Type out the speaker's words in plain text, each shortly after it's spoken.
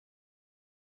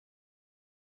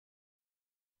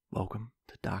Welcome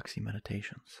to Dauchsy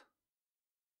Meditations.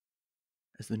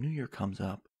 As the new year comes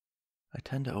up, I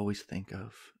tend to always think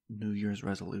of New Year's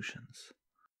resolutions.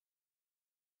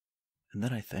 And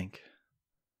then I think,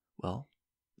 well,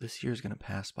 this year's going to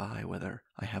pass by whether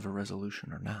I have a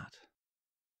resolution or not.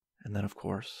 And then, of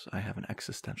course, I have an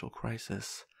existential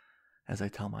crisis as I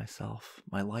tell myself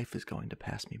my life is going to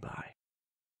pass me by,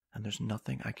 and there's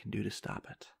nothing I can do to stop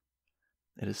it.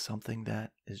 It is something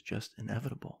that is just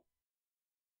inevitable.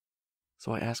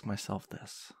 So I ask myself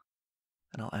this,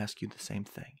 and I'll ask you the same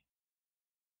thing.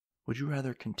 Would you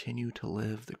rather continue to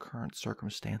live the current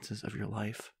circumstances of your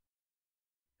life?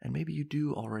 And maybe you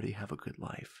do already have a good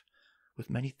life, with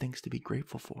many things to be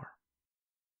grateful for.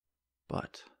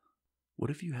 But what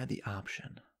if you had the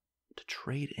option to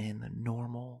trade in the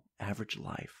normal, average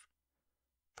life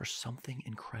for something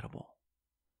incredible?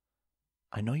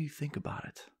 I know you think about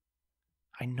it.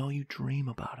 I know you dream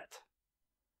about it.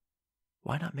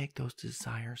 Why not make those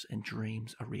desires and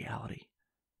dreams a reality?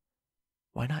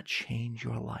 Why not change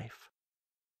your life?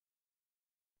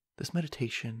 This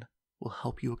meditation will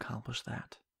help you accomplish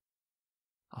that.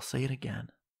 I'll say it again.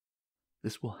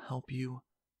 This will help you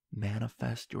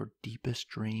manifest your deepest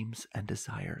dreams and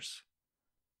desires,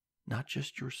 not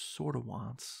just your sorta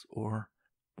wants or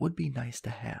would-be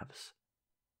nice-to-haves.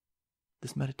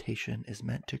 This meditation is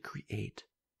meant to create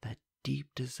that deep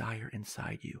desire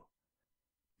inside you,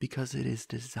 because it is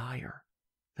desire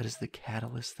that is the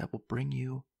catalyst that will bring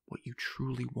you what you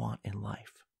truly want in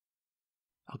life.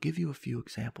 I'll give you a few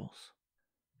examples.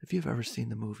 If you've ever seen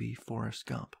the movie Forrest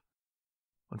Gump,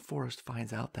 when Forrest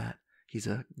finds out that he's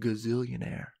a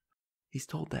gazillionaire, he's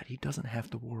told that he doesn't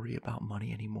have to worry about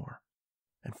money anymore.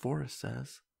 And Forrest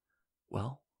says,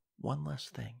 well, one less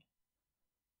thing.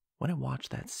 When I watch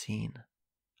that scene,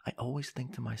 I always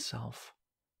think to myself,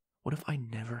 what if I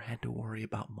never had to worry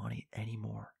about money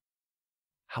anymore?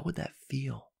 How would that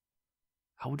feel?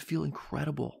 I would feel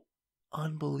incredible,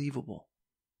 unbelievable.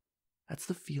 That's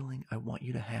the feeling I want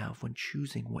you to have when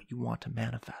choosing what you want to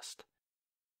manifest.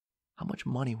 How much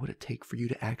money would it take for you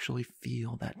to actually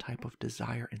feel that type of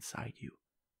desire inside you?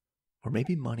 Or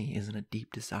maybe money isn't a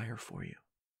deep desire for you.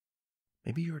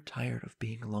 Maybe you're tired of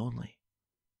being lonely.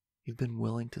 You've been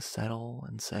willing to settle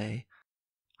and say,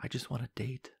 I just want to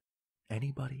date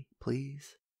anybody,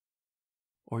 please.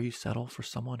 Or you settle for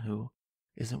someone who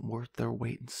isn't worth their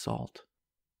weight in salt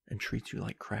and treats you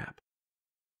like crap.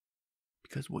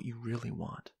 Because what you really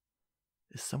want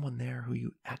is someone there who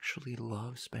you actually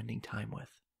love spending time with.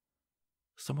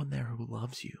 Someone there who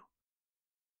loves you.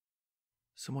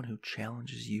 Someone who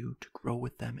challenges you to grow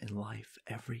with them in life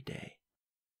every day.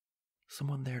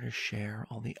 Someone there to share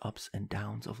all the ups and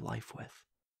downs of life with.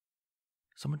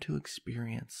 Someone to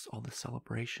experience all the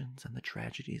celebrations and the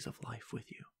tragedies of life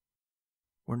with you.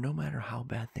 Where no matter how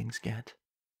bad things get,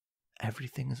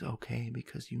 everything is okay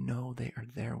because you know they are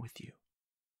there with you.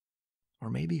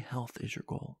 Or maybe health is your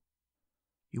goal.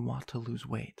 You want to lose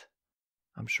weight.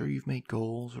 I'm sure you've made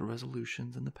goals or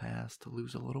resolutions in the past to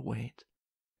lose a little weight,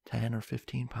 10 or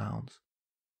 15 pounds.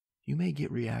 You may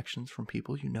get reactions from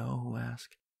people you know who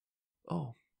ask,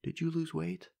 oh, did you lose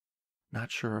weight?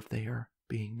 Not sure if they are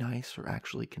being nice or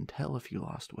actually can tell if you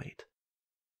lost weight.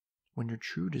 When your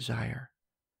true desire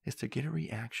is to get a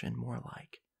reaction more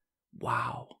like,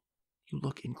 wow, you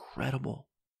look incredible.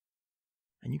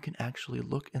 And you can actually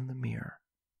look in the mirror,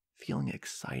 feeling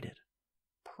excited,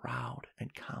 proud,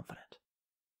 and confident.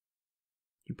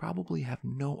 You probably have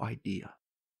no idea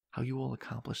how you will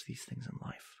accomplish these things in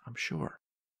life, I'm sure,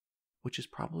 which is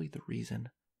probably the reason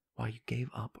why you gave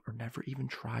up or never even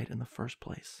tried in the first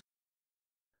place.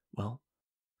 Well,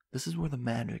 this is where the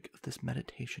magic of this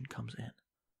meditation comes in.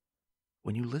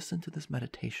 When you listen to this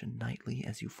meditation nightly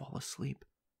as you fall asleep,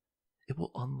 it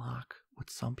will unlock what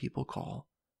some people call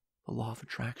the law of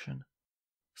attraction,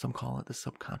 some call it the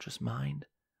subconscious mind,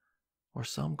 or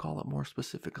some call it more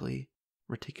specifically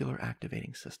reticular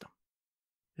activating system.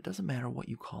 It doesn't matter what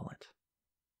you call it.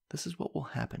 This is what will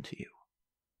happen to you.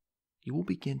 You will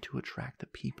begin to attract the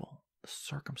people, the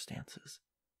circumstances,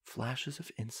 flashes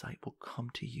of insight will come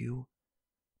to you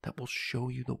that will show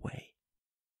you the way.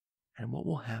 And what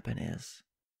will happen is,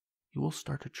 you will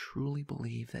start to truly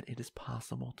believe that it is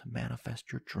possible to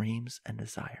manifest your dreams and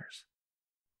desires.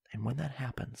 And when that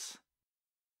happens,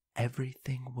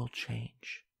 everything will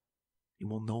change. You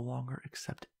will no longer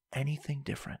accept anything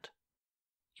different.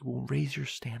 You will raise your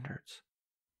standards.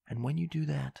 And when you do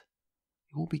that,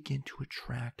 you will begin to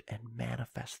attract and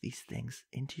manifest these things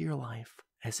into your life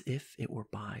as if it were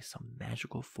by some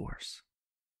magical force.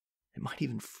 It might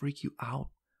even freak you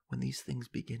out when these things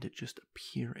begin to just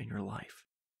appear in your life.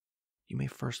 You may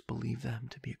first believe them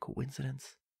to be a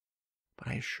coincidence,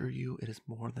 but I assure you it is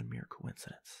more than mere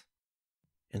coincidence.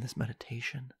 In this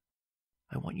meditation,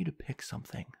 I want you to pick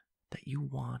something that you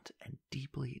want and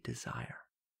deeply desire.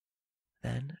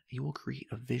 Then you will create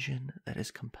a vision that is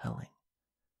compelling,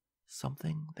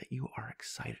 something that you are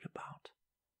excited about.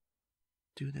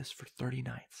 Do this for 30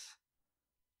 nights.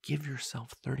 Give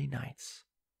yourself 30 nights.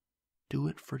 Do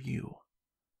it for you,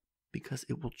 because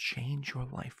it will change your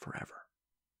life forever.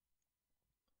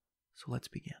 So let's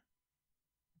begin.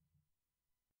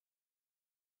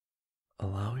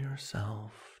 Allow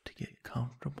yourself to get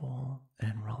comfortable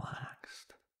and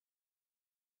relaxed.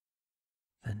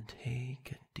 Then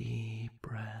take a deep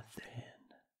breath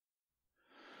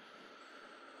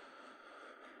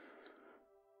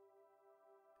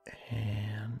in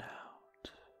and out.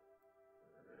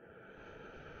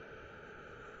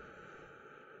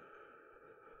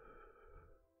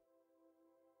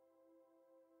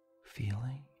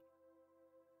 Feeling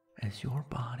as your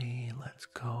body lets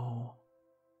go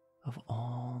of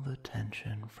all the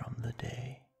tension from the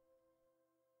day.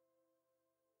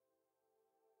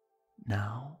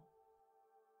 Now,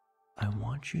 I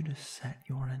want you to set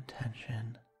your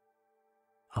intention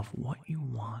of what you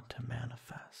want to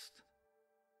manifest.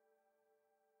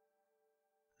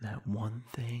 That one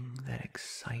thing that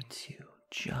excites you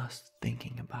just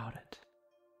thinking about it,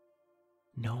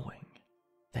 knowing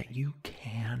that you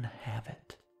can have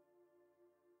it.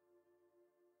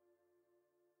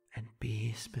 And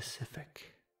be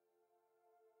specific.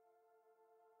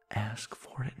 Ask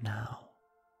for it now.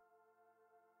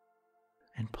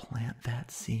 And plant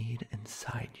that seed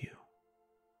inside you.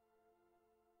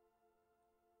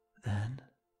 Then,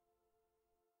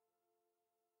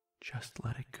 just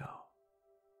let it go.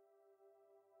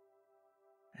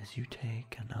 As you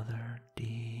take another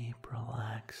deep,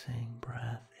 relaxing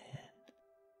breath in.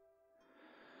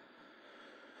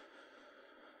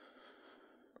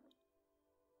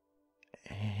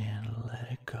 And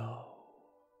let it go.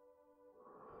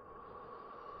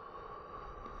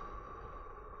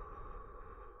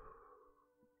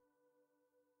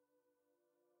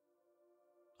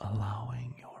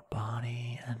 Allowing your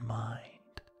body and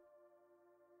mind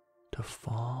to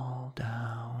fall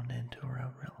down into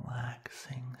a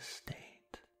relaxing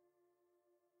state.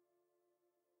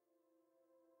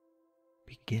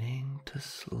 Beginning to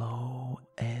slow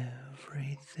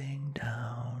everything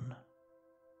down.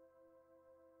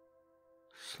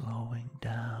 Slowing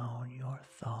down your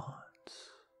thoughts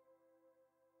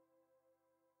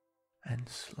and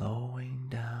slowing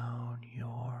down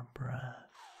your breath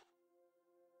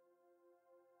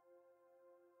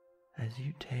as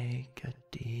you take a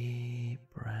deep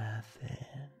breath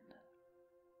in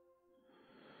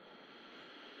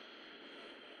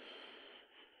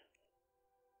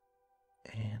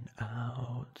and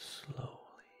out slowly.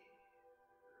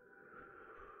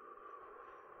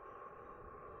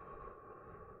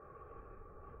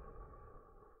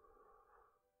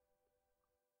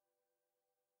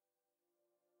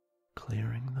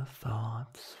 Clearing the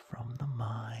thoughts from the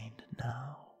mind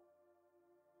now.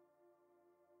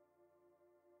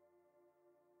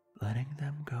 Letting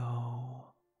them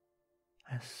go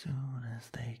as soon as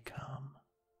they come.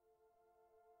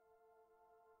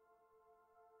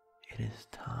 It is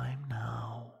time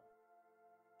now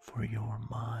for your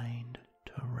mind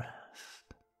to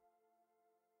rest.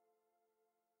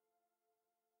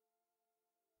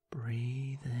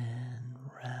 Breathe in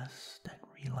rest and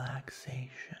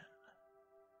relaxation.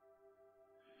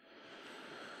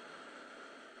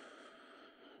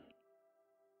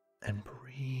 And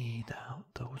breathe out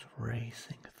those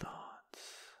racing thoughts.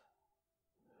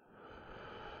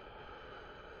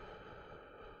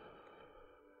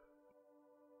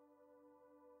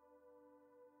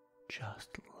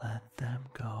 Just let them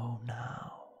go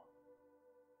now.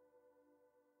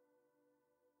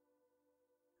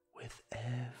 With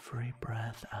every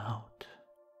breath out,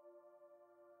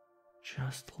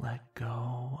 just let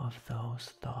go of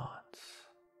those thoughts.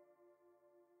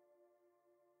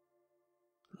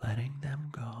 Letting them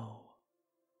go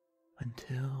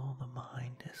until the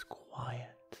mind is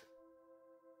quiet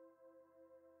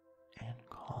and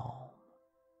calm.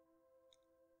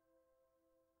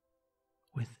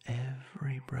 With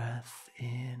every breath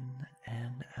in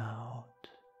and out,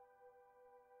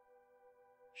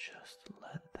 just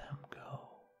let them go.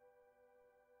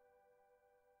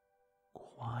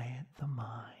 Quiet the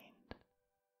mind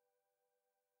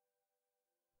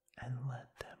and let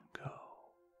them go.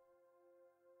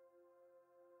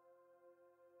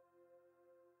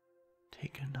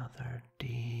 Take another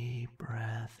deep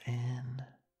breath in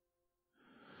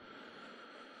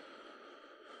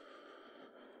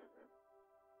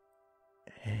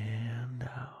and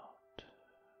out.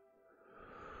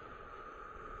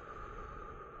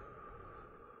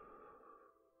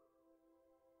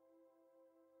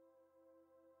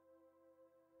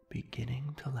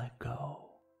 beginning to let go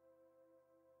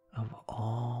of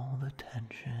all the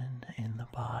tension in the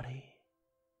body,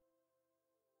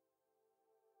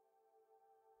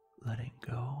 letting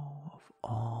go of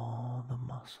all the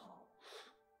muscles,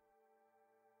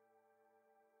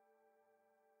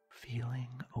 feeling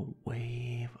a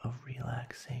wave of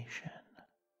relaxation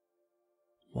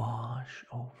wash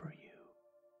over you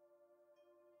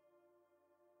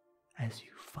as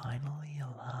you finally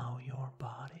allow your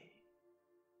body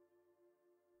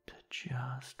to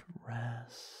just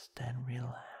rest and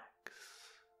relax.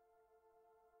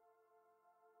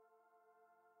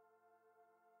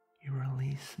 You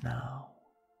release now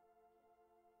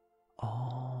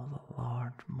all the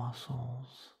large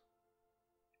muscles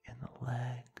in the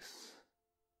legs,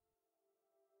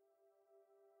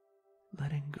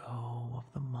 letting go of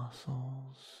the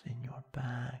muscles in your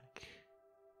back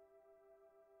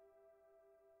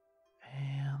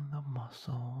and the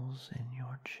muscles in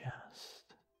your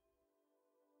chest.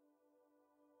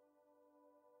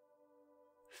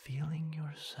 Feeling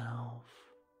yourself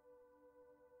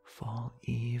fall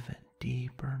even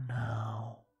deeper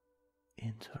now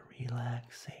into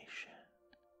relaxation.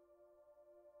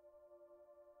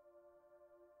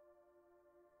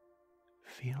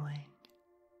 Feeling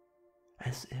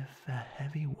as if a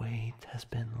heavy weight has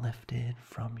been lifted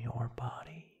from your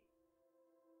body.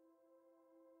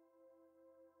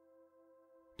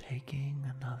 Taking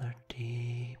another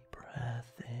deep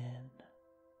breath in.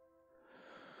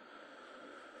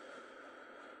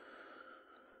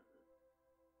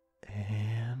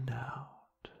 And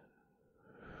out.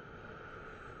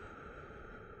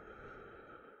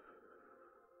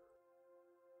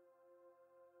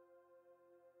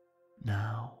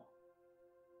 Now,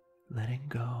 letting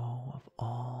go of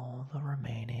all the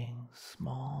remaining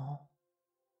small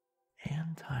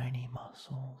and tiny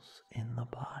muscles in the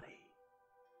body.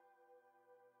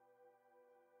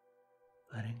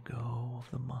 Letting go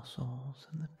of the muscles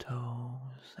in the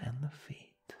toes and the feet.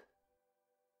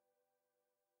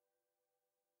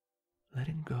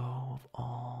 Letting go of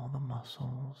all the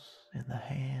muscles in the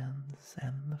hands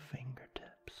and the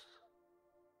fingertips.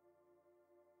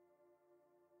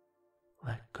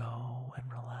 Let go and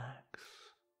relax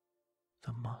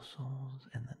the muscles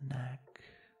in the neck.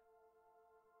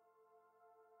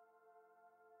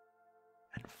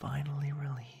 And finally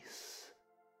release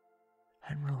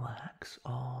and relax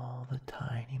all the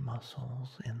tiny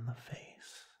muscles in the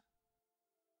face.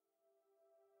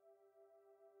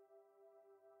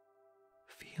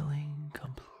 Feeling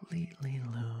completely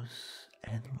loose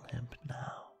and limp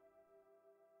now.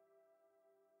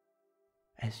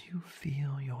 As you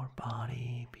feel your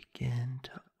body begin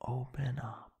to open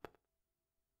up,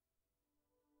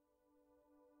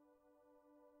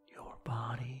 your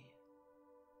body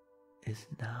is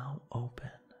now open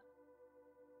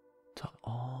to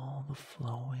all the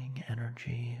flowing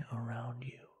energy around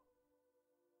you.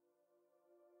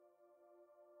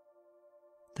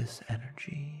 This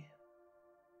energy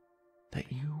that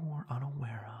you were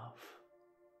unaware of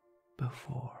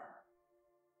before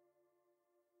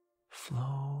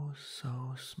flows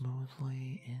so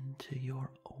smoothly into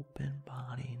your open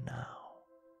body now,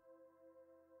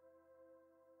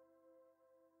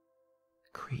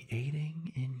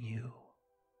 creating in you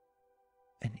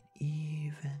an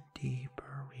even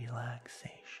deeper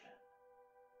relaxation,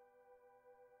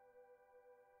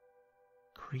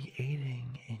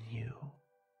 creating in you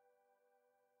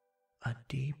a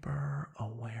deeper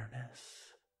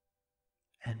awareness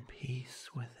and peace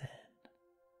within.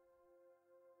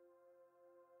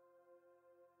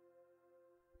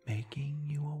 Making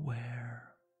you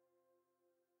aware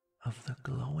of the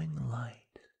glowing light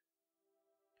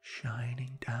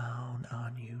shining down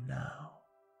on you now.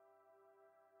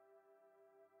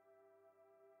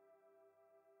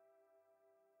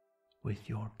 With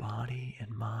your body and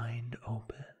mind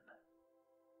open,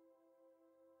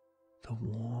 the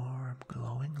warm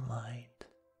glowing light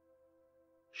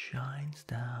shines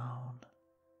down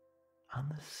on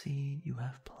the seed you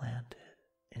have planted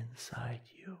inside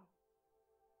you.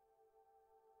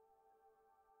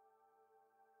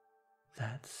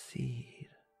 That seed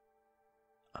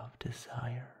of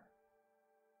desire,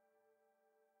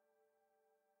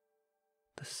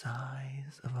 the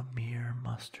size of a mere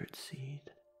mustard seed,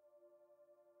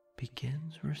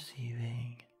 begins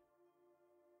receiving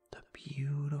the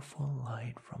beautiful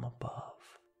light from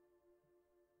above.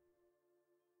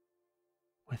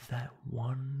 With that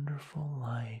wonderful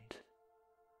light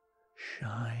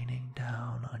shining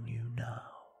down on you now,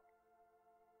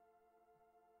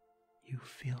 you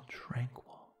feel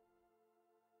tranquil,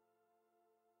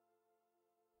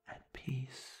 at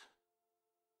peace,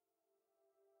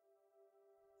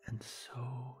 and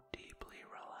so deeply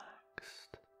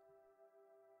relaxed.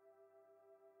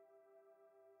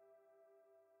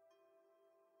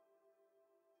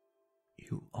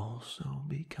 You also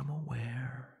become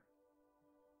aware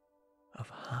of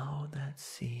how that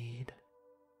seed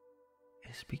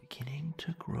is beginning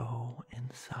to grow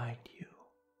inside you.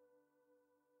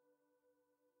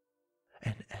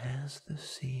 And as the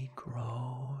seed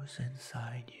grows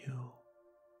inside you,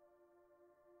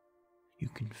 you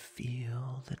can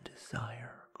feel the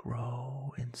desire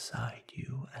grow inside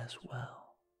you as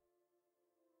well.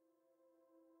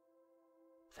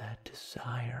 That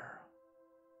desire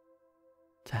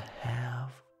to have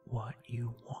what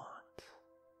you want.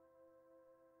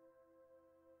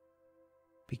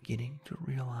 Beginning to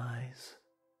realize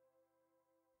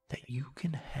that you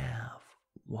can have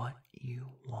what you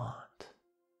want.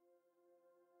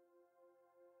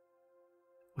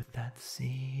 With that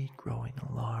seed growing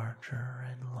larger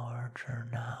and larger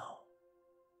now,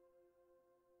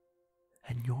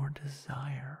 and your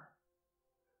desire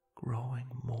growing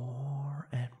more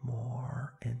and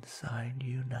more inside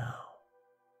you now.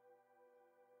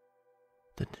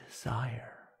 The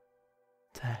desire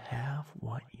to have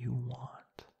what you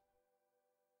want.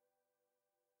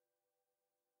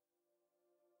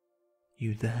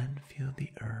 You then feel the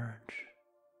urge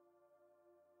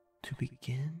to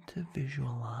begin to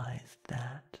visualize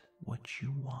that which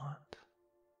you want,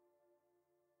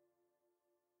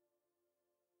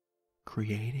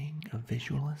 creating a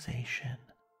visualization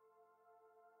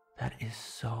that is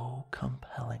so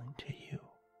compelling to you,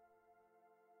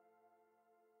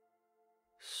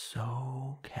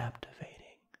 so captivating,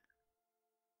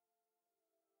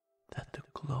 that the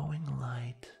glowing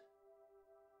light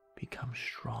becomes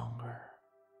stronger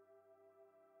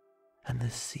and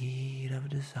the seed of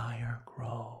desire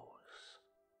grows,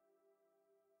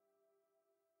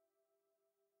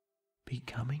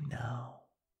 becoming now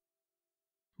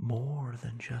more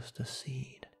than just a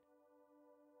seed.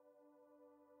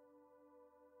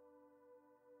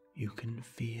 You can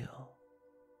feel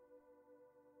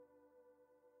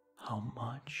how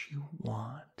much you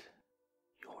want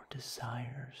your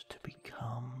desires to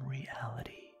become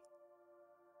reality.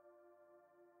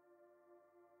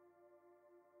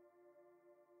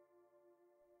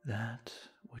 That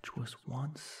which was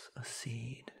once a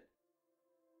seed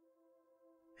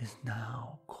is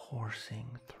now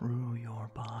coursing through your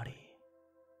body,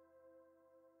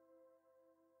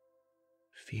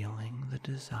 feeling the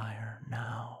desire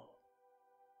now,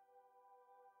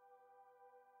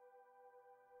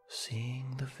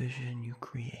 seeing the vision you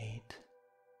create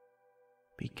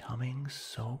becoming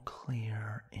so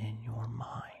clear in your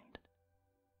mind.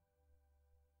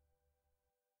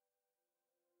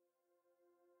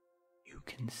 You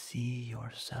can see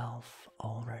yourself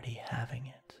already having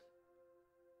it.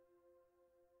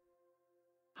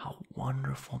 How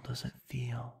wonderful does it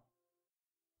feel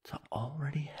to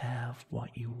already have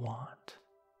what you want?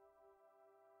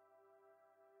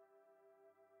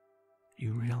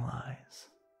 You realize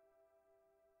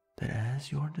that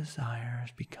as your desires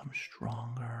become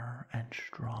stronger and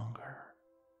stronger,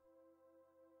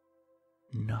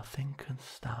 nothing can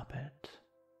stop it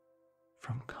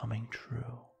from coming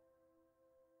true.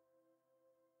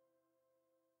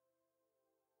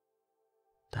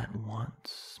 That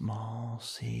once small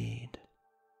seed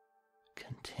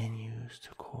continues to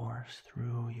course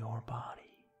through your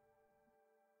body,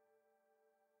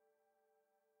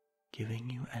 giving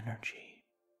you energy,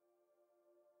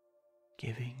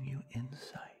 giving you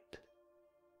insight,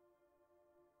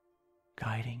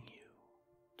 guiding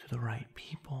you to the right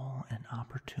people and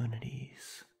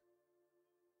opportunities,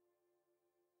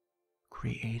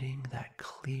 creating that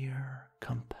clear,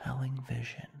 compelling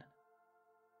vision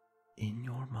in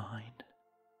your mind,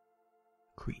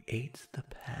 creates the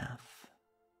path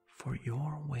for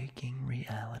your waking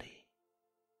reality,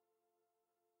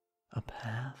 a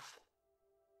path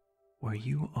where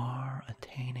you are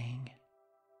attaining,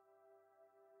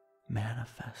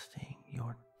 manifesting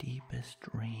your deepest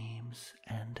dreams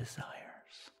and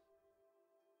desires.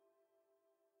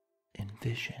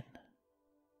 Envision,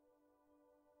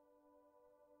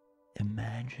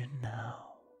 imagine now.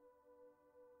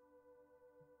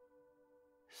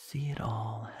 See it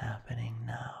all happening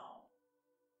now.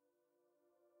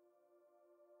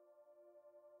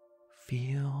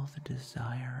 Feel the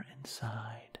desire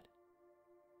inside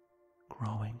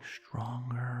growing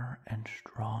stronger and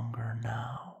stronger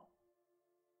now.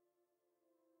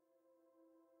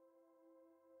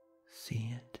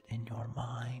 See it in your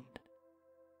mind,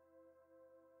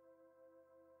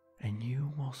 and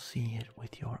you will see it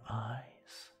with your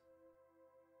eyes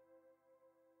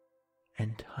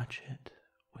and touch it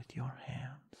with your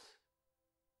hands.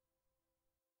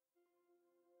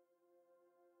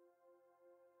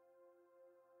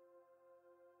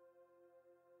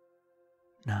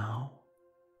 Now,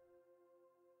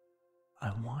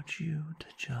 I want you to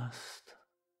just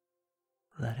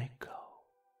let it go.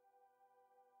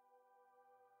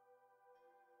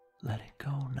 Let it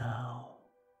go now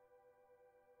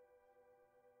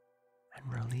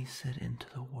and release it into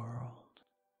the world.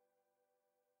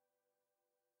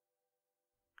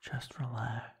 Just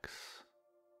relax,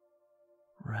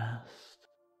 rest,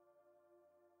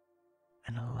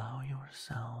 and allow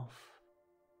yourself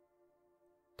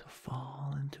to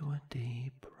fall into a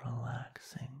deep,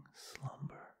 relaxing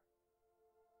slumber.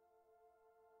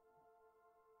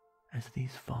 As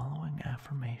these following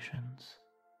affirmations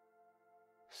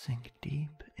sink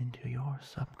deep into your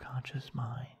subconscious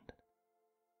mind,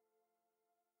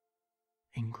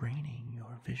 ingraining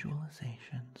your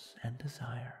visualizations and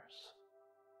desires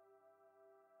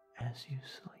as you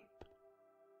sleep.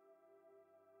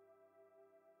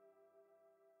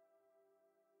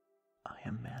 I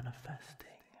am manifesting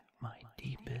my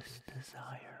deepest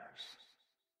desires.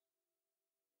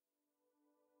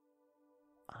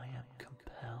 I am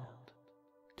compelled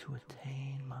to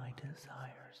attain my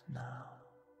desires now.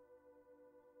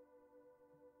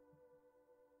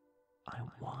 I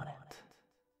want it.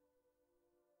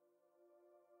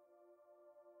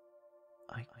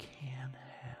 I can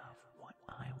have what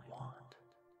I want.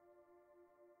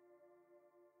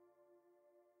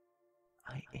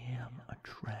 I am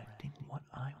attracting what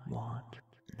I want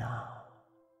now.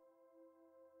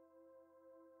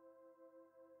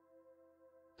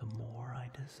 The more I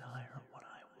desire what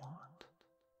I want,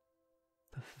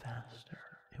 the faster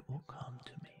it will come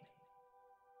to me.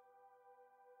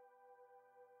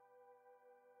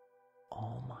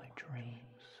 All my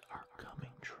dreams are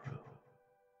coming true.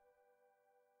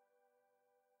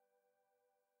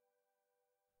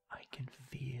 I can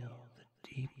feel the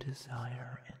deep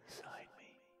desire inside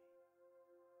me.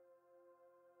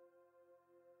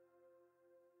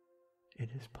 It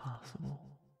is possible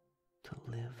to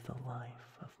live the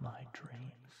life of my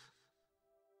dreams.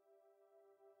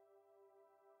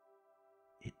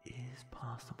 It is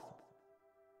possible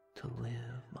to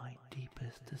live my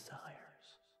deepest desires.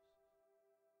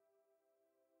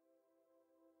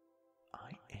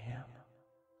 I am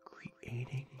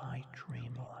creating my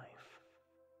dream life.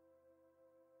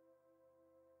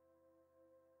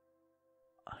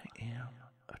 I am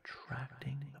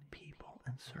attracting the people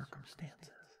and circumstances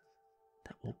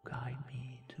that will guide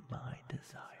me to my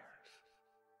desires.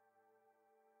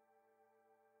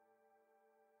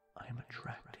 I am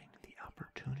attracting the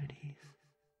opportunities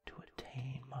to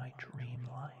attain my dream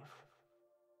life.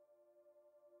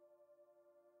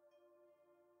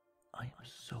 I am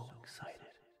so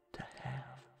excited to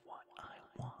have what I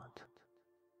want.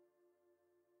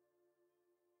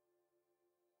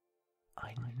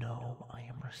 I know I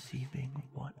am receiving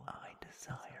what I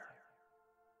desire.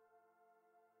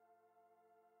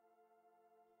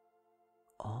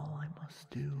 All I must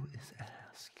do is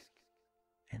ask,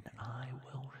 and I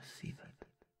will receive it.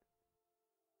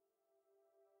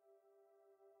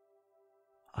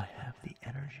 I have the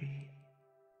energy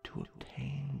to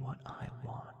obtain what I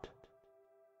want.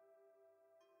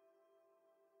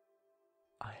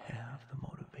 I have the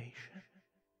motivation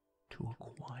to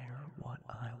acquire what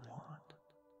I want.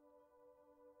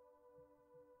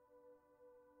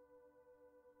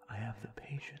 I have the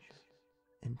patience,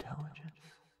 intelligence,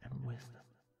 and wisdom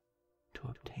to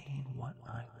obtain what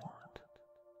I want.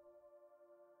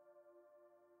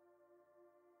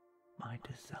 My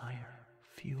desire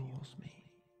fuels me.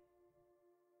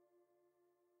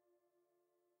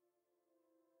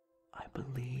 I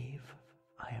believe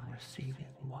I am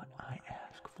receiving what I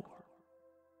ask for.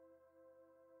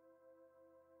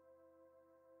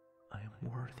 I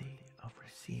am worthy of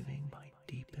receiving my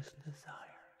deepest desires.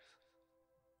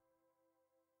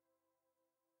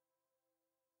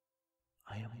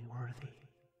 I am worthy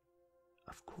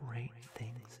of great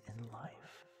things in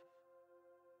life.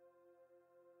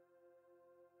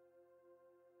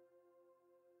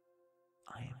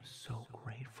 I am so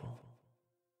grateful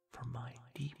for my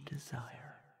deep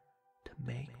desire to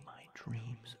make my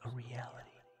dreams a reality.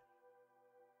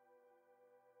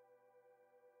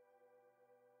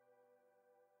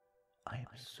 I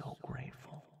am so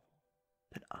grateful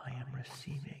that I am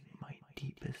receiving my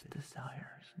deepest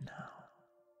desires now.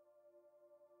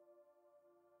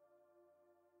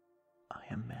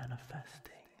 I am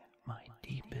manifesting my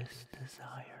deepest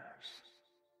desires.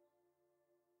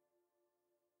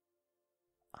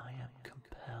 I am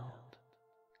compelled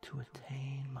to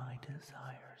attain my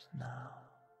desires now.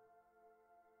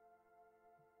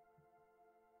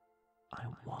 I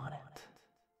want it.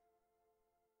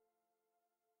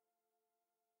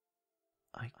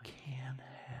 I can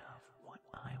have what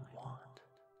I want.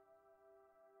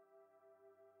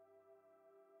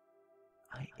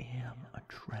 am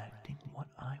attracting what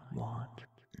I want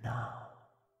now.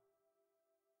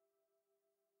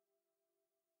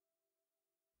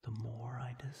 The more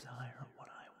I desire what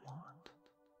I want,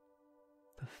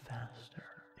 the faster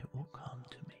it will come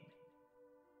to me.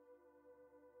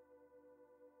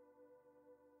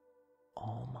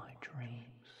 All my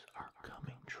dreams are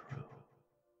coming true.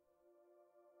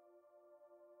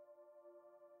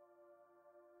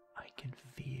 I can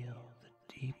feel the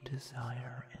deep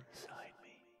desire inside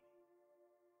me.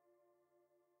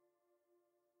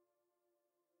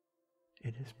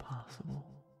 It is possible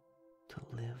to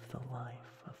live the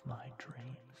life of my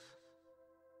dreams.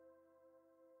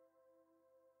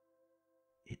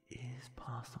 It is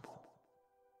possible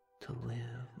to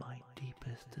live my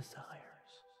deepest desires.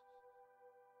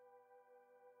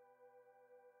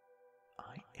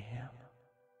 I am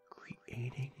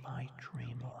creating my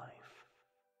dream life.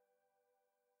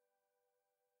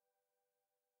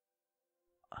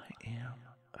 I am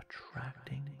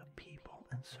attracting the people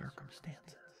and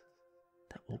circumstances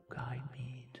that will guide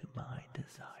me to my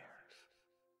desires.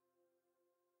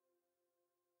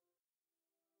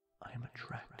 I am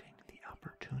attracting the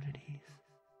opportunities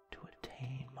to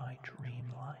attain my dream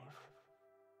life.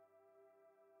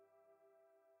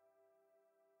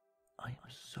 I am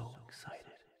so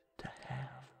excited to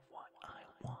have what I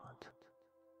want.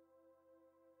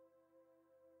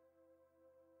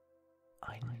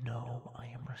 I know I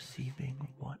am receiving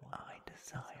what I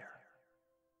desire.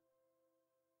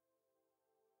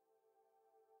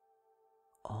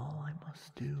 All I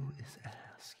must do is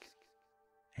ask,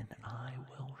 and I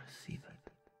will receive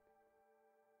it.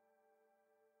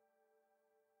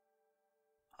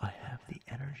 I have the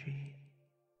energy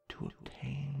to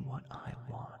obtain what I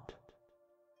want.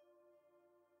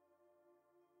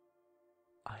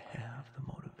 I have the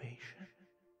motivation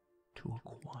to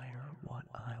acquire what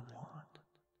I want.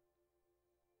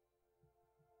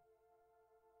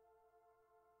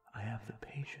 I have the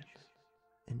patience,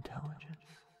 intelligence,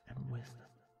 and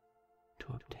wisdom to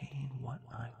obtain what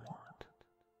I want.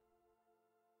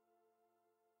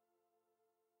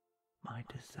 My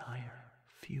desire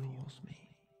fuels me.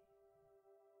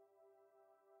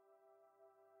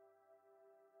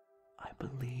 I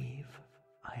believe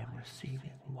I am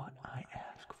receiving what I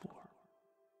ask for.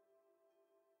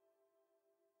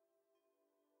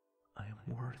 I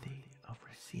am worthy of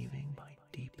receiving my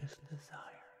deepest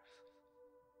desires.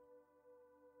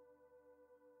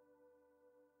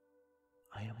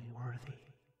 I am worthy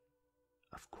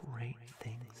of great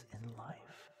things in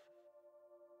life.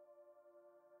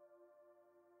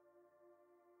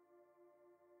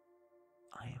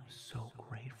 I am so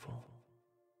grateful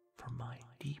for my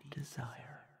deep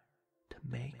desire to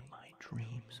make my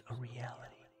dreams a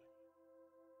reality.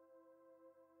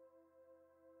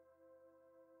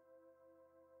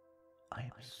 I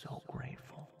am so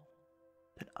grateful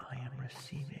that I am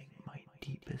receiving my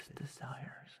deepest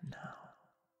desires now.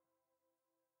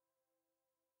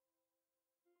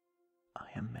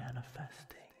 I am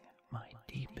manifesting my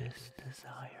deepest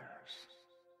desires.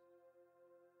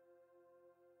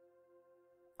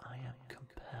 I am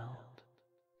compelled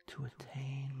to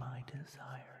attain my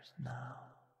desires now.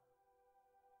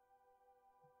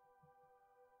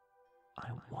 I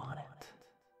want it.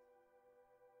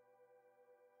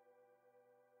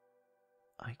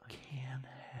 I can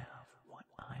have what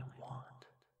I want.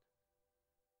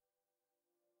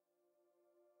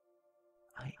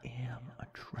 I am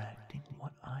attracting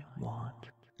what I want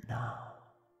now.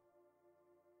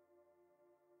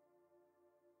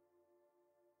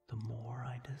 The more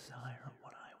I desire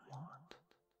what I want,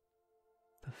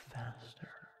 the faster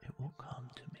it will come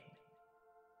to me.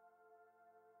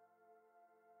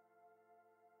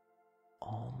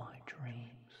 All my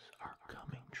dreams are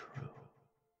coming true.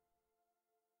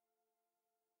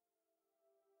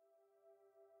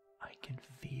 I can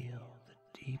feel the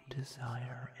deep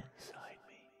desire inside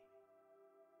me.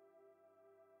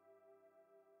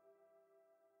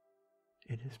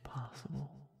 It is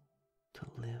possible to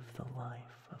live the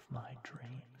life of my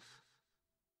dreams.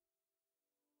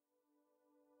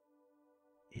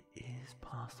 It is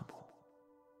possible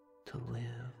to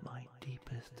live my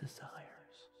deepest desires.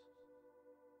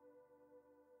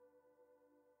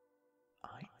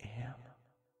 I am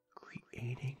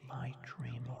creating my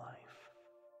dream life.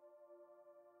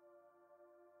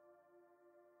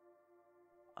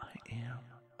 I am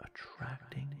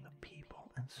attracting the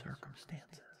people and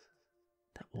circumstances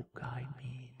that will guide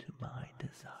me to my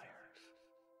desires.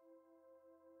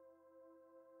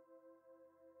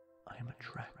 I am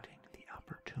attracting the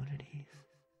opportunities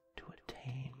to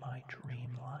attain my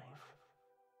dream life.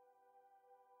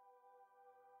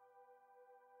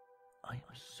 I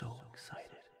am so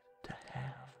excited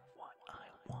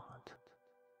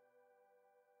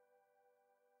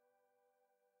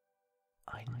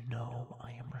I know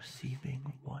I am receiving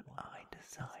what I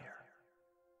desire.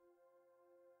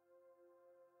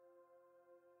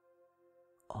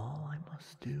 All I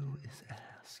must do is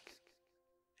ask,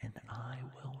 and I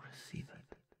will receive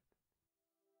it.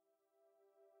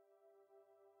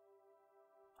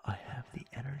 I have the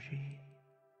energy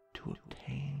to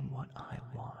obtain what I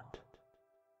want.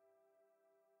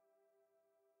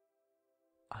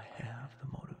 I have the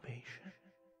motivation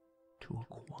to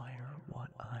acquire what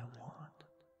I want.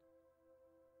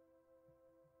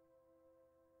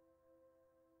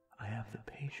 I have the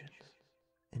patience,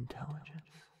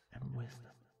 intelligence, and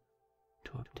wisdom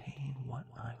to obtain what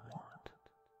I want.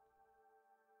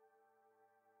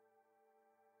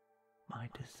 My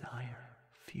desire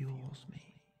fuels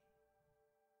me.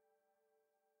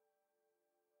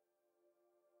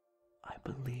 I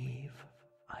believe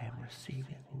I am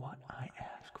receiving what I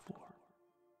ask for.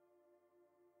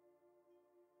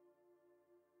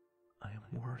 I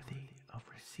am worthy of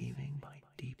receiving my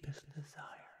deepest desires.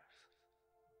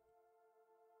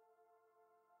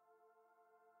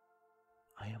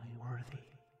 I am worthy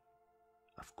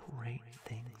of great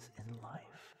things in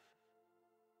life.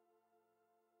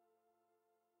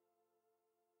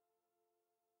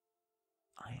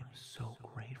 I am so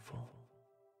grateful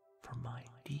for my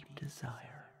deep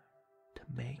desire to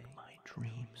make my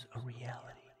dreams a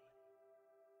reality.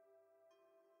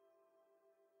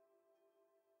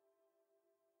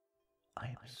 I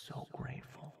am so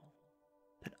grateful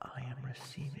that I am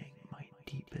receiving my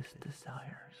deepest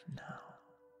desires now.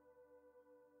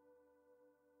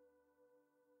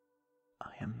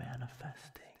 I am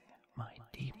manifesting my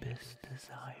deepest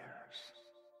desires.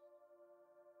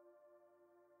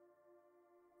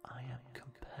 I am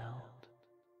compelled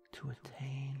to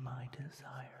attain my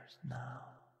desires now.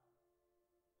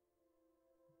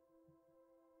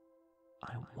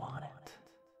 I want it.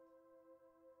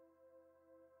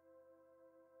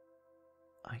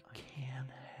 I can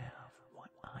have what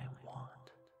I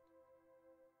want.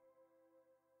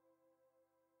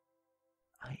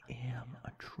 I am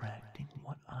attracting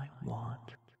what I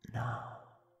want now.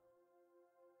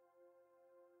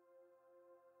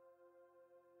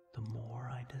 The more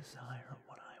I desire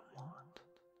what I want,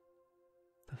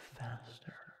 the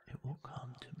faster it will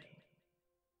come to me.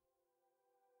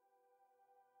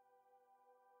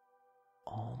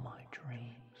 All my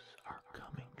dreams are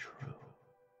coming true.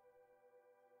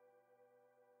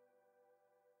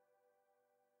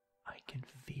 I can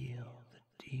feel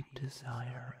the deep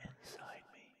desire inside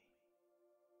me.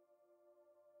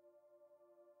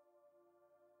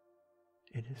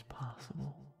 It is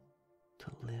possible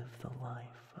to live the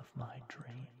life of my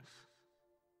dreams.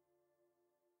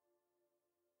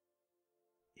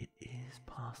 It is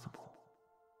possible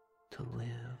to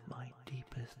live my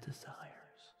deepest desires.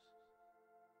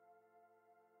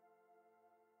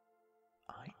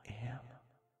 I am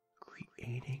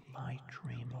creating my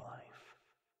dream life.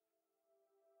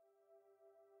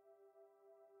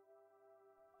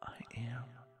 I am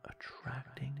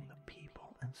attracting the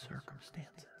people and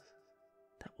circumstances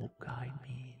that will guide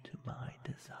me to my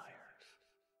desires.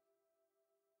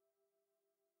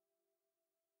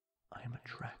 I am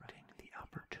attracting the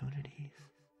opportunities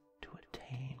to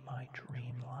attain my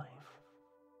dream life.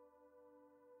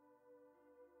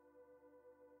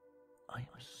 I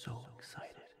am so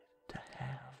excited to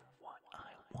have what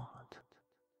I want.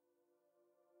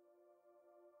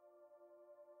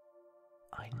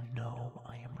 I know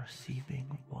I am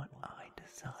receiving what I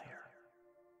desire.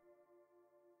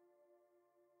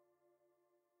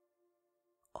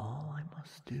 All I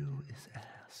must do is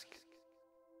ask,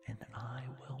 and I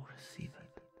will receive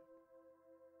it.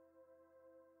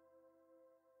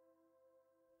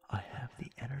 I have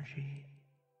the energy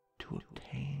to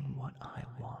obtain what I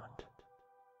want.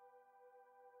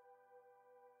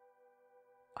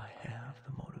 I have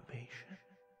the motivation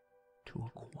to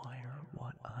acquire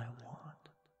what I want.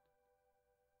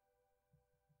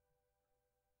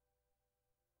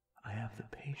 I have the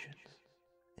patience,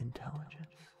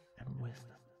 intelligence, and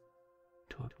wisdom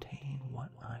to obtain what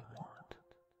I want.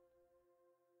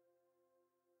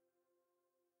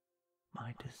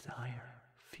 My desire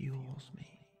fuels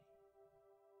me.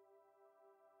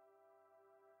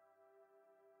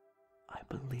 I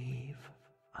believe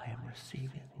I am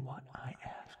receiving what I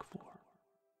ask for.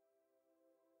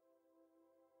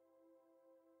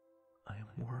 I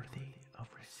am worthy of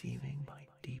receiving my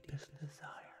deepest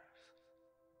desires.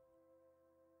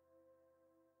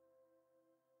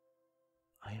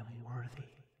 I am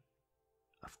worthy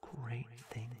of great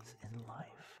things in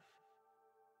life.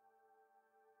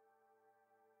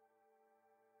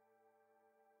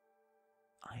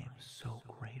 I am so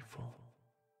grateful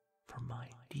for my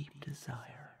deep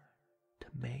desire to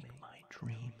make my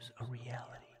dreams a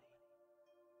reality.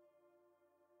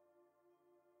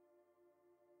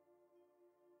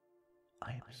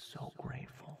 I am so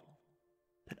grateful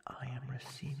that I am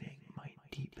receiving my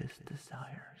deepest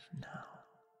desires now.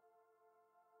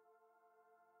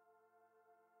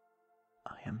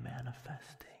 I am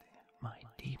manifesting my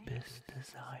deepest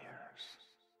desires.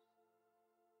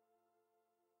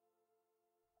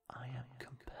 I am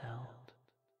compelled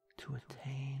to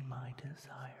attain my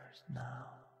desires now.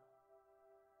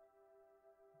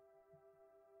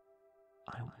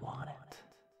 I want it.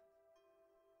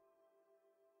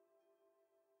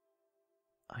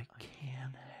 I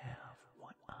can have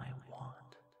what I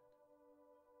want.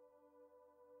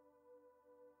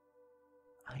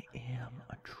 I am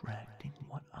attracting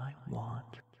what I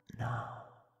want now.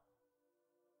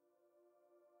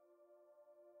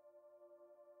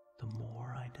 The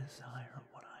more I desire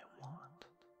what I want,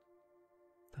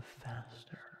 the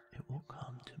faster it will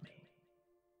come to me.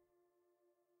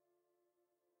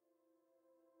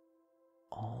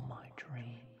 All my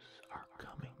dreams are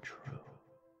coming true.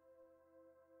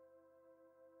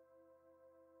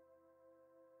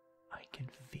 I can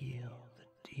feel the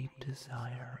deep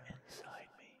desire inside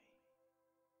me.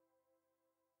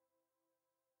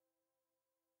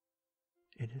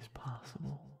 It is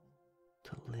possible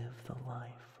to live the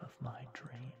life of my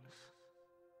dreams.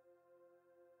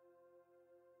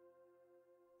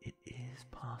 It is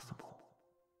possible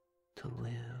to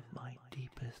live my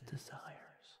deepest desires.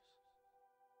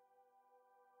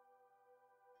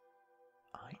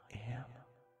 I am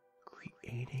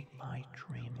creating my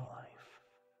dream life.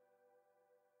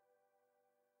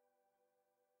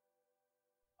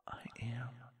 I am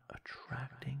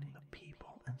attracting the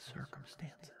people and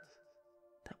circumstances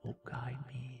that will guide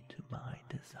me to my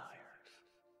desires.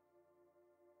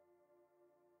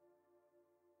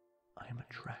 I am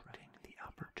attracting the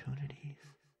opportunities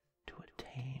to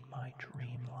attain my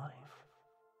dream life.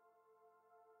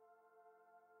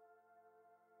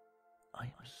 I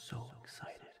am so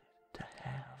excited to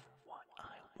have what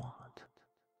I want.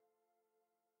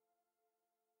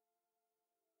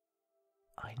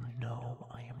 I know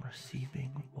I am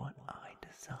receiving what I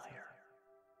desire.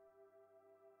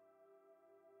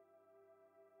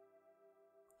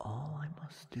 All I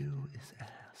must do is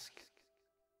ask,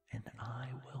 and I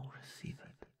will receive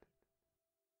it.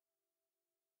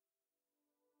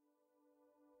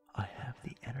 I have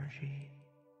the energy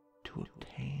to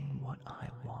obtain what I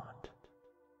want.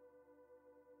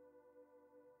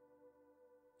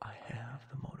 I have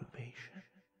the motivation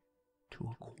to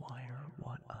acquire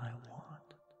what I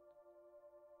want.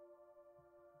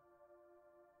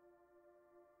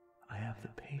 I have the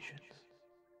patience,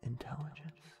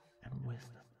 intelligence, and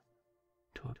wisdom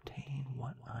to obtain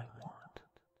what I want.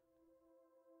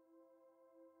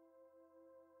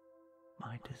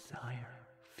 My desire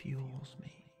fuels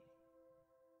me.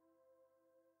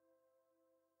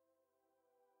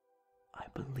 I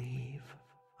believe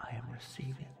I am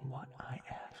receiving what I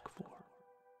ask for.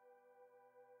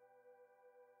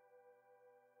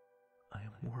 I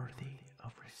am worthy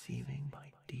of receiving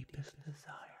my deepest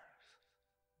desires.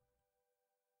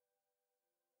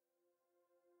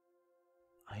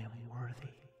 I am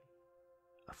worthy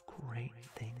of great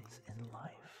things in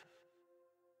life.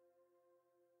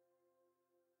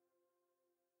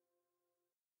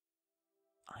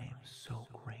 I am so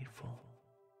grateful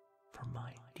for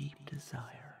my deep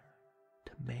desire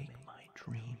to make my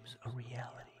dreams a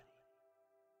reality.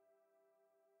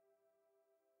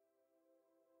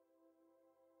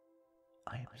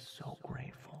 I am so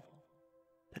grateful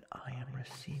that I am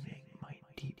receiving my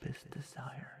deepest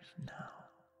desires now.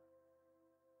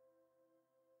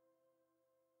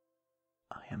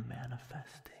 I am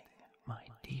manifesting my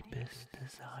deepest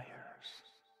desires.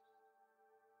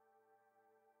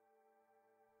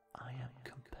 I am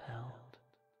compelled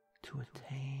to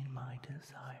attain my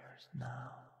desires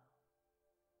now.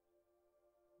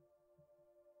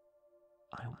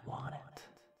 I want it.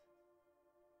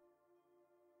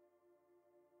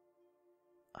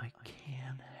 I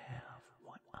can have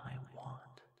what I want.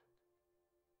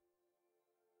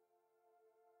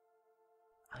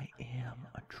 I am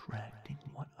attracting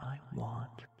what I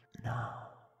want now.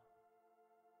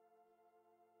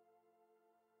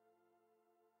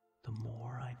 The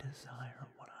more I desire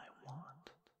what I want,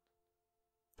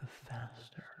 the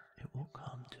faster it will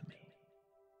come to me.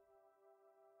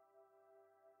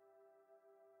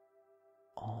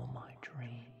 All my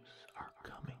dreams are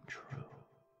coming true.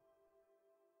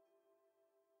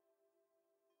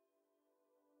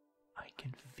 I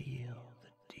can feel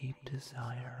the deep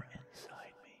desire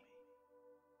inside me.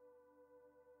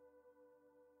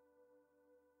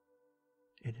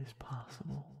 It is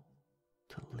possible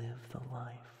to live the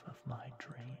life of my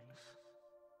dreams.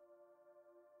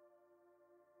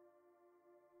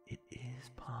 It is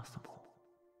possible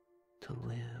to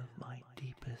live my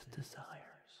deepest desires.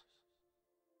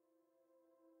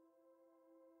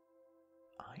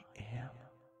 I am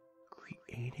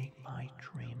creating my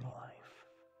dream life.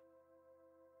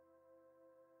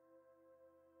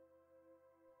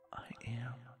 I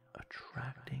am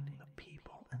attracting the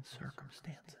people and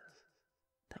circumstances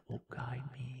that will guide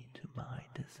me to my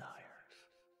desires.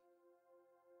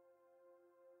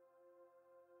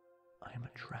 I am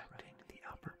attracting the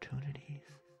opportunities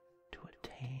to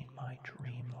attain my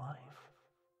dream life.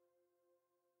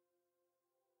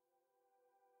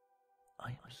 I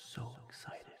am so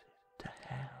excited to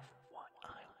have what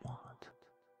I want.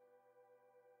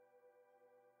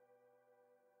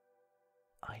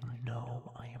 I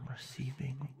know I am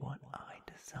receiving what I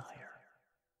desire.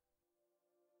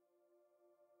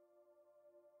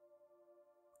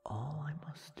 All I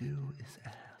must do is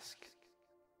ask,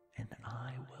 and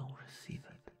I will receive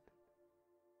it.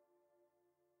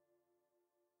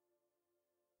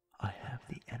 I have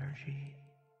the energy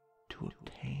to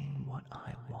obtain what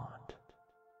I want.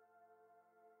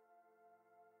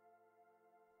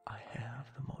 I have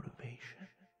the motivation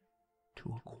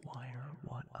to acquire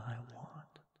what I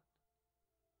want.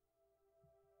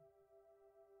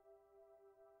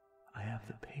 I have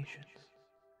the patience,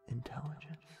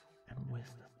 intelligence, and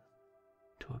wisdom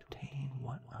to obtain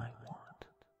what I want.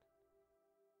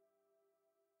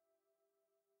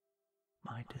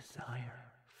 My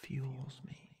desire fuels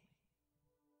me.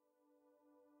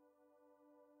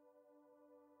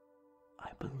 I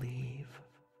believe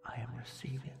I am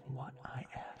receiving what I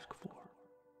ask for.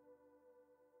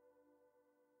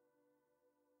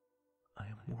 I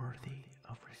am worthy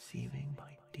of receiving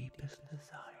my deepest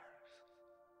desires.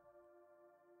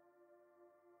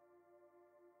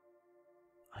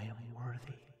 I am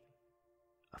worthy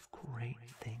of great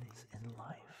things in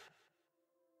life.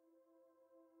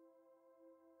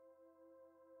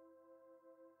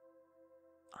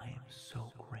 I am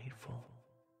so grateful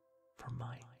for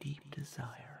my deep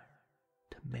desire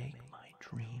to make my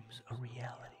dreams a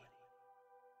reality.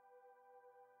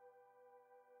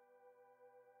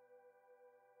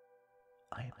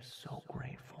 I am so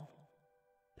grateful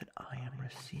that I am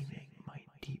receiving my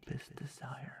deepest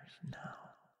desires now.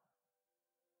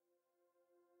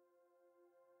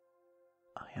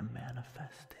 I am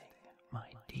manifesting my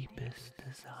deepest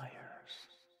desires.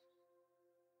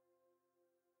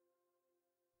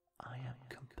 I am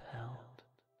compelled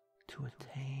to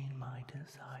attain my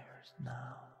desires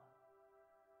now.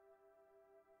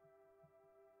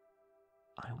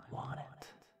 I want it.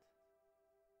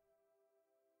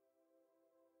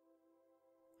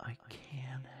 I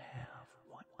can have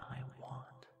what I want.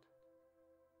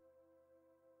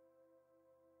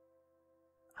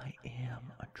 I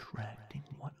am attracting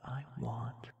what I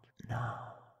want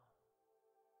now.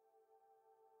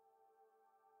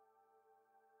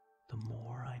 The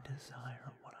more I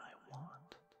desire what I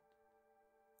want,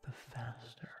 the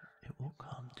faster it will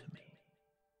come to me.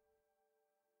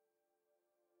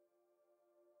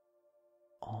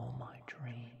 All my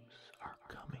dreams are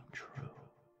coming true.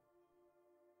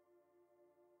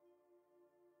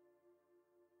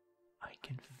 I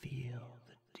can feel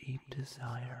the deep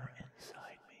desire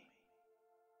inside me.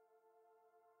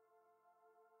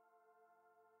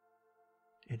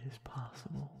 It is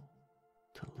possible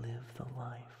to live the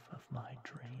life of my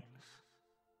dreams.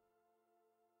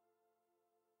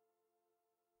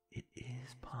 It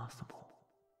is possible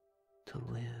to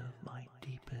live my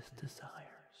deepest desires.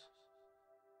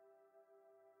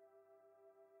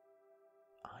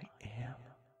 I am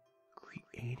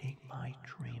creating my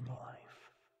dream life.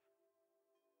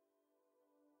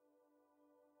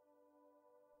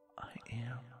 I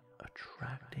am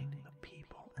attracting the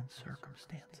people and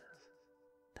circumstances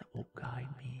that will guide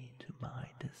me to my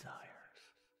desires.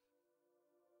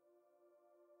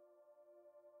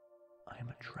 I am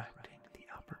attracting the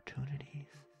opportunities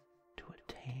to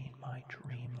attain my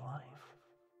dream life.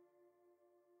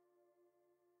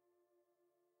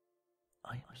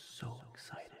 I am so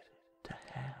excited to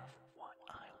have what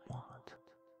I want.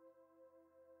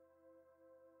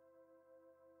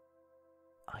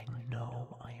 I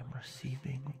know I am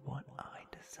receiving what I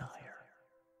desire.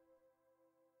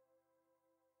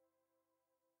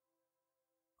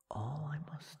 All I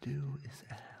must do is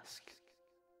ask,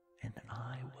 and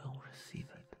I will receive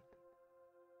it.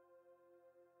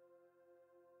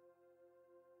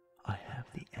 I have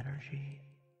the energy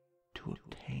to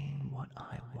obtain what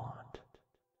I want.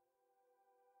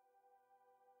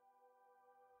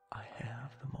 I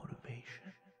have the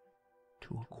motivation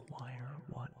to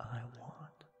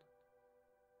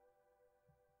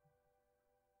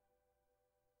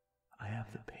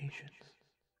have the patience,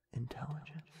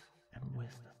 intelligence, and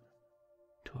wisdom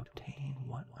to obtain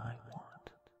what I want.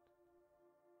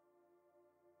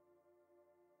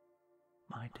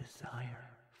 My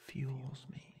desire fuels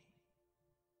me.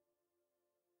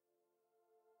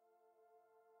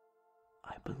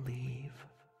 I believe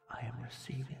I am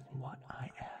receiving what I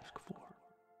ask for.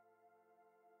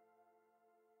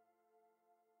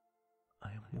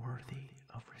 I am worthy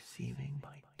of receiving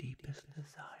my deepest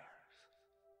desires.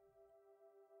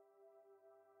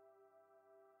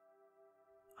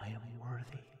 I am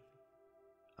worthy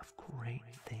of great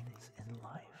things in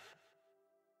life.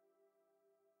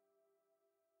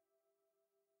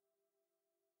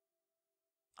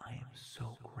 I am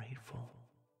so grateful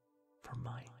for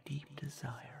my deep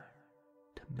desire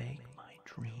to make my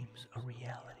dreams a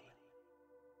reality.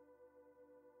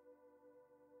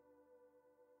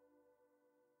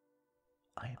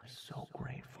 I am so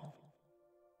grateful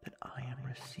that I am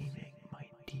receiving my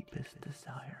deepest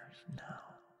desires now.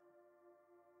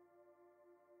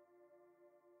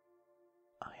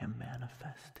 I am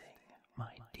manifesting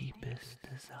my deepest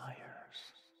desires.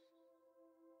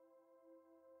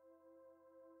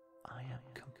 I am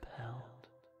compelled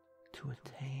to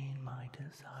attain my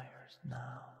desires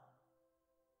now.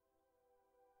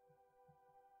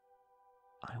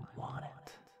 I want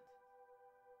it.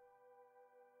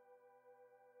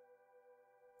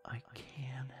 I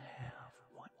can have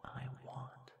what I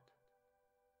want.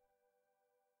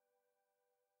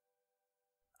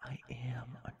 I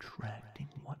am attracting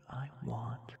what I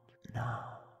want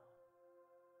now.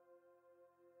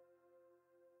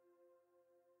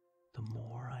 The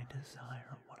more I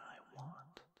desire what I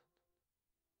want,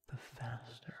 the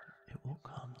faster it will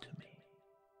come to me.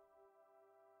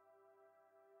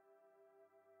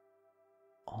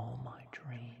 All my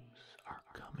dreams are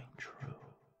coming true.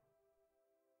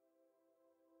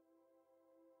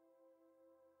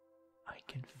 I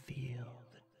can feel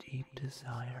the deep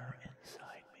desire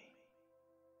inside me.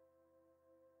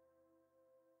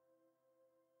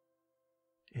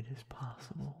 It is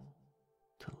possible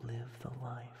to live the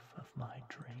life of my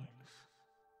dreams.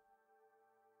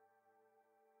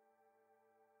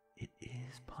 It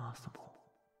is possible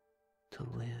to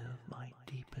live my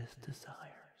deepest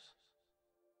desires.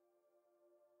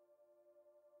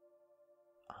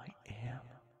 I am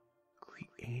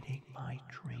creating my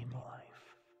dream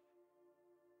life.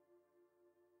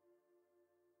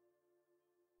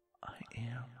 I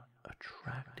am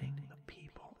attracting the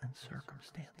people and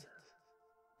circumstances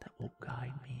that will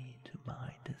guide me to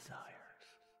my desires.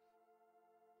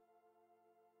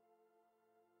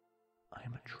 I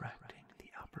am attracting the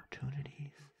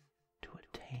opportunities to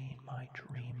attain my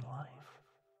dream life.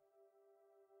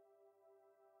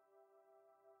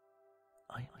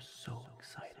 I am so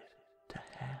excited to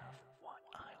have what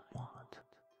I want.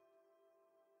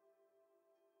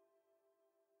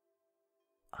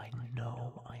 I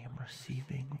know I am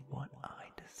receiving what I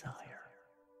desire.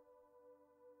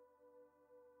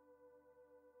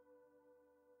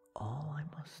 All I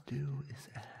must do is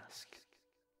ask,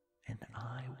 and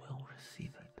I will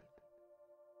receive it.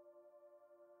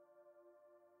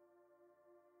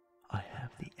 I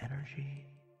have the energy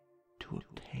to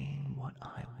obtain what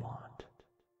I want.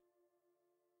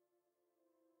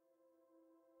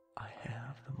 I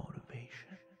have the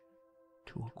motivation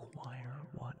to acquire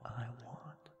what I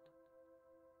want.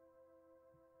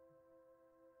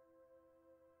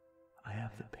 I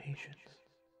have the patience,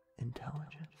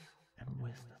 intelligence, and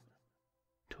wisdom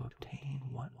to obtain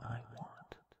what I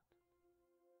want.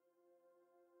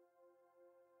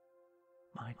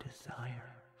 My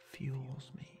desire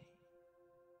fuels me.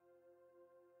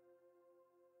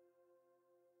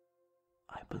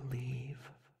 I believe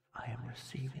I am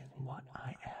receiving what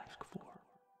I ask for.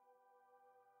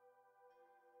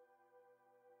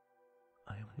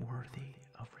 I am worthy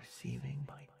of receiving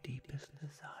my deepest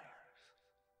desires.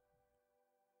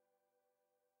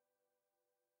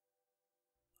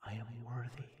 I am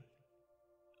worthy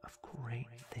of great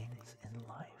things in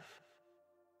life.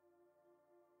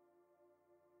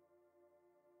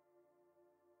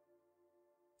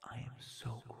 I am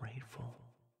so grateful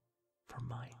for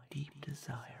my deep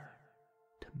desire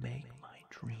to make my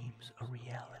dreams a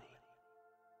reality.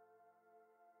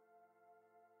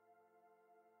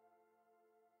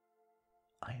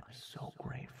 I am so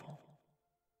grateful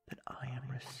that I am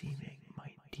receiving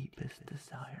my deepest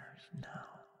desires now.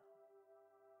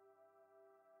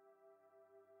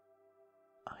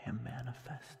 I am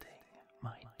manifesting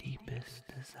my deepest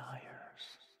desires.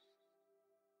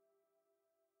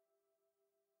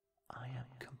 I am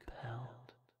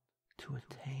compelled to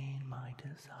attain my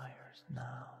desires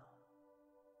now.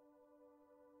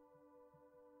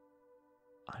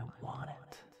 I want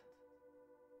it.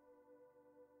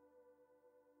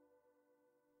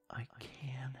 I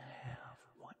can have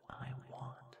what I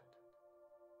want.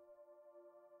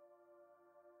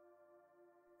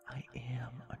 I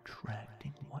am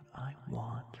attracting what I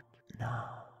want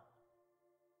now.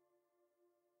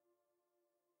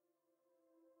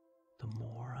 The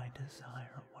more I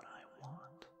desire what I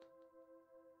want,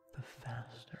 the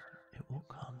faster it will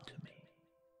come to me.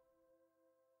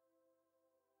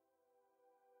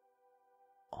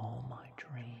 All my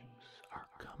dreams are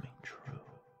coming true.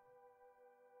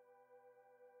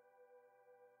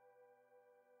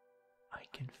 I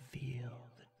can feel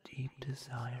the deep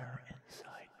desire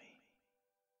inside me.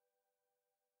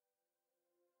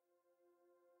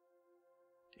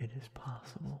 It is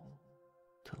possible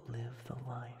to live the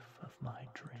life of my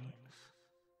dreams.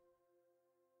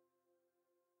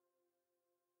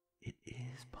 It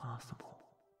is possible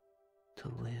to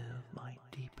live my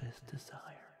deepest desires.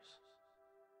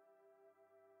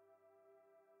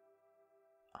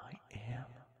 I am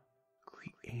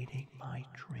creating my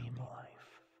dream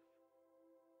life.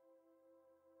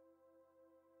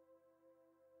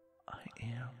 I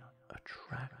am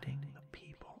attracting the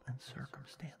people and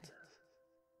circumstances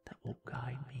that will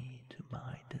guide me to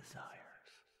my desires.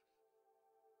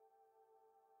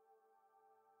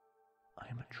 I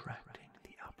am attracting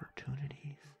the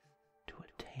opportunities to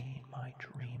attain my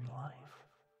dream life.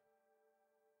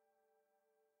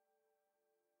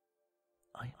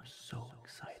 I am so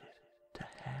excited to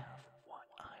have what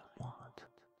I want.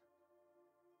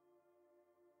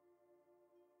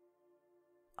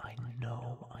 I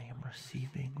know I am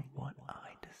receiving what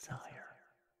I desire.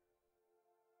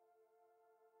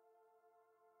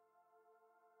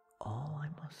 All I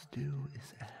must do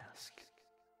is ask,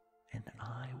 and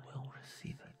I will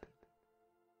receive it.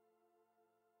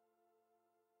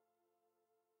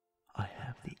 I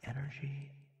have the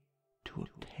energy to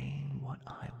obtain what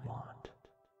I want.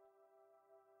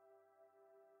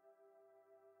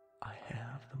 I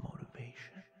have the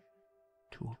motivation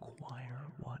to acquire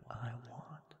what I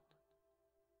want.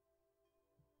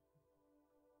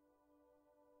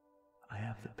 I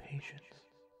have the patience,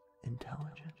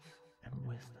 intelligence, and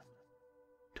wisdom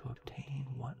to obtain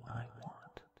what I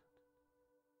want.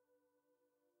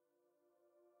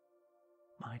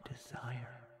 My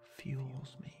desire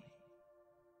fuels me.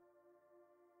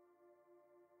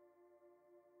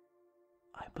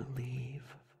 I believe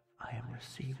I am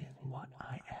receiving what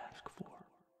I ask for.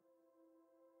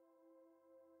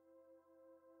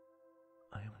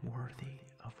 I am worthy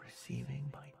of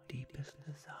receiving my deepest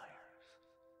desires.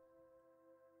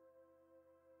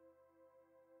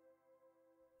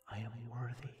 I am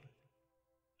worthy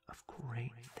of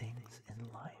great things in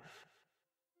life.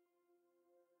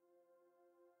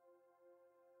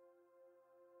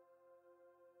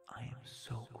 I am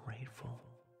so grateful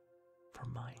for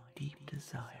my deep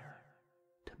desire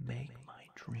to make my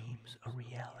dreams a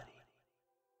reality.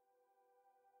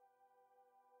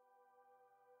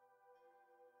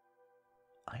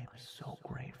 I am so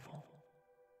grateful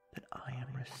that I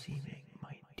am receiving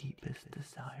my deepest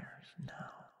desires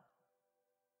now.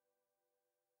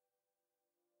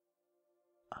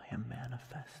 I am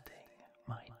manifesting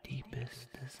my deepest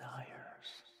desires.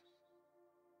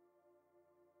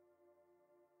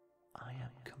 I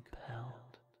am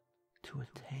compelled to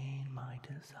attain my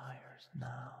desires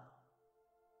now.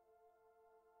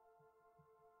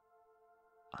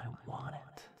 I want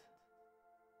it.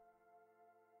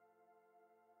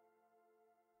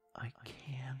 I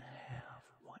can have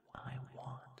what I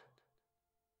want.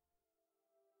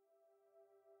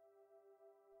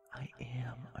 I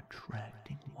am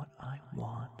attracting what I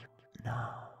want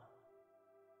now.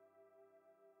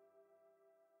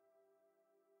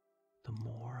 The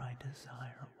more I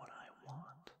desire what I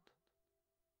want,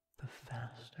 the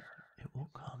faster it will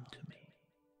come to me.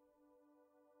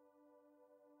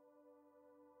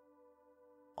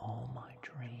 All my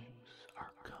dreams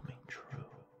are coming true.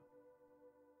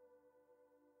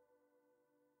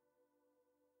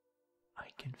 I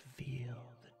can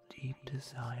feel the deep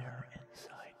desire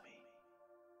inside me.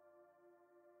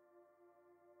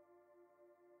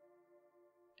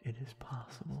 It is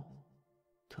possible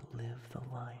to live the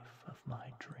life of my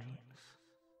dreams.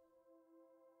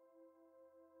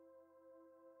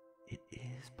 It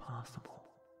is possible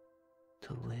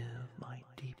to live my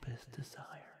deepest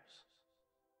desires.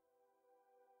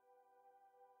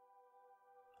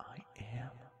 I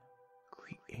am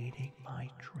creating my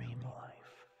dream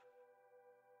life.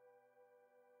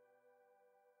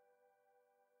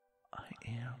 I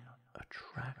am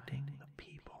attracting the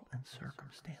people and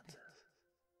circumstances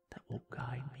that will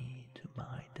guide me to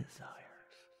my desires.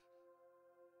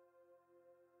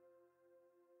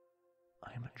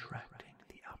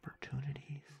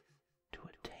 opportunities to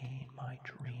attain my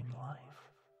dream life.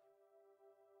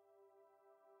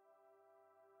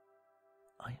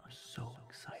 I am so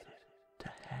excited to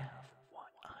have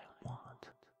what I want.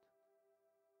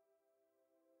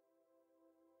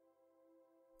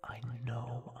 I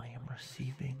know I am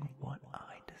receiving what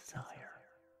I desire.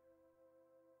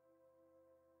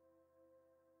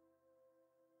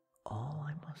 All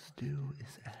I must do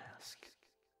is ask,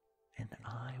 and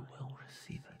I will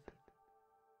receive it.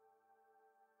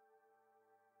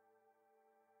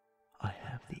 I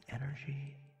have the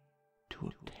energy to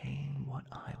obtain what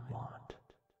I want.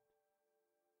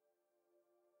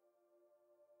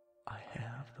 I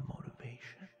have the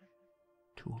motivation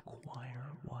to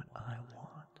acquire what I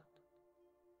want.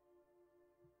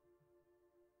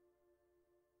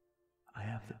 I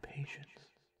have the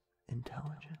patience,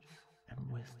 intelligence, and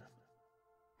wisdom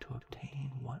to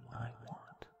obtain what I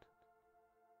want.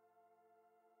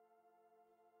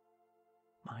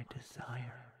 My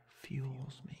desire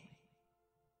fuels me.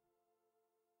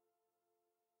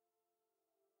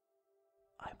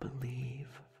 I believe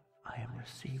I am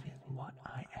receiving what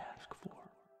I ask for.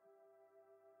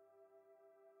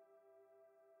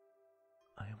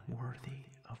 I am worthy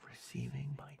of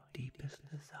receiving my deepest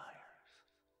desires.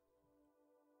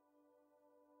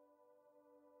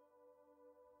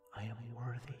 I am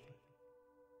worthy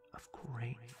of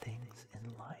great things in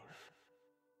life.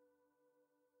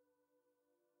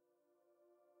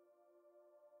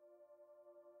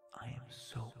 I am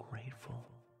so grateful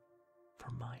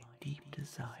for my deep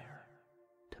desire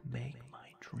to make my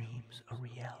dreams a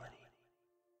reality.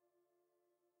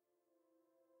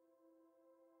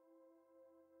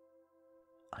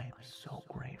 I am so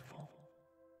grateful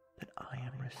that I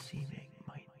am receiving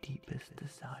my deepest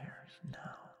desires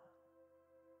now.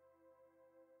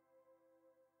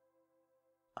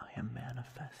 I am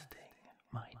manifesting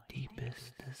my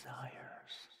deepest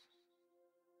desires.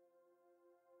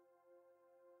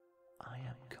 I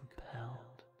am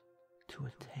compelled to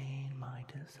attain my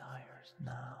desires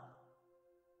now.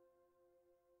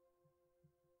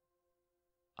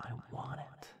 I want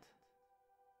it.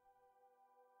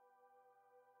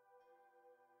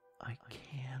 I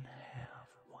can have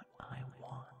what I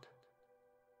want.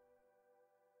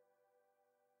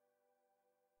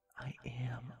 I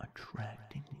am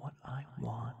attracting what I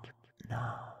want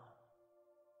now.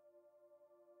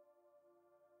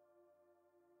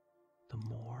 The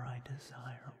more I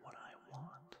desire what I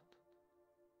want,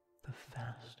 the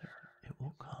faster it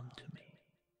will come to me.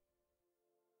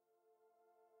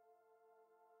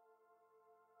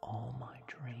 All my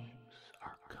dreams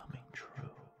are coming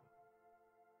true.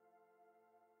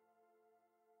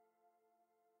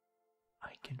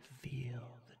 I can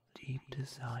feel the deep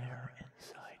desire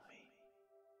inside me.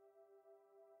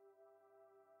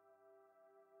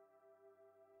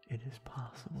 It is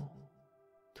possible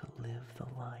to live the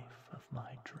life of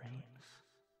my dreams.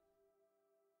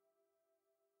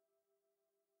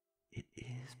 It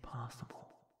is possible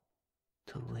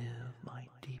to live my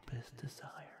deepest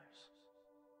desires.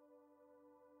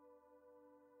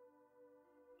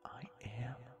 I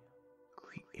am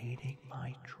creating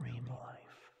my dream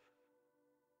life.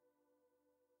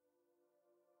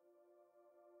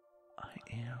 I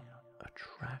am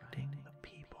attracting the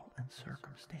people and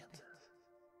circumstances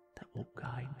that will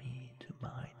guide me to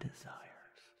my desires.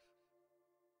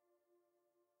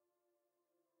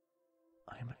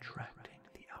 I am attracting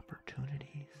the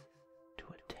opportunities to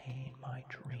attain my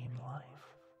dream life.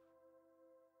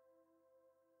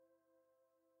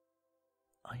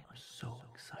 I am so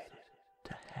excited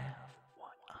to have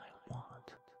what I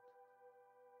want.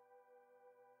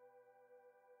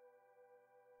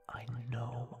 I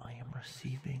know I am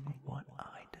receiving what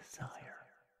I desire.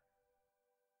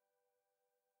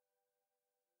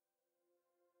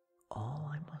 All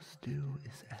I must do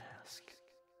is ask,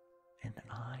 and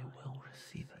I will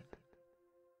receive it.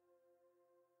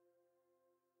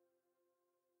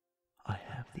 I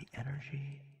have the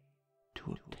energy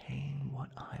to obtain what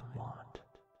I want.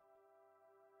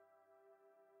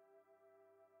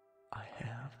 I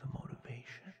have the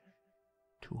motivation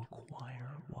to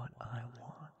acquire what I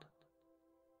want.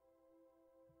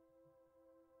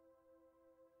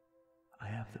 I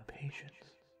have the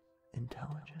patience,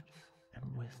 intelligence,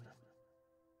 and wisdom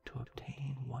to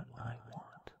obtain what I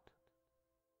want.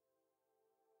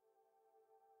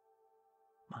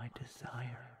 My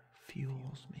desire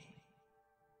fuels me.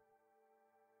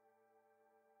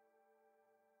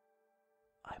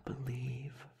 I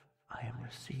believe I am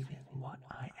receiving what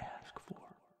I ask for.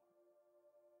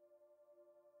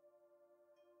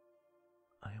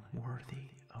 I am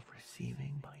worthy of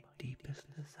receiving my deepest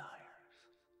desires.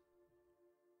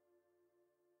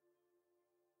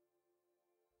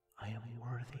 I am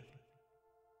worthy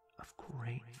of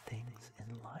great things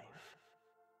in life.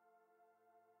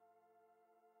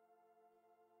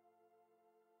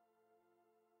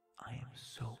 I am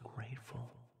so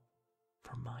grateful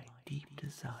for my deep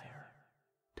desire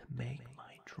to make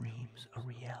my dreams a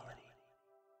reality.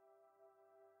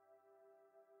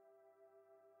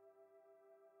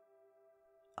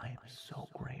 I am so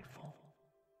grateful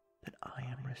that I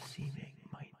am receiving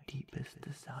my deepest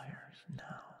desires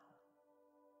now.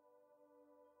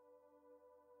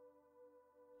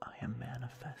 I am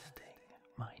manifesting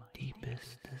my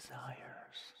deepest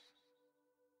desires.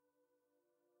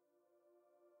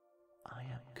 I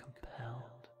am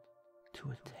compelled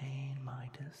to attain my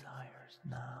desires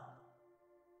now.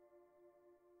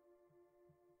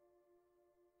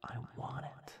 I want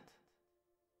it.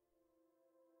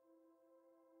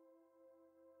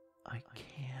 I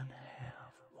can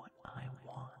have what I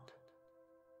want.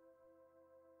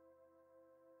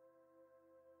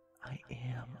 I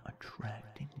am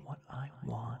attracting what I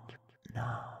want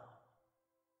now.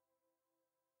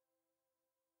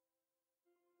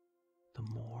 The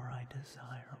more I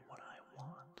desire what I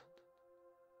want,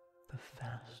 the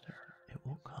faster it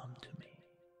will come to me.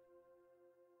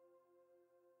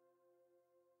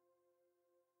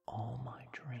 All my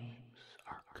dreams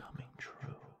are coming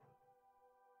true.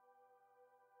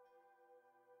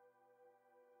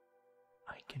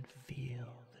 I can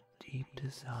feel the deep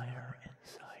desire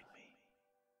inside me.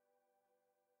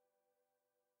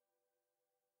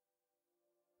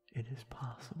 It is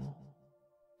possible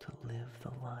to live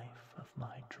the life of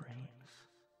my dreams.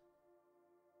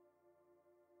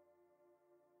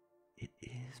 It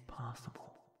is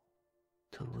possible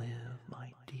to live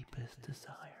my deepest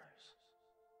desires.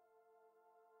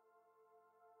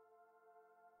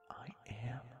 I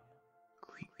am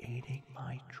creating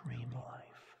my dream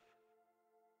life.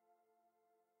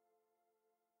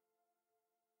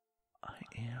 I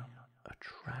am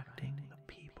attracting the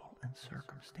people and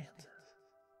circumstances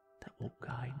that will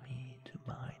guide me to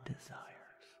my desires.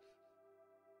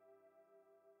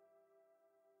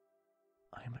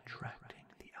 I am attracting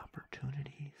the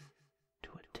opportunities to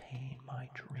attain my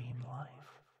dream life.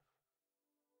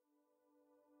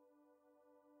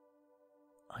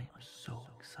 I am so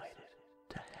excited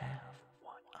to have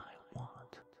what I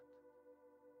want.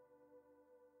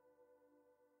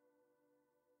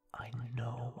 I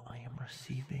know I am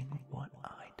receiving what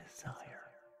I desire.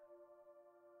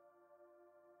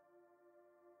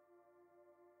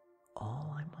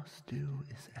 All I must do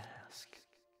is ask,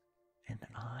 and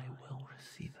I will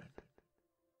receive it.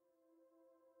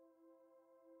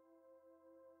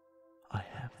 I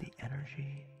have the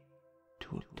energy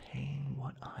to obtain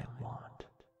what I want.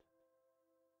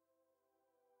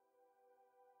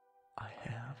 I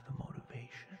have the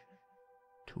motivation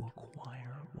to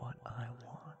acquire what I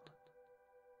want.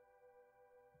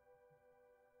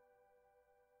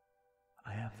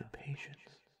 I have the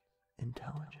patience,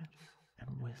 intelligence,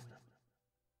 and wisdom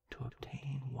to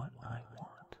obtain what I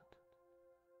want.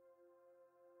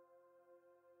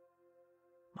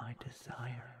 My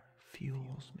desire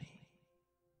fuels me.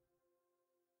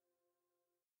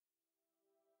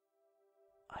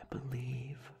 I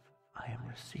believe I am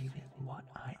receiving what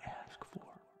I ask for.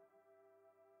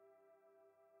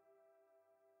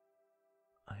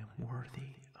 I am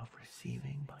worthy of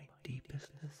receiving my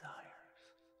deepest desires.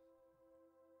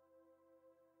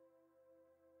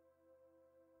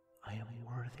 I am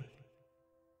worthy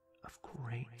of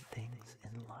great things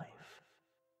in life.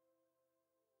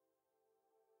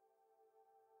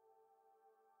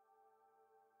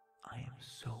 I am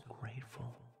so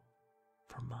grateful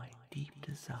for my deep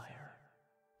desire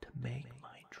to make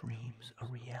my dreams a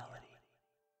reality.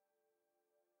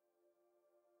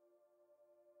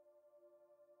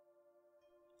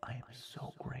 I am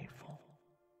so grateful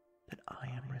that I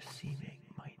am receiving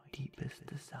my deepest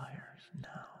desires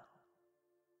now.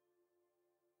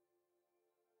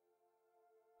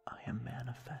 I am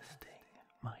manifesting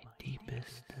my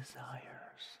deepest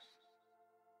desires.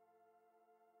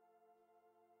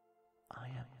 I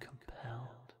am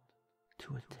compelled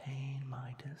to attain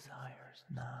my desires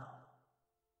now.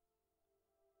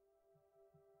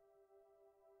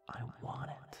 I want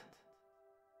it.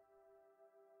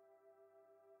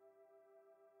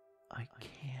 I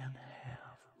can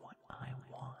have what I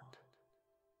want.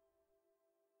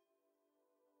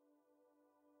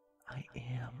 I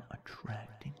am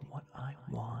attracting what I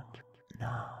want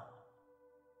now.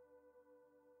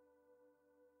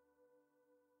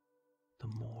 The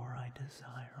more I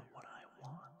desire what I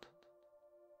want,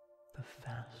 the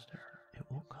faster it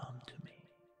will come to me.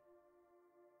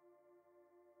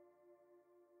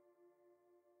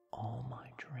 All my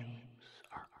dreams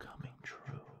are coming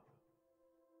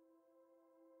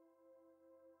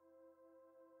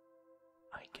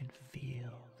can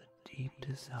feel the deep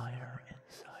desire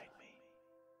inside me.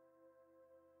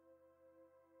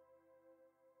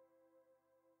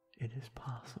 It is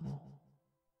possible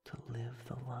to live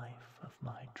the life of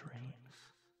my dreams.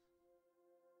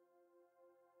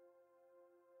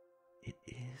 It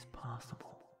is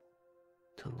possible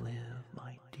to live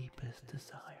my deepest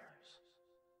desires.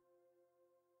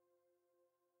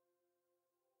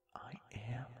 I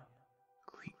am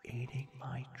creating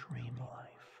my dream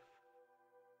life.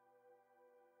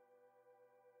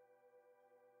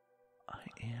 I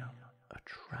am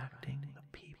attracting the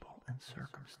people and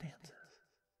circumstances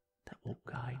that will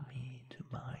guide me to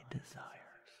my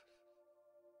desires.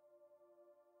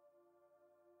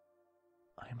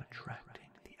 I am attracting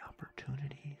the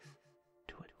opportunities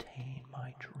to attain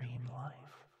my dream life.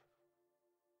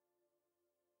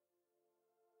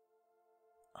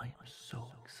 I am so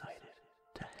excited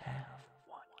to have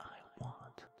what I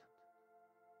want.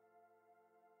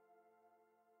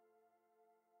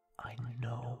 I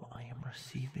know I am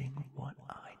receiving what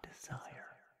I desire.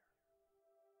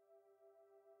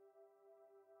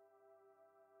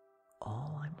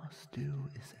 All I must do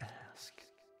is ask,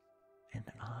 and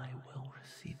I will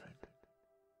receive it.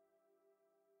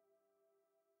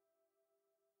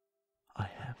 I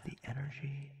have the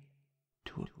energy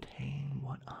to obtain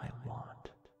what I want.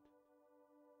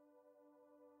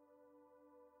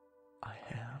 I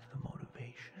have the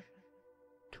motivation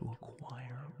to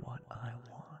acquire what I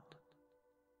want.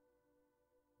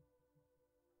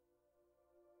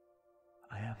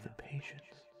 I have the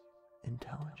patience,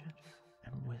 intelligence,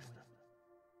 and wisdom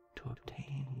to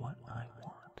obtain what I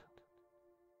want.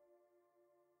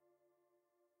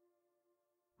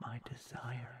 My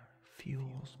desire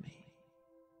fuels me.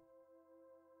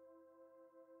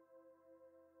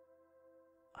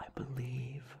 I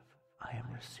believe I am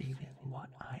receiving what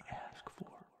I ask for.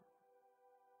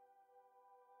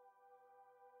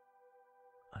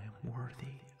 I am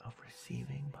worthy of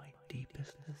receiving my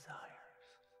deepest desires.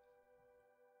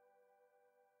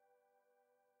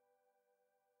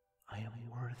 I am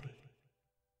worthy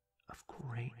of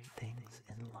great things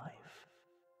in life.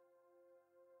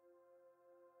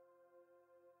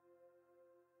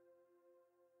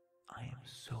 I am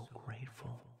so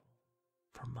grateful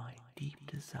for my deep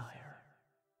desire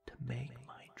to make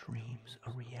my dreams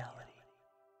a reality.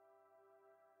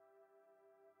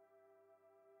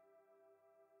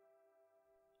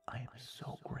 I am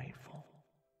so grateful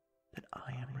that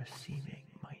I am receiving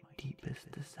my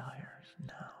deepest desires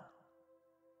now.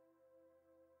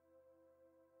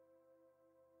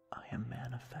 I am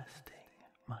manifesting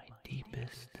my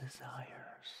deepest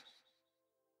desires.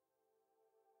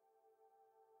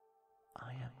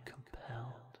 I am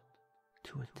compelled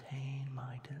to attain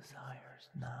my desires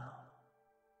now.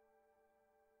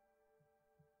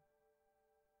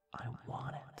 I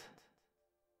want it.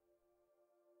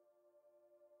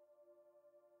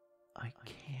 I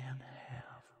can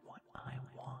have what I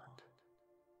want.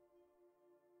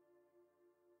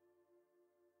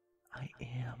 I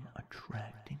am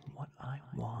attracting what I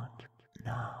want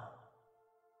now.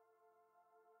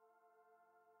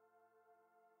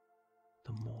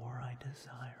 The more I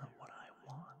desire what I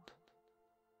want,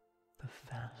 the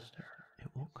faster it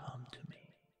will come to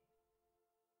me.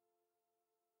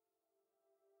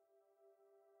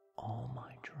 All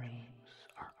my dreams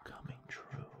are coming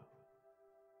true.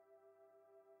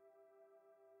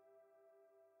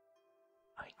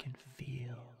 I can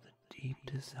feel the deep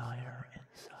desire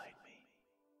inside me.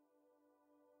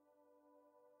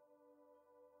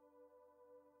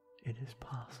 It is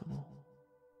possible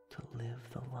to live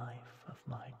the life of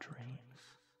my dreams.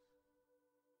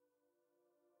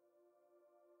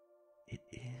 It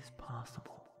is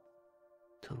possible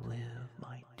to live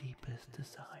my deepest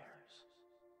desires.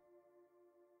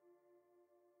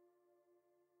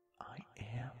 I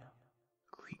am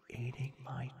creating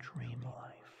my dream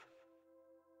life.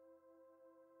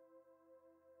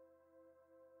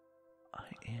 I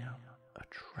am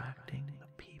attracting the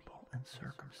people and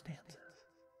circumstances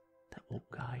that will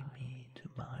guide me to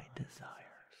my desires.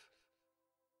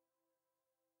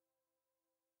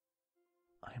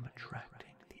 I am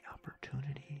attracting the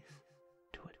opportunities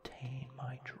to attain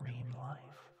my dream life.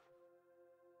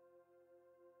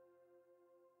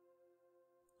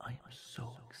 I am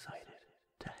so excited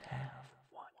to have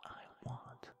what I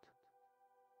want.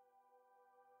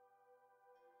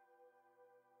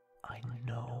 I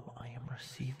know I am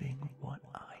receiving what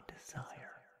I desire.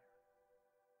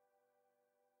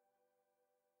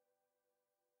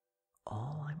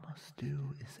 All I must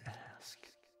do is ask,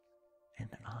 and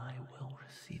I will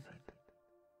receive it.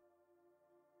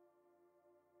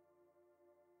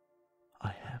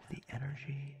 I have the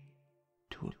energy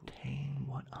to to obtain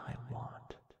what I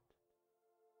want.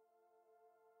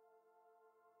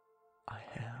 I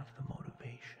have the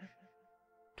motivation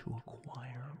to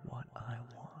acquire what I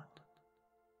want.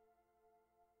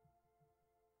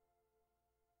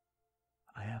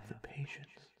 I have the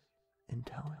patience,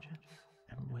 intelligence,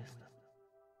 and wisdom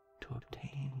to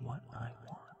obtain what I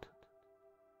want.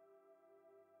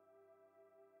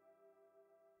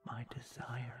 My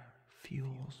desire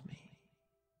fuels me.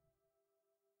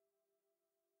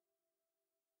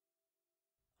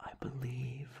 I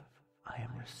believe I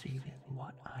am receiving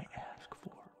what I ask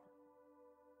for.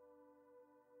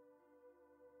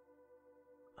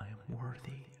 I am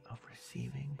worthy of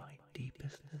receiving my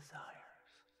deepest desires.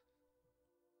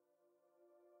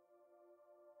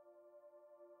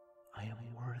 I am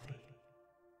worthy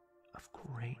of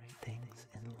great things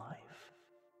in life.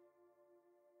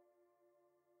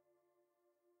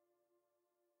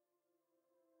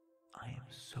 I am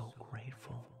so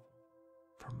grateful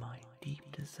for my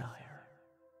deep desire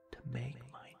to make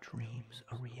my dreams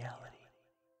a reality.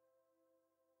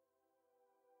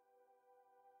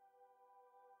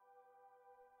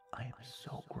 I am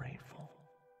so grateful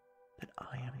that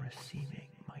I am receiving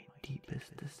my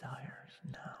deepest desires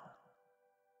now.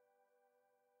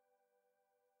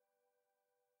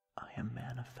 I am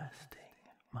manifesting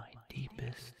my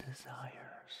deepest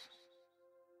desires.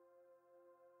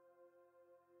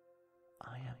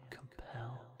 I am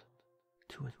compelled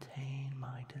to attain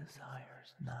my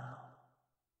desires now.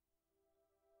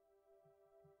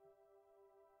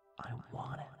 I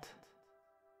want it.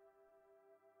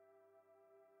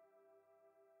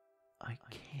 I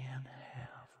can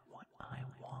have what I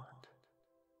want.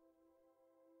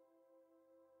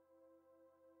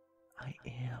 I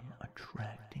am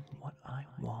attracting what I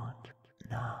want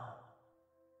now.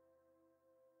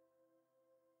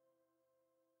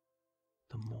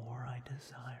 The more I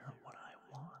desire what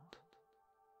I want,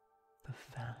 the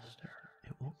faster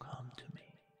it will come to me.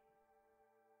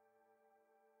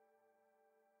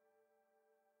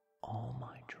 All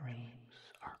my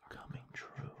dreams are coming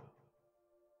true.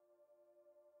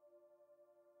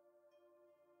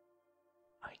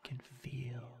 I can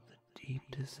feel the deep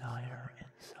desire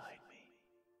inside me.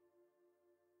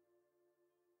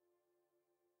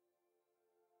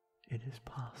 It is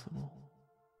possible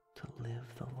to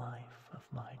live the life of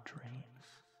my dreams.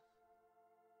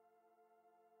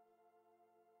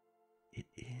 It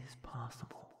is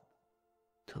possible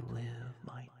to live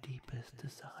my deepest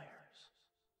desires.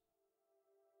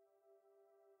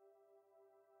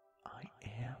 I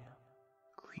am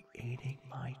creating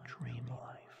my dream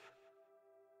life.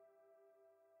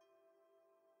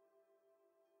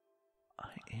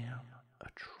 I am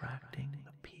attracting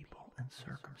the people and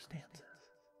circumstances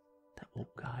that will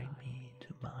guide me to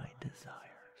my desires.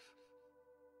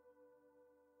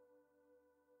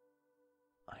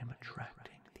 I am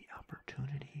attracting the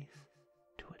opportunities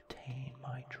to attain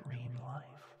my dream life.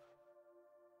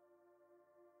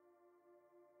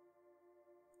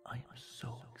 I am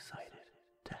so excited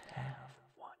to have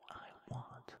what I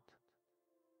want.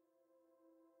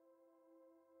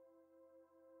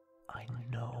 I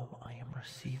know I am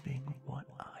receiving what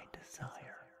I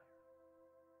desire.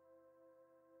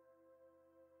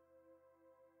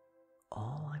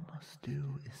 All I must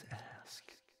do is ask,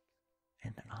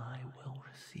 and I will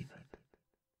receive it.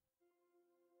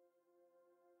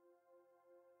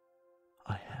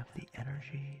 I have the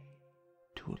energy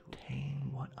to obtain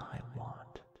what I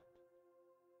want.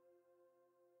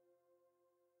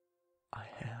 I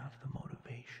have the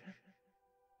motivation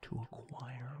to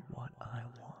acquire what I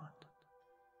want.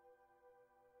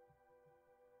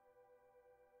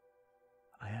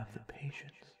 I have the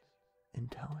patience,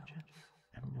 intelligence,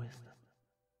 and wisdom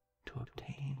to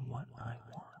obtain what I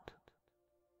want.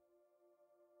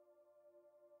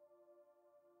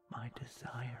 My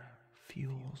desire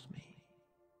fuels me.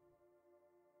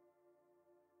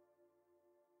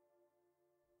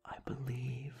 I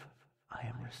believe I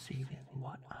am receiving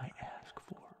what I ask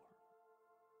for.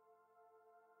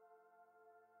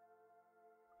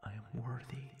 I am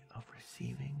worthy of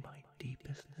receiving my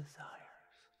deepest desires.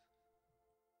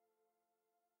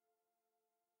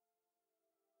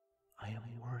 I am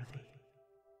worthy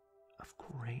of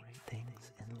great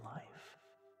things in life.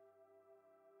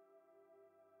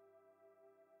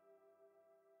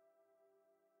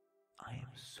 I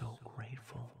am so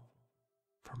grateful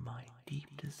for my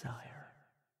deep desire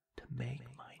to make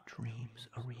my dreams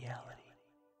a reality.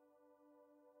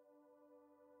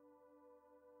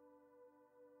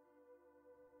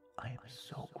 I am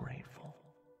so grateful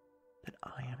that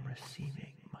I am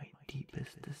receiving my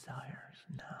deepest desires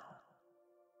now.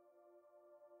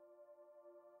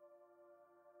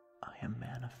 I am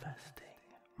manifesting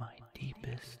my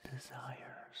deepest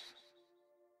desires.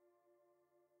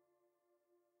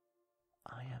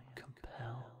 I am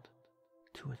compelled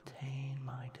to attain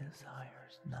my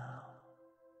desires now.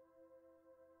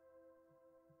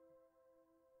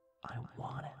 I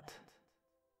want it.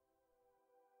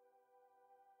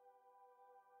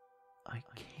 I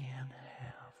can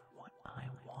have what I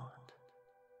want.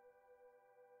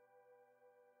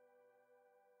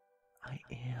 I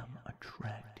am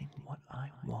attracting what I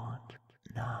want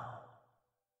now.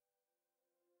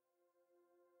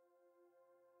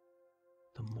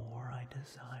 The more I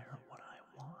desire what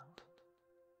I want,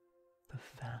 the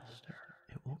faster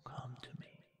it will come to me.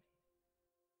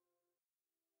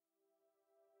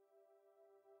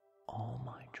 All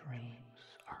my dreams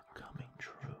are coming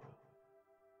true.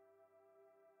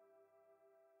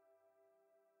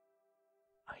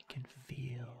 I can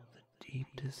feel the deep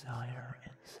desire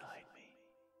inside me.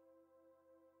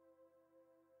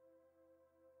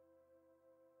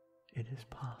 It is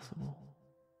possible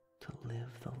to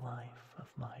live the life of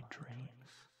my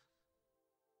dreams.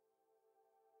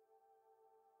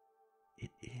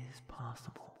 It is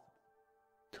possible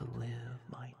to live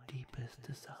my deepest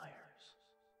desires.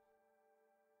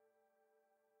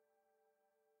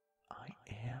 I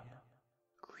am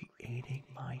creating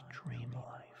my dream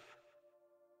life.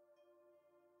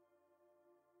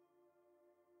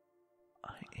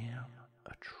 I am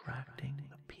attracting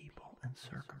the people and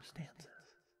circumstances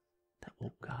that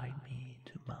will guide me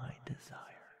to my desires.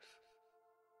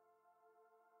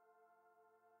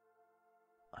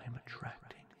 I am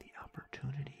attracting the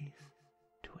opportunities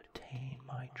to attain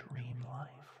my dream life.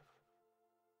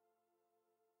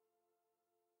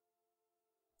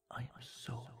 I am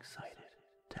so excited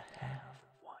to have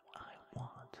what I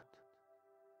want.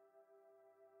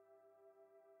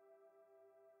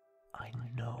 I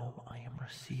know I am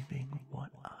receiving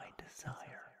what I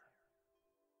desire.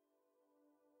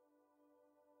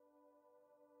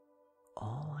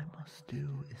 All I must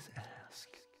do is ask,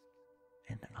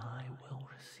 and I will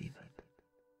receive it.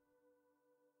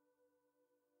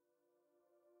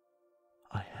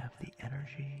 I have the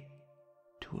energy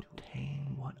to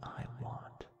obtain what I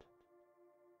want.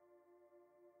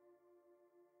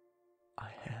 I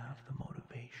have the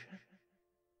motivation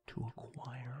to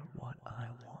acquire what I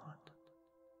want.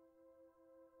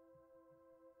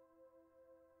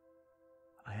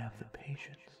 I have the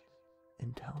patience,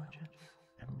 intelligence,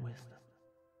 and wisdom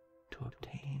to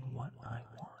obtain what I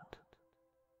want.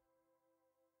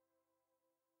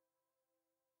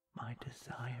 My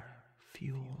desire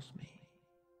fuels me.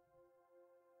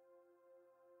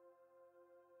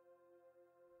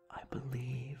 I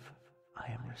believe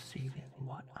I am receiving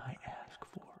what I ask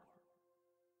for.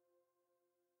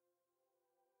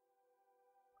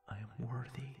 I am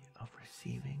worthy of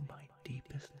receiving my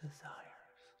deepest desires.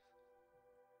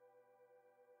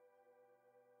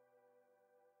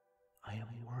 I am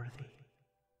worthy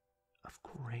of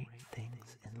great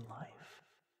things in life.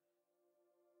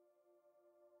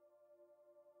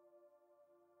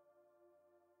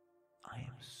 I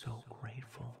am so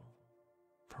grateful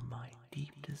for my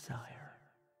deep desire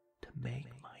to make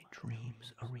my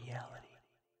dreams a reality.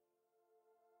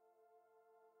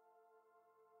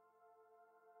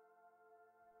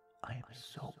 I am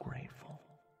so grateful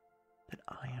that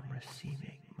I am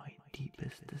receiving my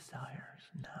deepest desires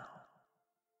now.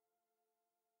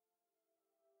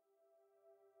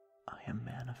 I am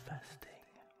manifesting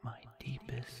my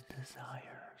deepest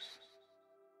desires.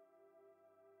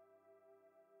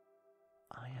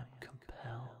 I am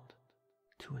compelled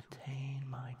to attain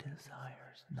my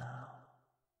desires now.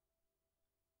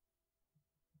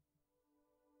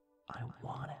 I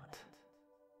want it.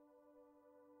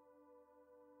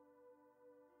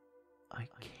 I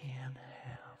can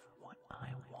have what I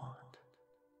want.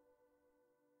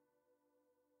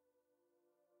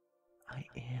 I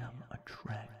am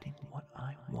attracting what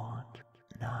I want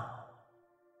now.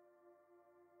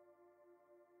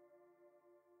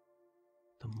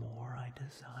 The more I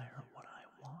desire what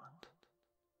I want,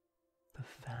 the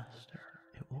faster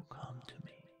it will come to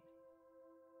me.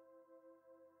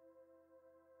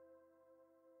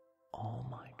 All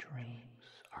my dreams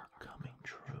are coming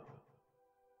true.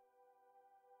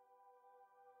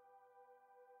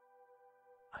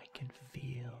 I can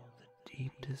feel the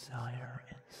deep desire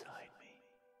inside me.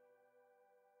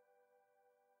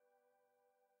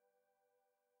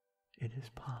 It is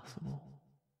possible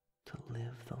to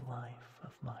live the life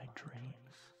of my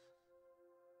dreams.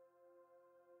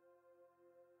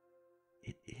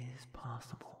 It is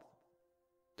possible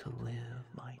to live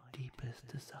my deepest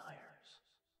desires.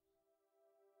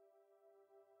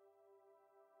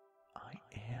 I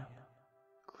am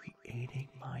creating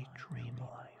my dream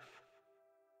life.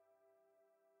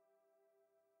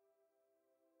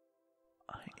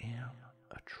 I am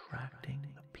attracting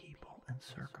the people and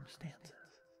circumstances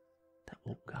that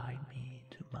will guide me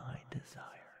to my desires.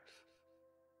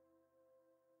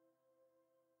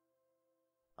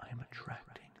 I am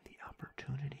attracting the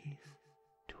opportunities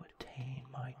to attain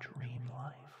my dream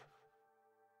life.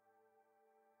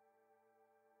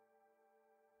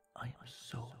 I am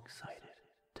so excited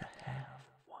to have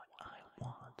what I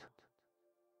want.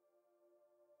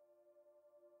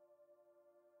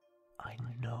 I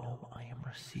know I am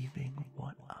receiving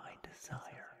what I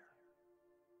desire.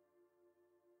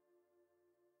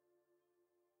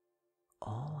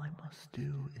 All I must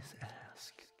do is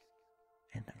ask,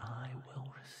 and I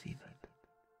will receive it.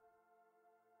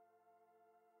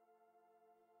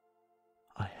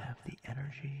 I have the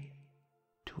energy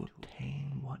to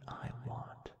obtain what I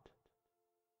want.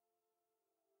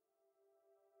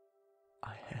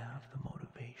 I have the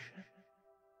motivation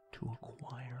to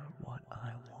acquire what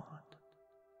I want.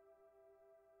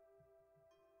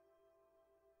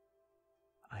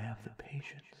 I have the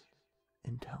patience,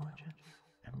 intelligence,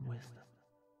 and wisdom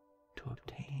to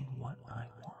obtain what I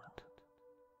want.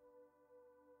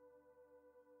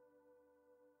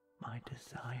 My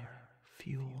desire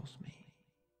fuels me.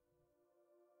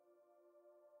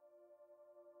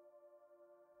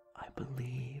 I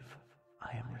believe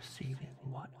I am receiving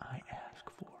what I ask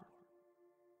for.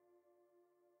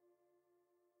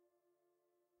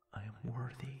 I am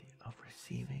worthy of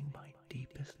receiving my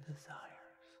deepest desires.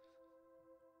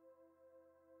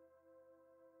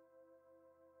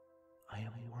 I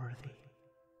am worthy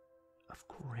of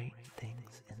great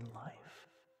things in life.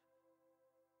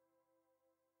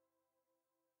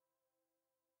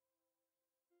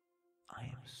 I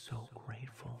am so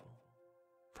grateful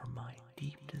for my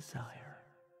deep desire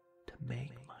to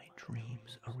make my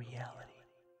dreams a reality.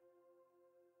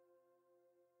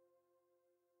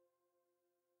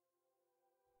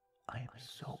 I am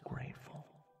so grateful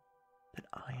that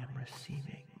I am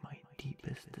receiving my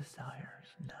deepest desires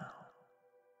now.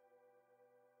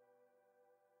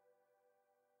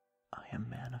 I am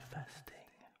manifesting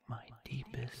my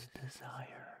deepest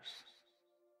desires.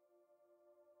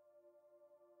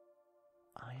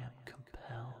 I am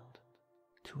compelled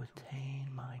to attain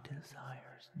my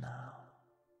desires now.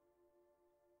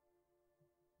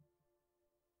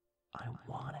 I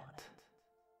want it.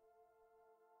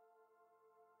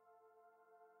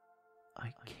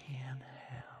 I can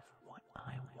have what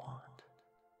I want.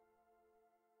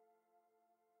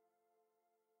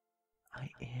 I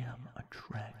am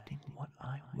attracting what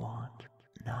I want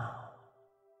now.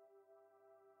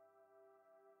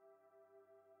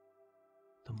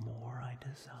 The more I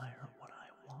desire what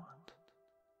I want,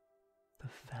 the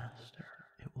faster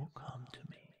it will come to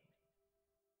me.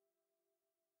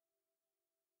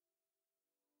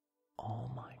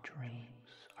 All my dreams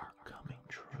are coming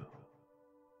true.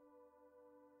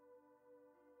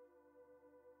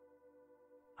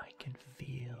 I can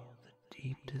feel the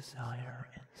deep desire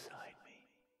inside me.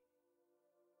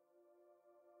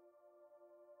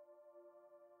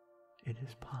 It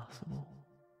is possible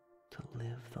to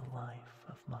live the life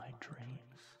of my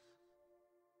dreams.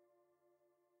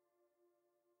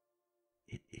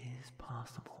 It is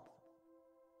possible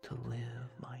to live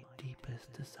my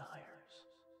deepest desires.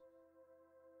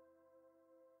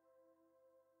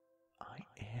 I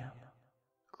am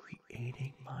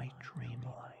creating my dream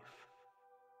life.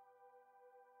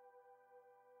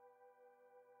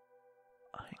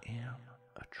 I am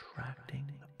attracting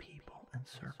the people and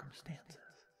circumstances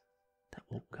that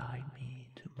will guide me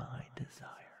to my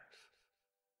desires.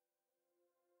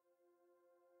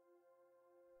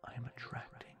 I am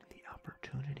attracting the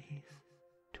opportunities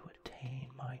to attain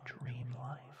my dream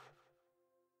life.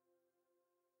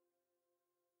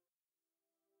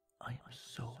 I am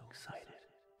so excited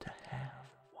to have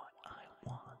what I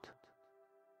want.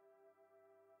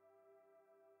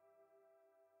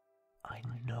 I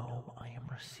know I am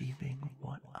receiving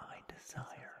what I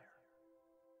desire.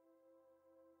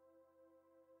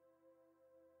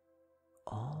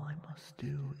 All I must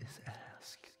do is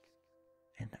ask,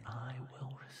 and I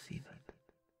will receive it.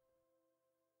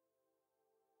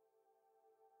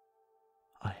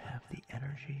 I have the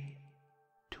energy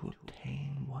to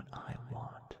obtain what I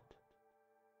want.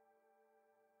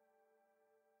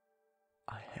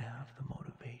 I have the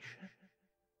motivation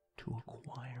to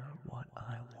acquire what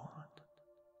I want.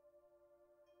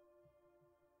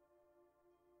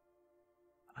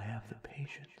 I have the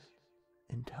patience,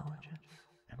 intelligence,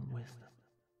 and wisdom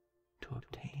to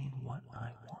obtain what I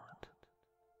want.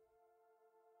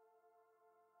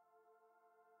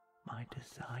 My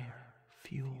desire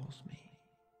fuels me.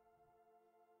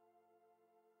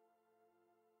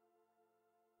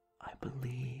 I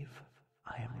believe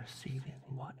I am receiving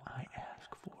what I ask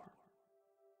for.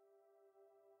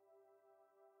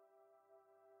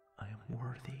 I am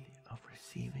worthy of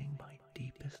receiving my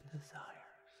deepest desires.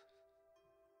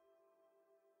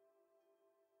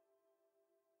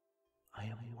 I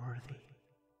am worthy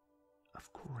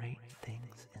of great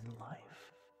things in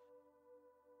life.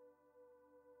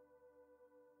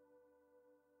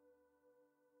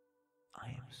 I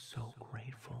am so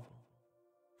grateful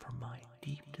for my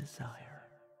deep desire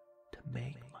to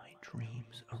make my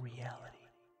dreams a reality.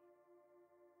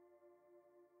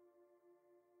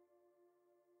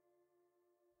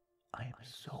 I am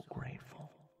so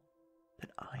grateful that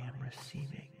I am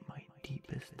receiving my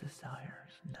deepest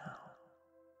desires now.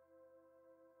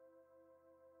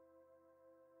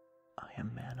 I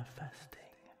am manifesting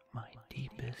my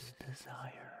deepest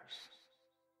desires.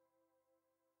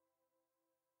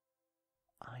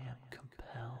 I am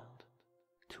compelled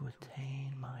to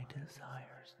attain my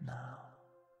desires now.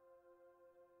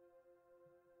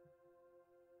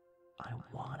 I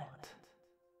want it.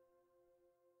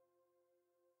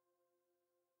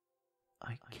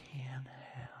 I can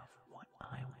have what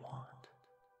I want.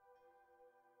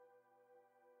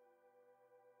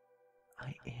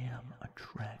 I am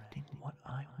attracting what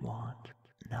I want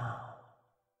now.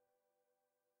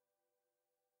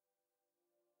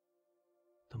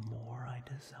 The more I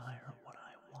desire what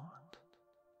I want,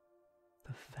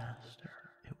 the faster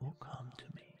it will come to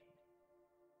me.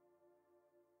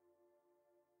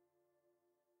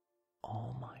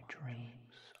 All my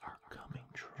dreams are coming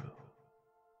true.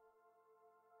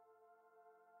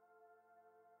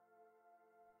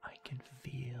 I can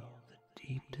feel the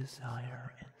deep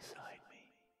desire inside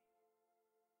me.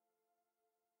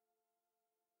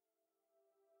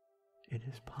 It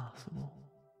is possible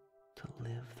to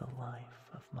live the life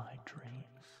of my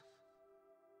dreams.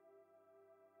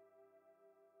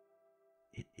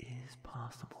 It is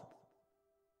possible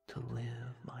to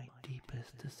live my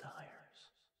deepest desires.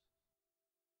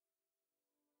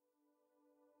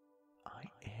 I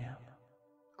am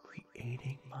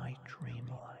creating my dream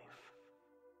life.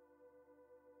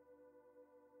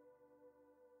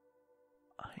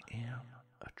 I am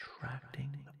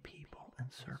attracting the people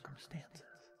and circumstances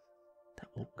that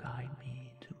will guide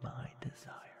me to my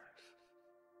desires.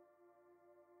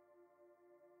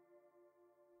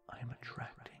 I am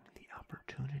attracting the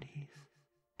opportunities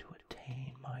to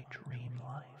attain my dream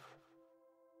life.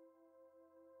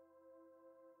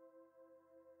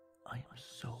 I am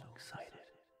so excited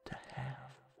to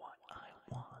have what I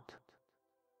want.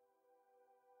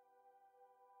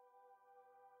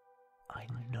 I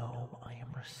know I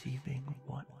am receiving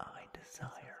what I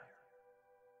desire.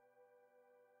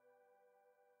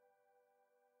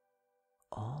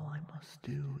 All I must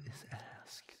do is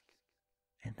ask,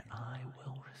 and I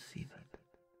will receive it.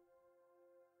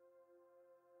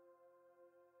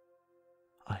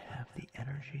 I have the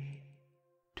energy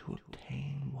to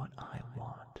obtain what I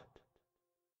want.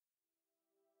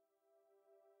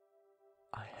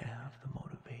 I have the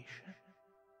motivation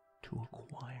to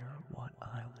acquire what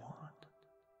I want.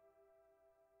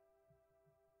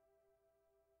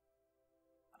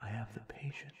 I have the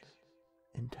patience,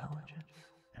 intelligence,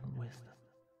 and wisdom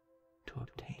to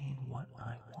obtain what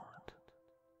I want.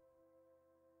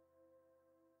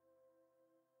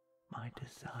 My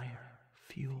desire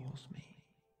fuels me.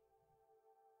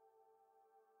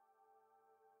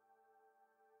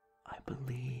 I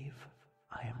believe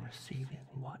I am receiving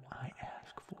what I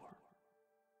ask for.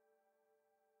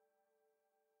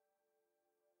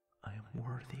 I am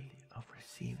worthy of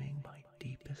receiving my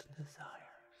deepest desires.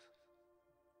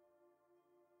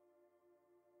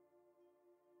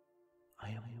 I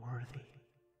am worthy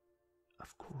of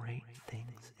great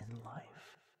things in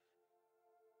life.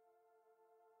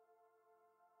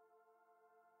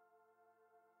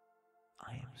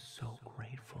 I am so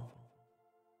grateful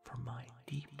for my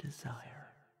deep desire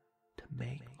to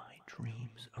make my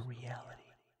dreams a reality.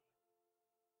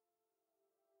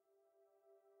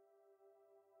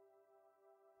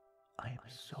 I am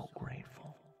so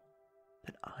grateful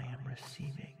that I am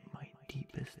receiving my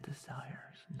deepest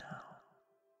desires now.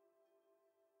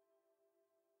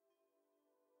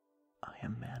 I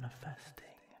am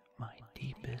manifesting my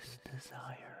deepest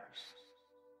desires.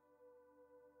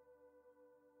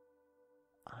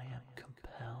 I am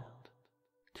compelled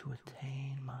to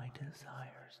attain my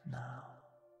desires now.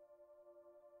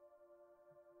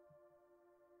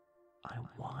 I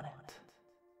want it.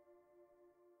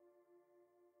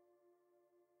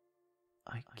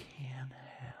 I can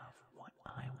have what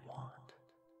I want.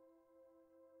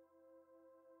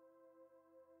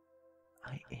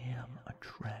 I am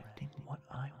attracting what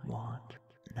I want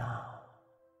now.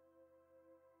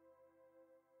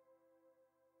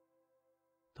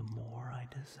 The more I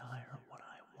desire what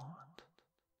I want,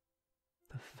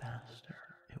 the faster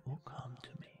it will come to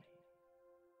me.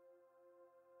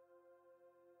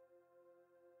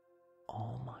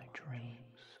 All my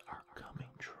dreams are coming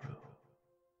true.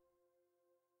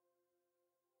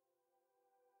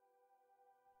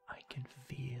 I can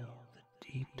feel the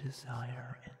deep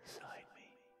desire inside me.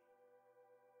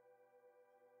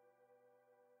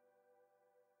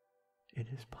 It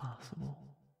is possible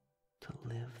to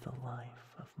live the life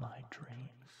of my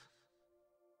dreams.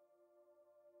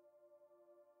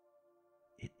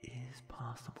 It is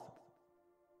possible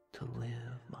to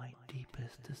live my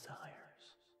deepest desires.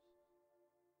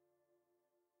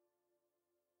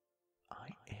 I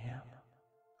am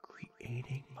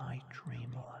creating my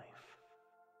dream life.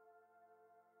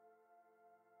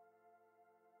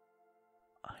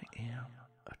 I am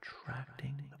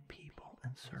attracting the people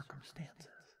and circumstances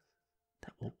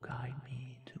that will guide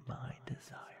me to my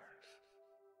desires.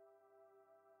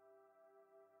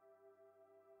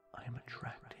 I am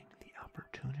attracting the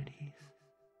opportunities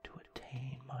to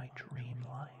attain my dream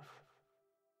life.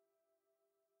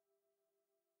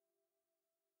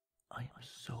 I am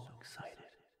so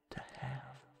excited to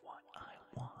have what I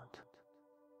want.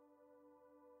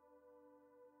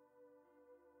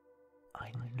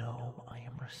 I know I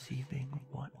am receiving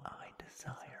what I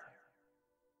desire.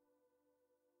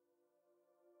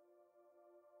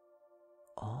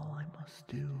 All I must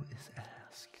do is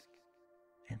ask,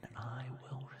 and I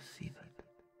will receive it.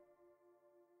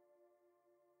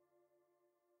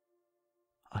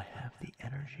 I have the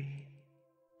energy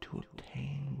to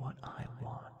obtain what I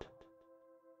want.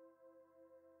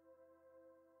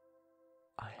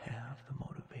 I have the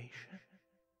motivation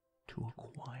to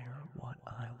acquire what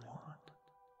I want.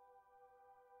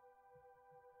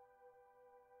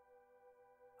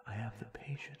 I have the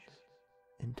patience,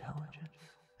 intelligence,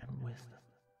 and wisdom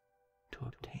to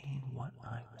obtain what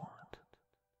I want.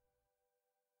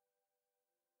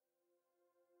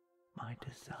 My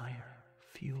desire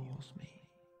fuels me.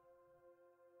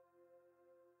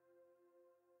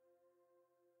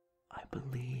 I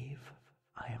believe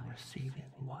I am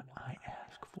receiving what I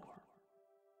ask for.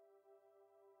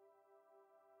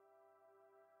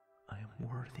 I am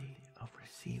worthy of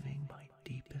receiving my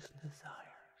deepest desires.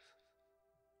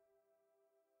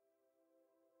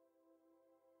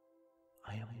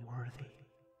 I am worthy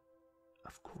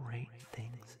of great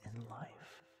things in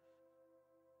life.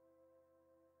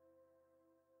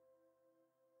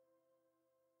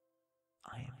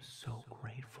 I am so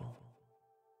grateful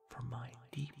for my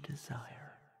deep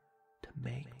desire to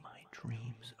make my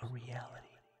dreams a reality.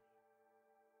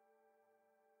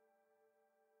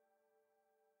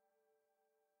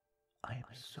 I am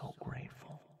so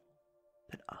grateful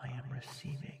that I am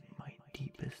receiving my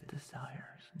deepest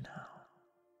desires now.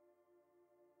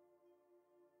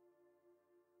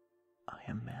 I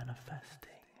am manifesting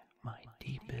my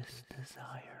deepest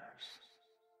desires.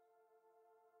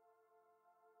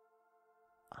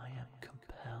 I am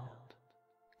compelled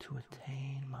to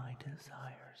attain my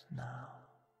desires now.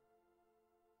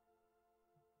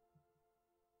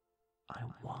 I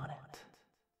want it.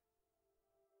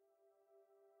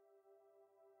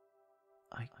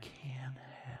 I can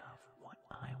have what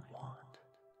I want.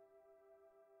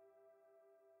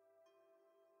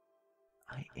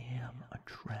 I am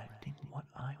attracting what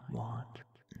I want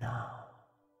now.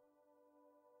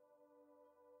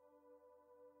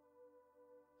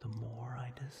 The more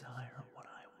I desire what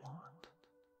I want,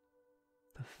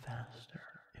 the faster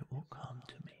it will come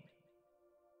to me.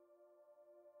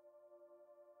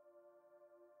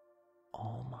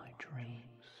 All my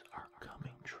dreams are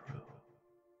coming true.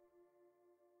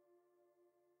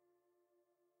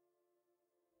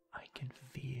 I can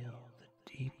feel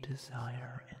the deep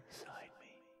desire inside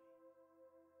me.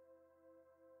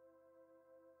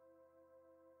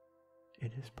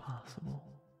 It is possible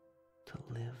to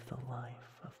live the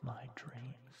life of my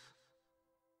dreams.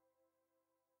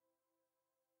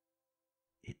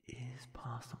 It is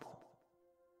possible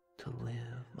to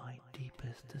live my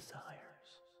deepest desires.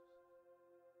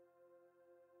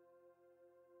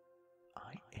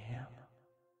 I am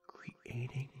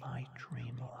creating my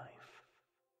dream life.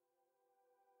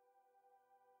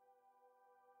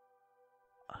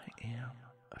 I am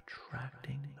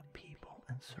attracting the people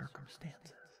and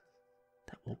circumstances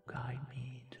that will guide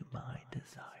me to my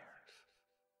desires.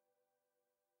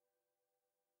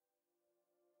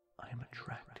 I am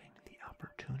attracting the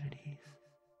opportunities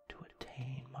to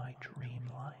attain my dream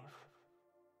life.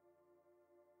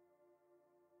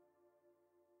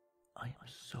 I am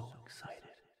so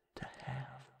excited to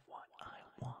have what I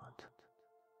want.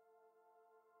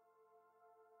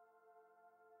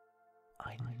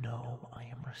 I know I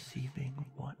am receiving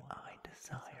what I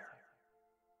desire.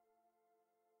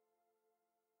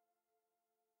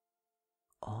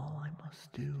 All I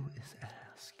must do is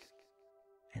ask,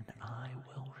 and I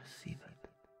will receive it.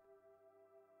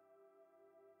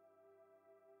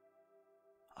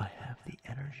 I have the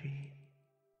energy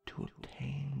to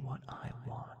obtain what I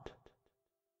want.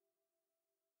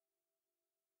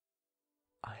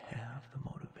 I have the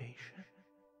motivation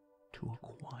to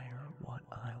acquire what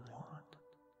I want.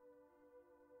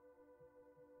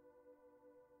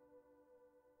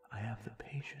 I have the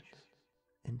patience,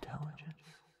 intelligence,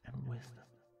 and wisdom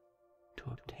to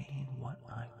obtain what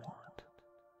I want.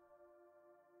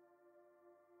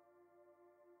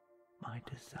 My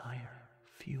desire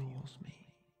fuels me.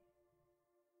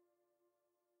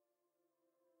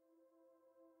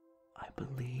 I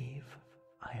believe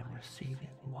I am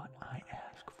receiving what I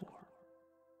ask for.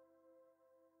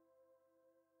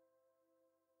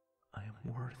 I am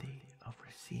worthy of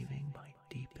receiving my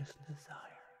deepest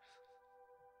desires.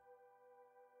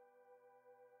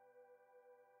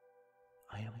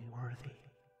 I am worthy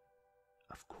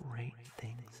of great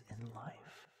things in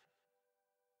life.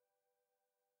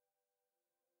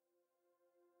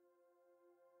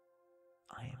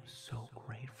 I am so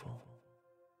grateful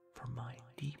for my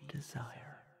deep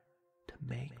desire to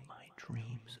make my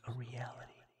dreams a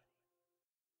reality.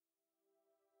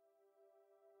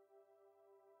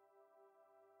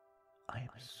 I am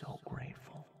so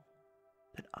grateful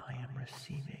that I am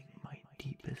receiving my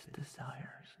deepest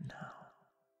desires now.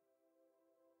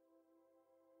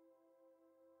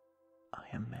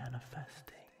 I am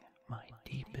manifesting my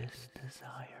deepest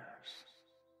desires.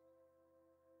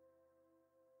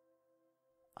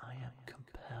 I am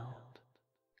compelled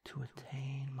to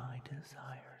attain my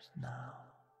desires now.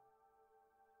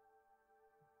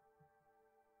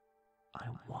 I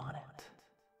want it.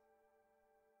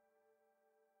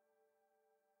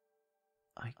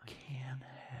 I can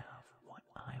have what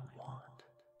I want.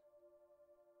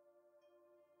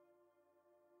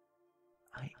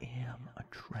 I am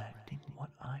attracting what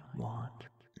I want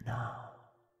now.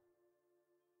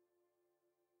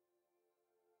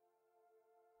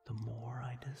 The more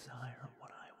I desire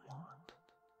what I want,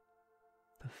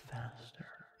 the faster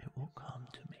it will come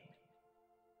to me.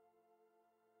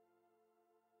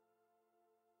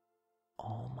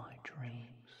 All my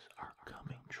dreams are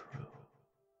coming true.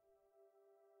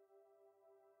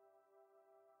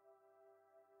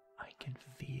 I can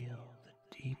feel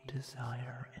the deep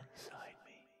desire inside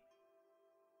me.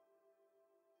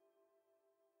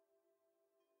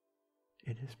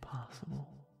 It is possible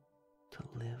to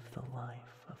live the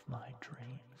life of my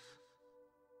dreams.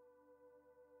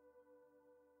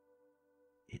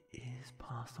 It is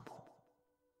possible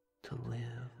to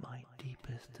live my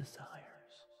deepest desires.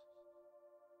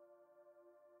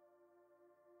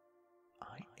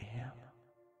 I am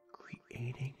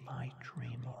creating my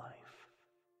dream life.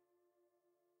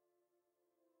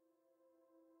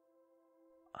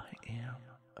 I am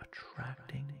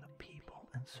attracting the people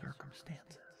and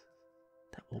circumstances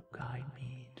that will guide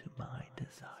me to my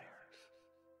desires.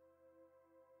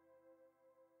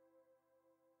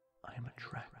 I am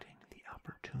attracting the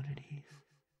opportunities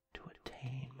to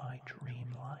attain my dream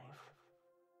life.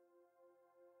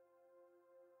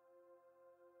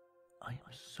 I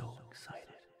am so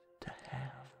excited to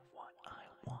have what I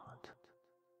want.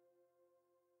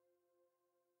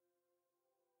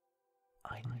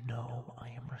 I know I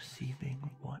am receiving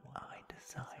what I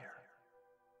desire.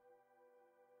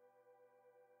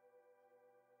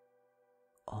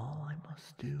 All I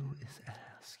must do is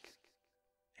ask,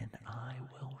 and I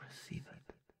will receive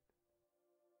it.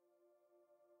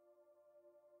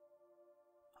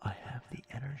 I have the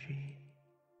energy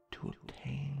to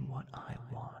obtain what I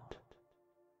want.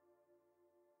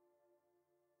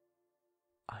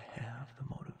 I have the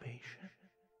motivation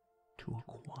to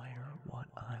acquire what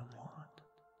I want.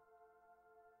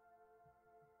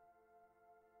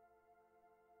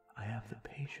 I have the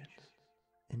patience,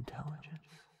 intelligence,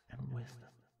 and wisdom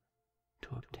to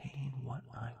obtain what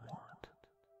I want.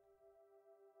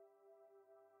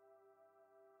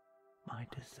 My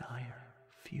desire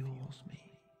fuels me.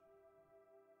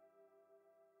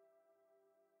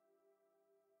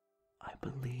 I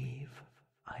believe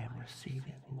I am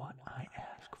receiving what I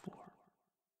ask for.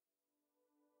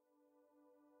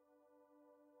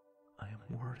 I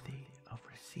am worthy of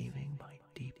receiving my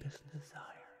deepest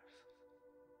desires.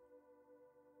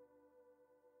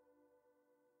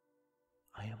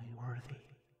 I am worthy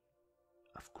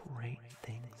of great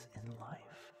things in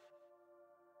life.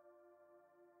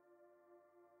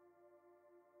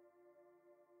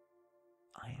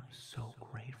 so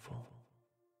grateful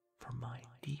for my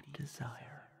deep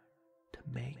desire to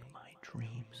make my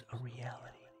dreams a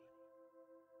reality.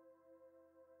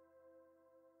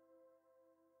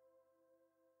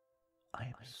 I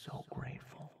am so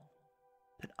grateful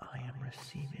that I am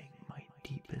receiving my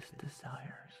deepest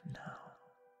desires now.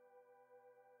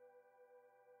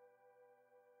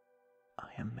 I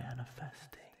am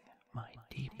manifesting my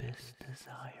deepest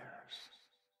desires.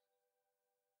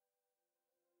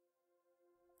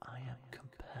 I am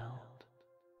compelled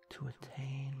to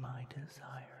attain my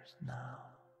desires now.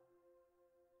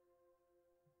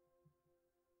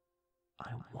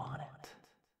 I want it.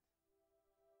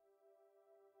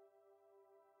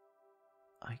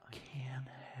 I can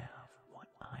have what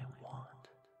I want.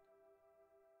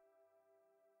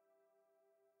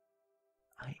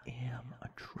 I am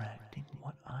attracting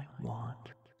what I want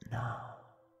now.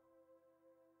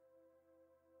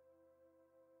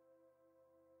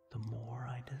 The more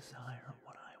I desire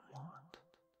what I want,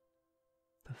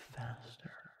 the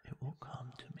faster it will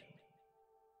come to me.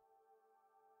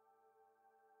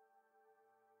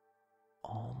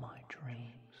 All my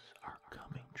dreams are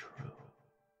coming true.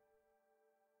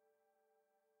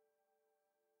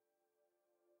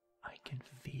 I can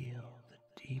feel the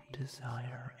deep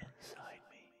desire inside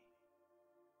me.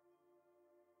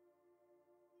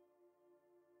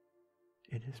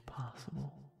 It is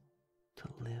possible to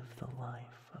live the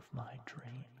life of my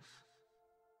dreams.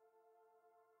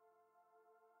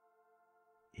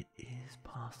 It is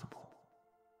possible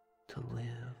to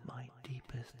live my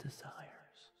deepest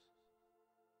desires.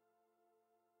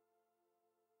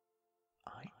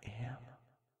 I am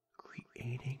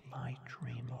creating my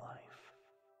dream life.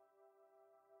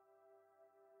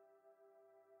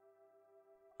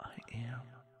 I am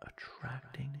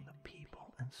attracting the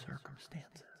people and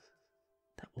circumstances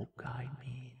that will guide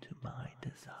me to my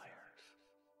desires.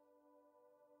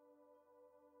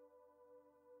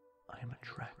 I am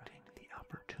attracting the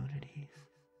opportunities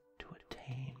to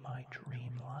attain my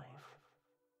dream life.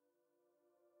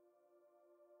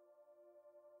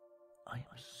 I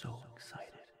am so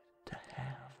excited to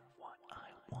have what I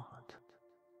want.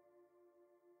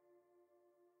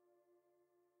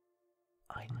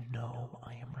 I know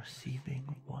I am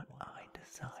receiving what I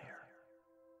desire.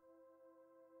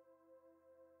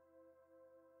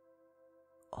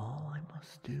 All I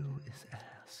must do is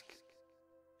ask,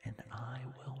 and I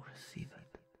will receive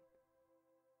it.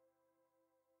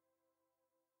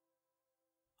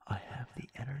 I have the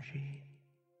energy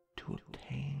to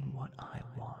obtain what I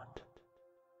want.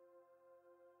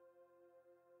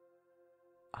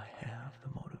 I have the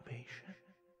motivation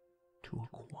to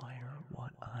acquire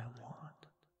what I want.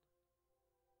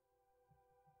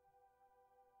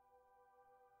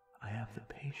 I have the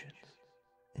patience,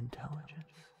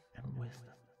 intelligence, and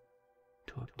wisdom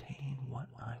to obtain what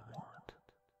I want.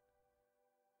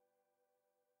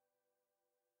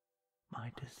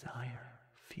 My desire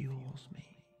fuels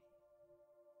me.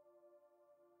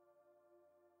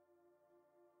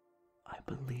 I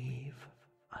believe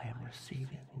I am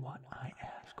receiving what I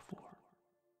ask for.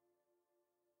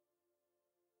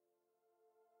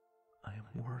 I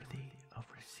am worthy of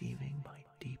receiving my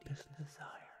deepest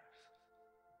desires.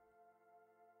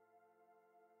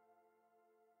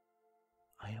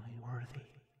 I am worthy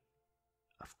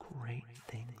of great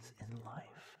things in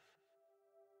life.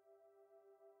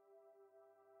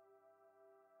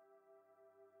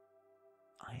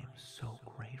 I am so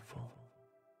grateful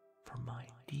for my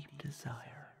deep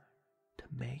desire to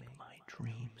make my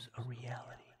dreams a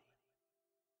reality.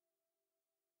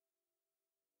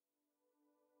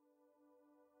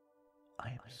 I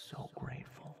am so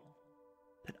grateful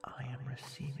that I am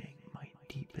receiving my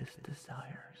deepest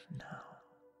desires now.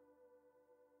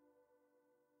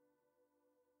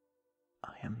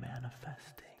 I am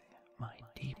manifesting my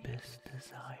deepest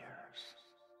desires.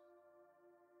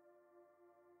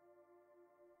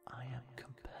 I am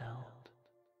compelled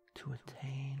to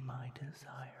attain my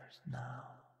desires now.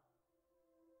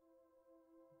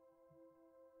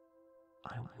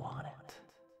 I want it.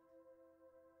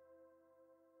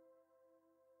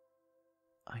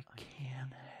 I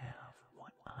can have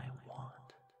what I want.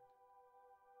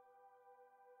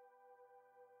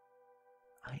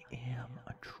 I am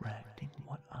attracting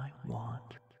what I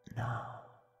want now.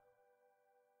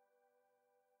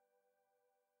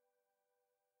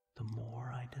 The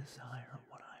more I desire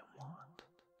what I want,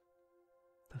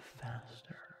 the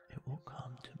faster it will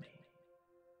come to me.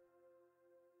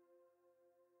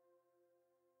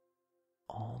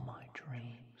 All my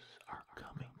dreams are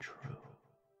coming true.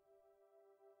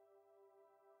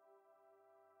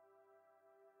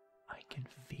 I can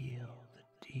feel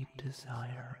the deep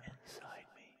desire inside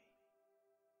me.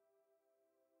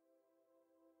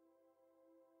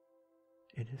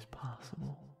 It is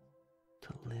possible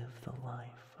to live the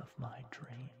life of my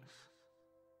dreams.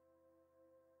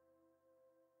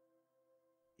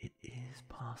 It is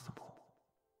possible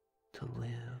to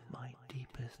live my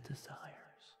deepest desires.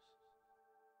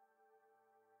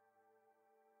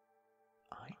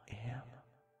 I am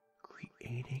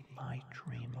creating my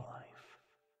dream life.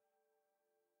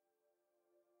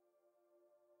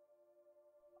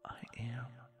 I am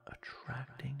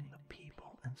attracting the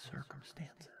people and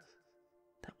circumstances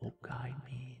that will guide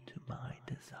me to my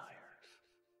desires.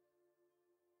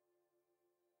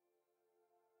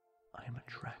 I am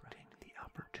attracting the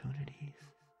opportunities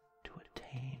to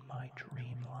attain my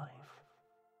dream life.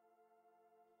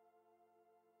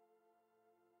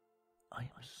 I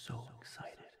am so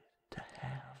excited to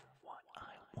have what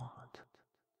I want.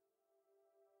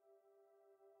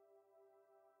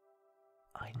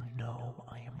 I know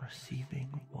I am receiving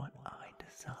what I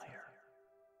desire.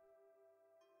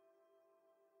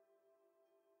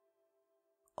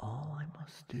 All I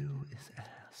must do is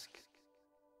ask,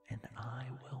 and I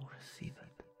will receive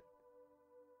it.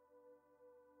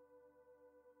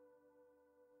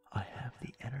 I have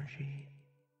the energy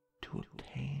to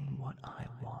obtain what I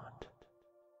want.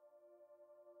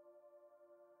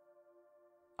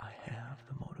 I have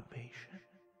the motivation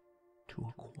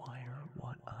to acquire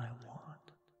what I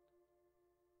want.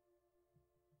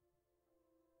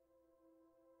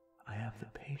 I have the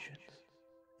patience,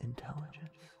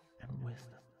 intelligence, and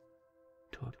wisdom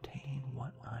to obtain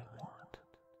what I want.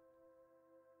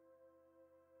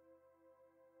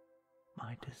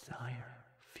 My desire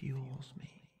fuels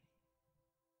me.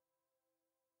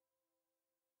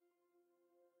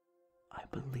 I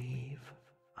believe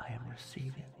I am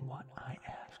receiving what I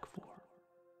ask for.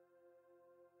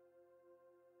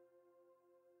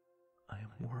 I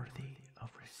am worthy of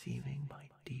receiving my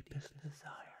deepest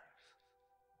desires.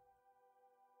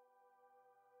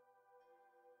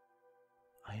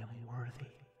 I am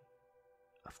worthy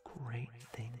of great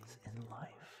things in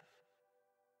life.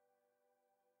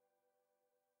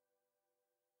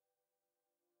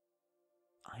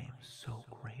 I am so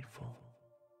grateful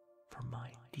for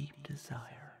my deep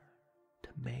desire to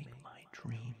make my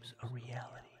dreams a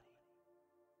reality.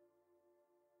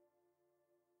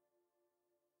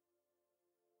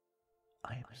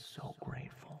 I am so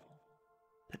grateful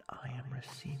that I am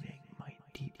receiving my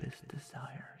deepest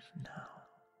desires now.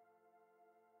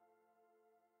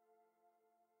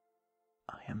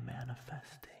 I am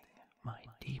manifesting my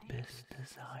deepest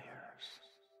desires.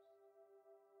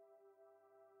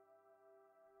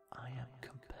 I am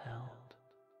compelled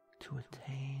to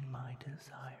attain my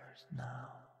desires now.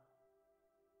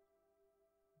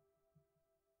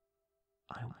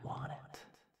 I want it.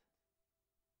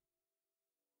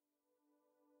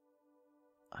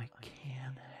 I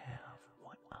can have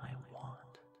what I want.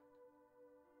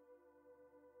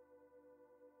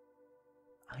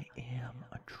 I am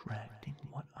attracting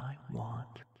what I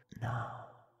want now.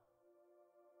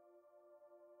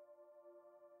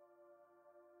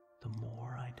 The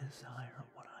more I desire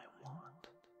what I want,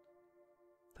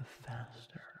 the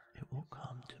faster it will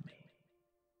come to me.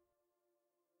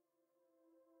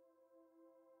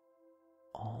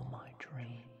 All my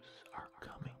dreams are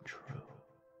coming true.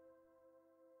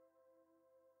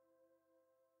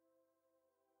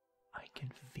 I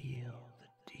can feel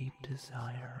the deep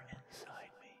desire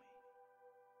inside me.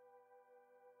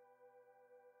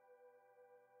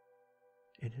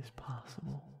 It is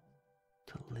possible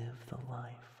to live the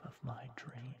life of my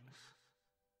dreams.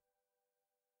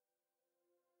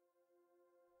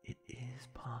 It is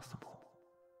possible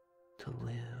to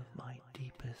live my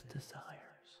deepest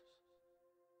desires.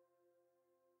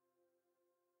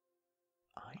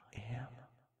 I am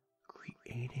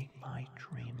creating my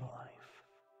dream life.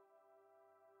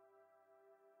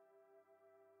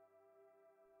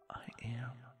 I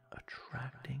am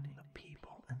attracting the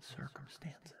people and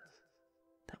circumstances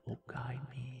that will guide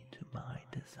me to my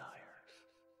desires.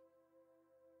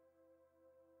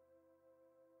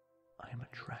 I am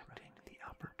attracting the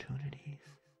opportunities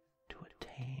to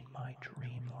attain my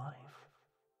dream life.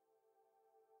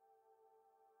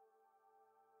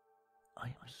 I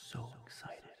am so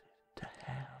excited to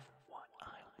have what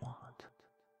I want.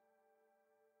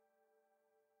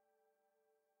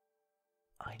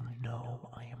 I know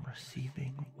I am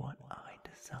receiving what I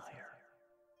desire.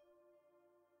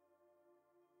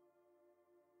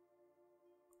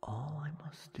 All I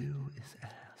must do is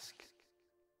ask,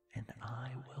 and I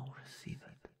will receive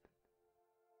it.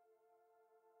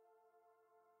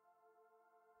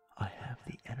 I have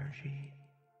the energy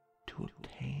to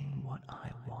obtain what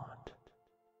I want.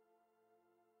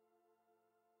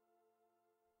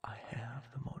 I have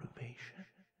the motivation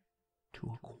to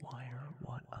to acquire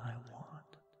what I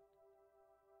want.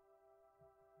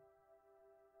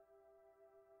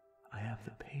 I have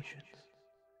the patience,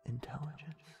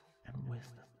 intelligence, and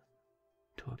wisdom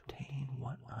to obtain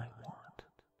what I want.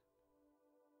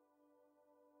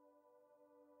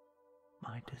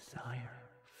 My desire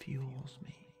fuels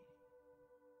me.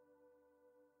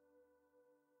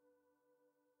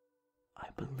 I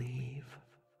believe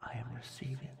I am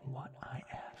receiving what I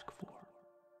ask for.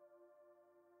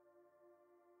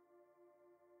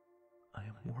 I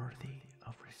am worthy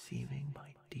of receiving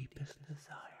my deepest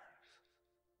desires.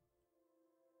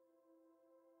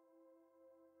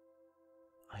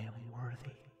 I am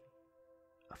worthy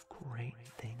of great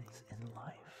things in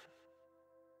life.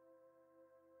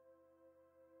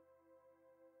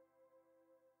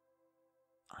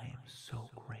 I am so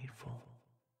grateful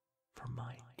for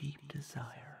my deep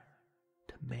desire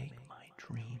to make my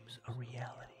dreams a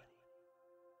reality.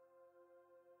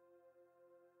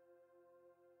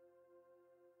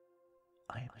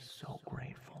 I am so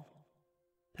grateful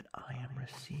that I am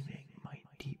receiving my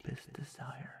deepest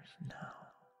desires now.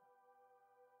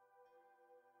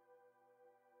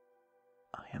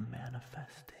 I am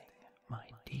manifesting my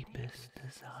deepest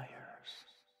desires.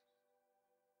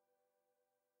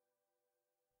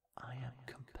 I am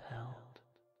compelled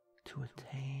to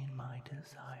attain my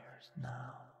desires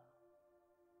now.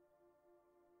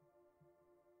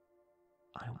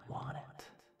 I want it.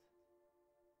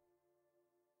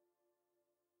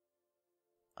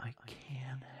 I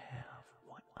can have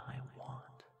what I want.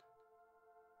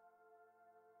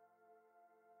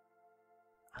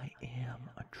 I am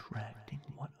attracting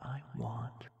what I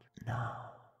want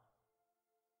now.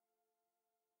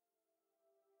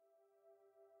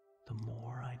 The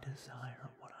more I desire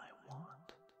what I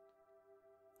want,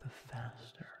 the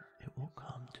faster it will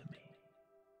come to me.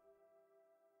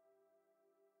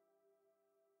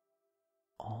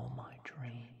 All my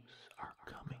dreams are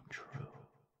coming true.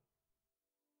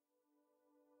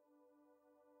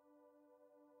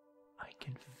 I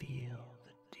can feel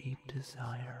the deep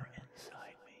desire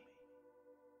inside me.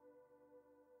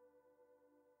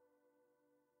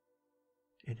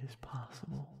 It is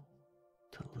possible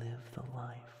to live the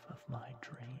life of my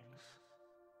dreams.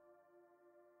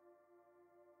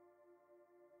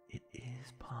 It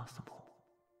is possible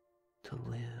to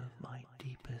live my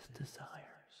deepest desires.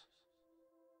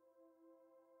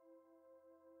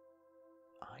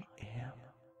 I am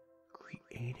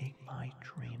creating my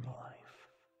dream life.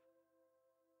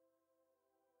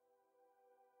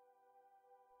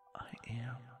 I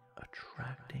am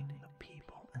attracting the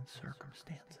people and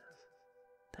circumstances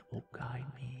that will guide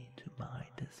me to my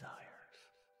desires.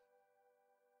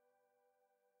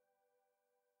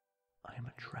 I am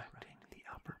attracting the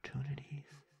opportunities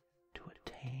to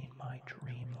attain my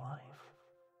dream life.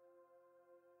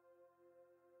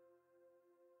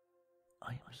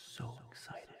 I am so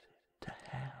excited to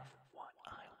have what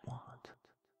I want.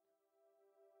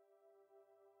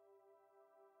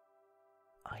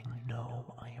 I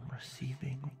know I am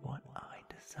receiving what I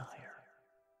desire.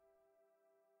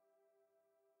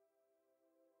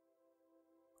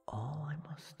 All I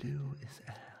must do is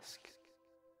ask,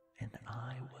 and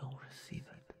I will receive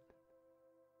it.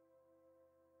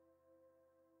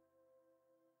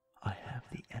 I have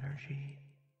the energy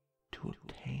to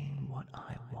obtain what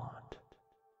I want.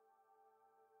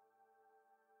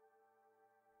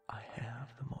 I have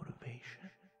the motivation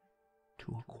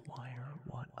to acquire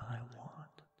what I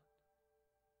want.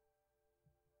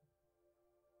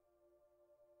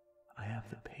 I have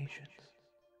the patience,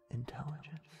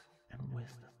 intelligence, and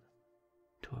wisdom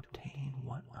to obtain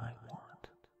what I want.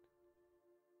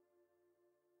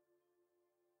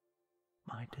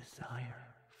 My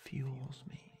desire fuels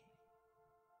me.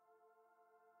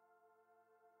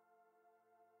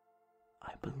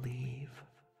 I believe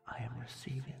I am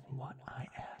receiving what I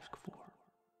ask for.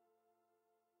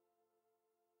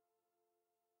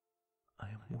 I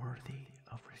am worthy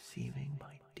of receiving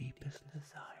my deepest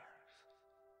desires.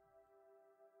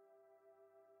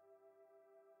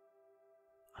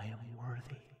 I am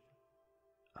worthy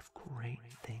of great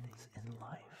things in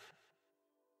life.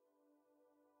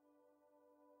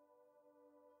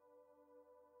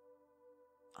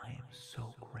 I am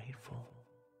so grateful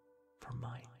for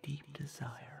my deep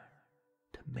desire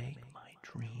to make my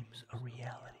dreams a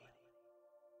reality.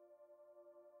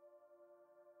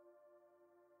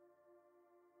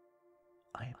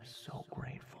 I am so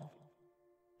grateful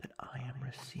that I am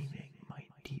receiving my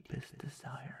deepest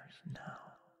desires now.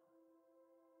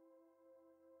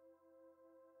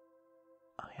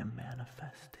 I am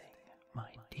manifesting my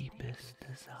deepest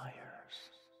desires.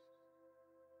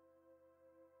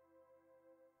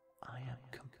 I am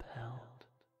compelled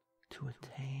to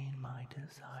attain my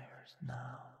desires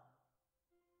now.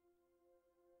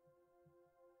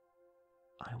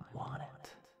 I want it.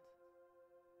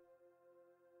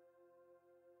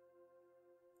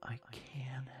 I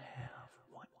can have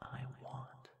what I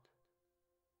want.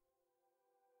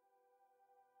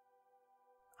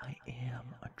 I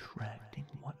am attracting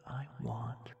what I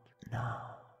want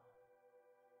now.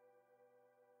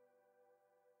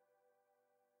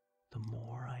 The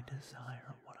more I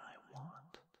desire what I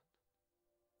want,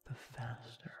 the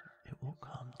faster it will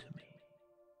come to me.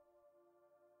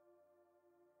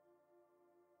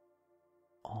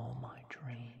 All my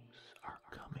dreams are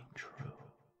coming true.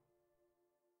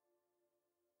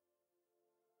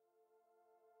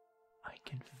 I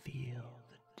can feel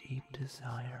the deep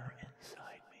desire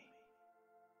inside me.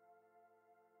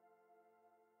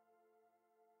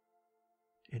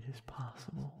 It is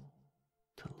possible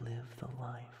to live the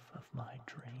life of my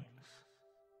dreams.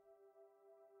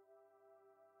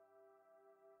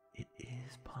 It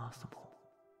is possible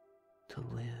to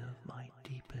live my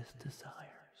deepest desires.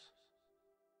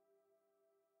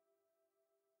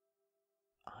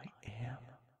 I am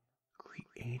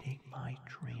creating my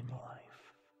dream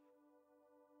life.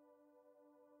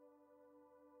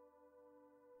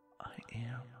 I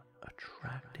am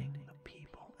attracting the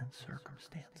people and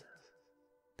circumstances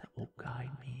that will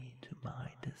guide me to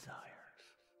my desires.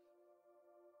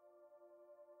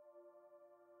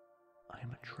 I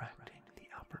am attracting the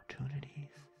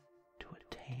opportunities to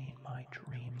attain my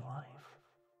dream life.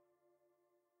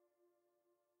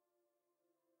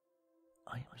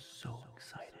 I am so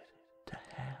excited to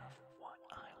have what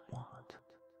I want.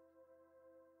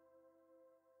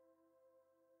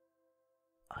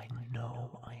 I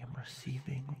know I am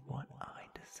receiving what I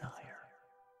desire.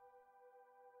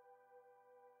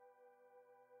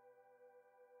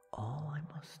 All I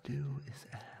must do is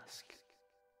ask,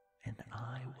 and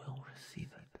I will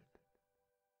receive it.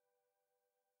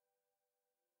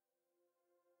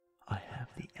 I have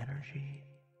the energy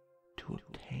to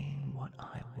obtain what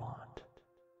I want.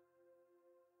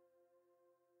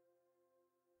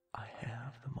 I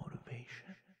have the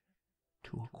motivation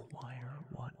to acquire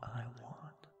what I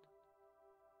want.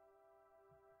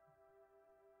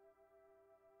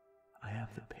 I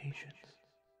have the patience,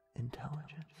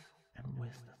 intelligence, and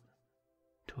wisdom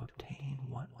to obtain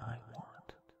what I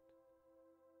want.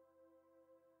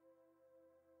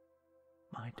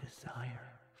 My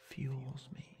desire fuels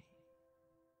me.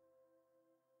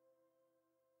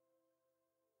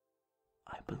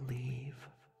 I believe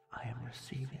I am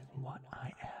receiving what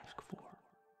I ask for.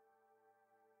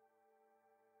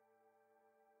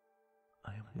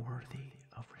 I am worthy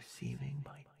of receiving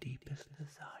my deepest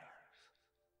desires.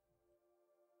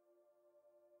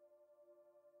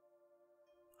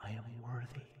 I am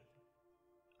worthy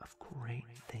of great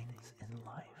things in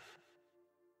life.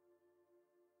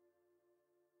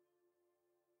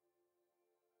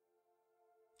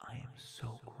 I am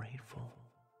so grateful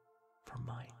for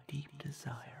my deep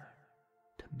desire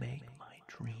to make my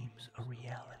dreams a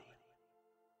reality.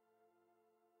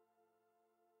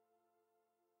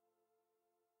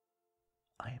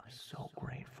 I am so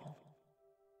grateful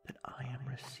that I am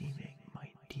receiving my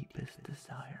deepest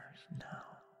desires now.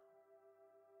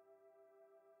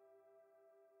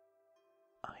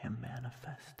 I am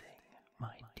manifesting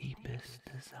my deepest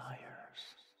desires.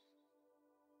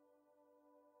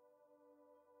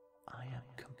 I am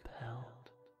compelled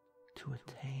to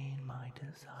attain my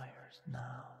desires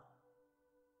now.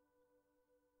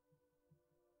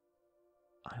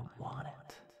 I want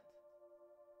it.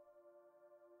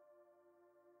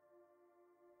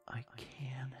 I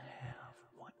can have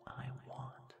what I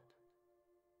want.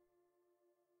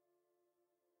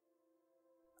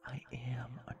 I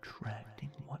am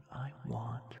attracting what I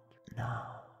want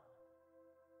now.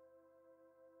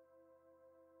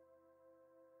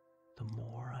 The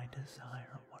more I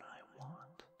desire what I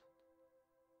want,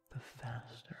 the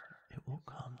faster it will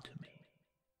come to me.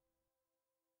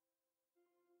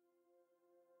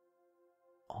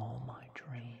 All my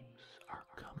dreams are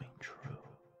coming true.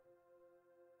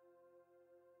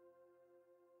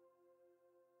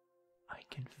 I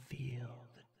can feel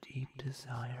the deep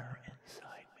desire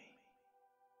inside me.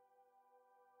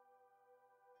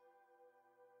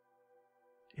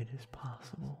 It is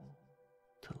possible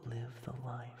to live the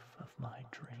life of my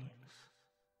dreams.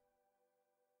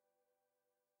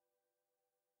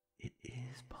 It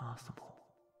is possible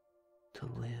to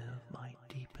live my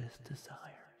deepest desires.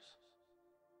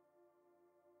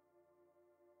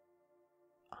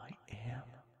 I am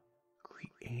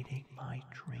creating my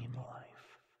dream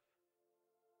life.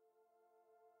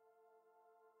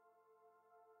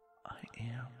 I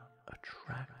am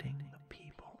attracting the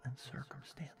people and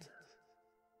circumstances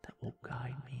that will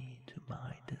guide me to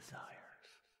my desires.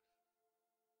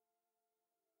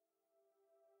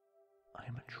 I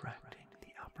am attracting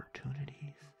the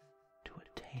opportunities to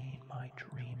attain my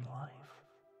dream life.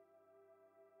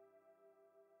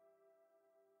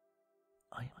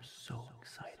 I am so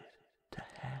excited to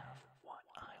have what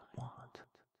I want.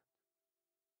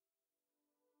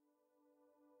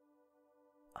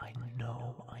 I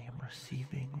know I am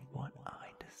receiving what I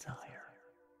desire.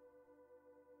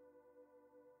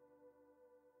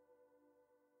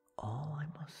 All I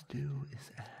must do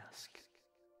is ask,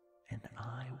 and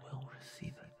I will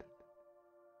receive it.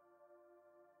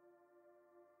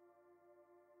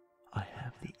 I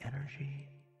have the energy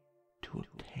to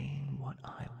obtain what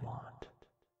I want.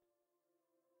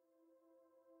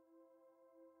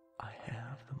 I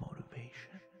have the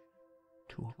motivation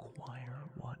to acquire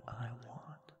what I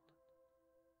want.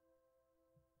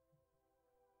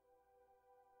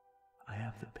 I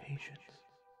have the patience,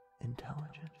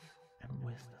 intelligence, and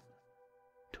wisdom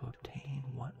to obtain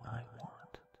what I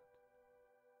want.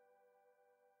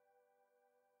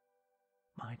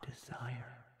 My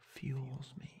desire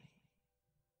fuels me.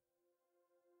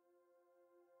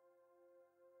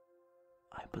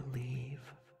 I believe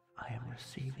I am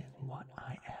receiving what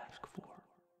I ask for.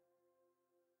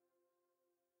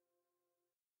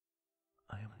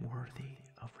 I am worthy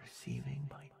of receiving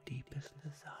my deepest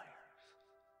desires.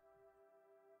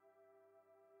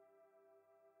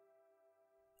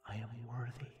 I am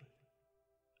worthy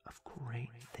of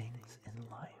great things in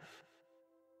life.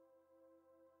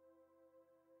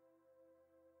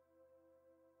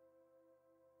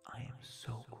 I am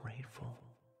so grateful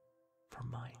for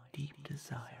my deep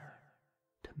desire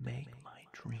to make my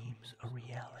dreams a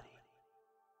reality.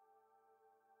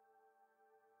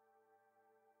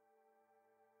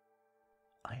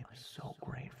 I am so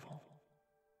grateful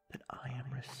that I am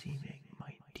receiving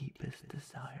my deepest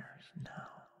desires now.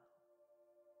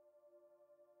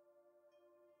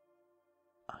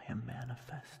 I am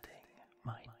manifesting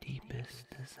my deepest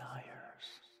desires.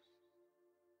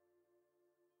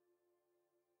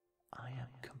 I am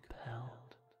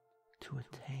compelled to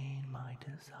attain my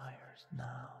desires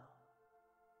now.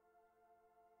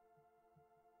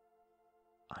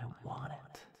 I want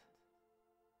it.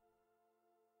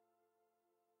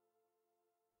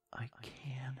 I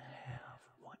can have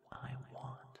what I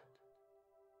want.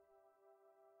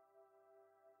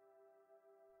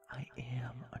 I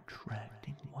am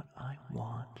attracting what I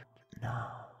want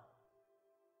now.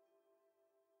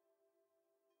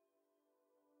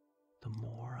 The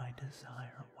more I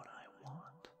desire what I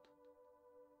want,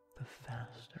 the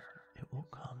faster it will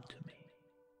come to me.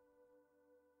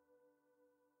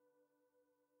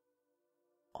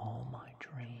 All my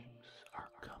dreams are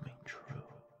coming true.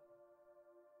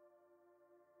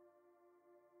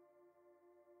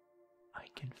 I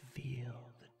can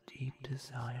feel the deep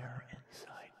desire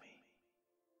inside me.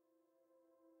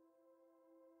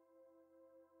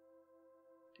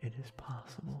 It is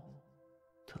possible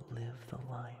to live the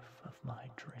life of my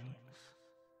dreams.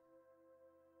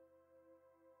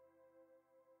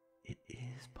 It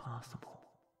is possible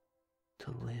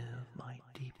to live my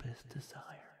deepest desires.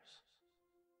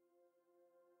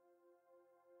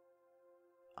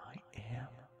 I am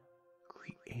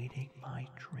creating my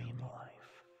dream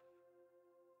life.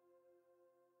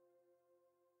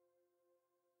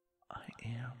 I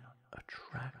am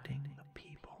attracting the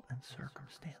people and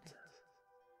circumstances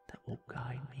that will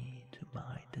guide me to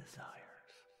my desires.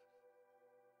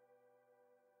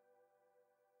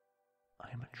 I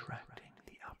am attracting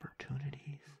the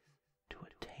opportunities to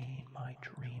attain my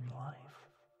dream life.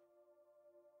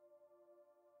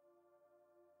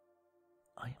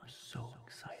 I am so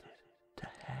excited to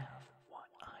have what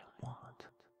I want.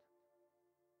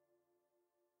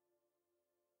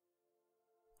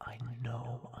 I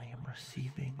know I am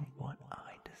receiving what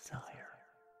I desire.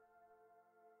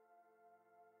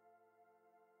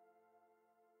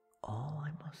 All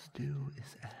I must do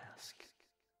is ask,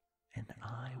 and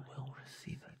I will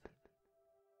receive it.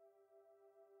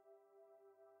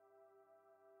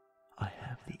 I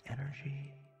have the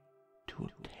energy to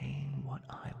obtain what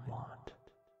I want.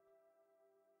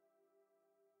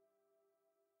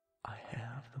 I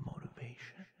have the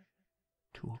motivation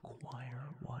to acquire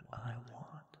what I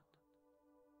want.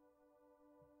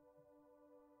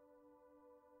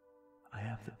 I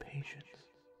have the patience,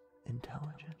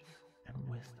 intelligence, and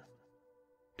wisdom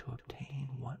to obtain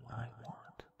what I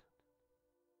want.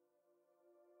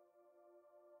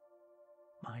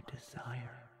 My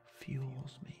desire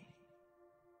fuels me.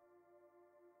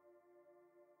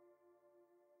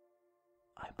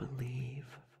 I believe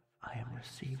I am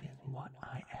receiving what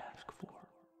I ask for.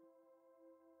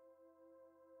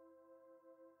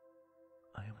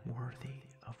 I am worthy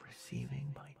of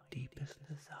receiving my deepest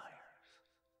desires.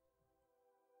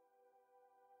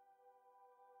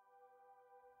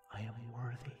 I am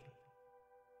worthy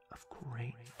of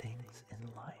great things in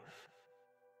life.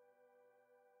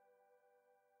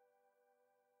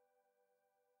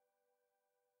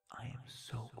 I am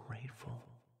so grateful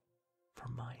for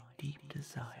my deep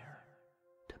desire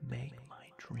to make my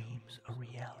dreams a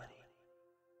reality.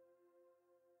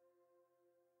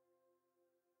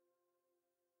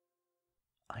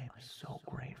 I am so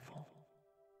grateful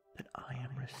that I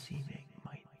am receiving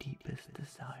my deepest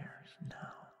desires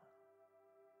now.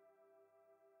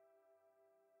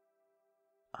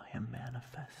 I am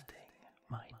manifesting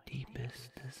my deepest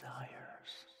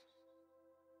desires.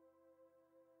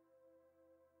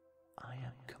 I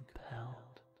am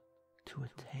compelled to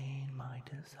attain my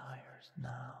desires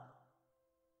now.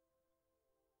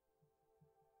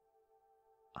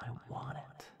 I want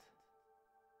it.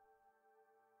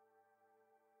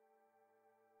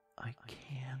 I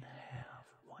can have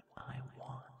what I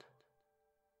want.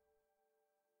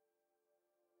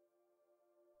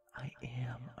 I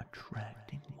am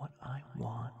attracting what I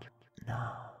want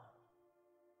now.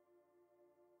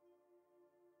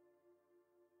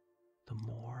 The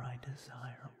more I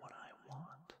desire what I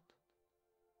want,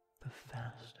 the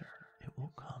faster it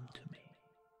will come to me.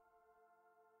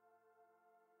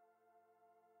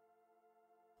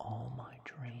 All my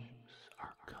dreams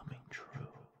are coming true.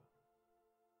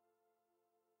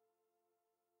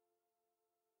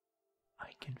 I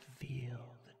can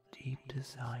feel the deep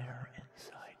desire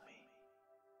inside me.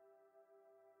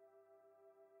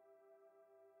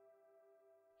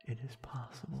 It is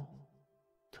possible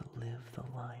to live the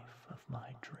life of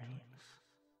my dreams.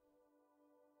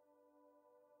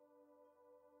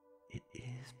 It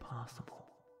is possible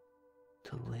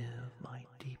to live my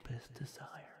deepest desires.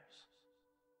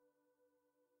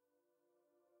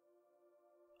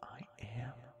 I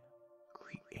am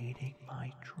creating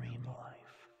my dream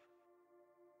life.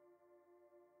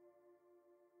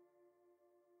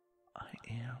 I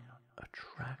am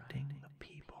attracting the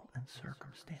people and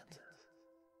circumstances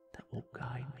that will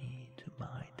guide me to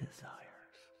my desires.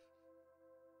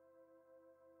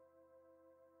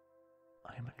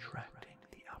 I am attracting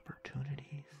the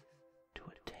opportunities to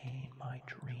attain my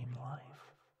dream life.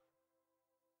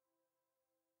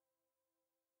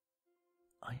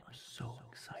 I am so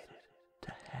excited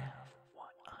to have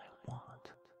what I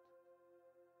want.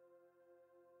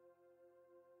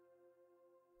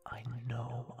 I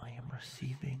know I am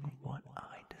receiving what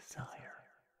I desire.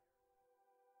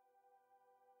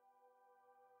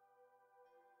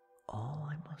 All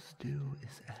I must do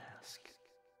is ask,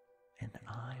 and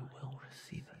I will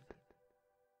receive it.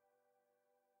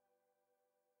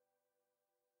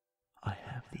 I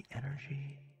have the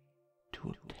energy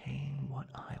to obtain what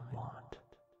I want.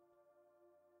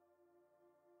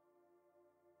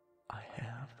 I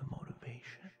have the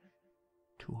motivation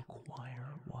to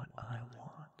acquire what I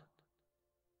want.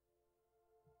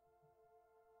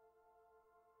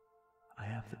 I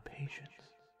have the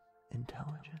patience,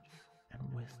 intelligence,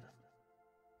 and wisdom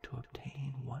to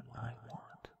obtain what I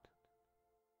want.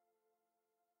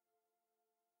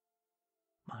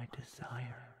 My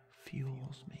desire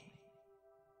fuels me.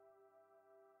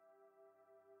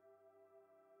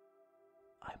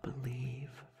 I believe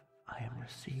I am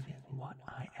receiving what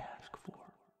I ask for.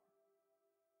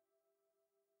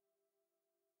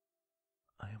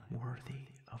 I am worthy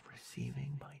of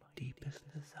receiving my deepest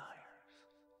desires.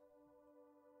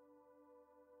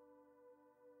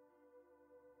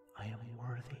 I am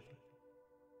worthy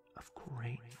of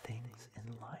great things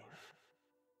in life.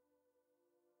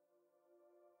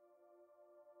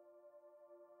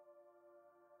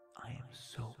 I am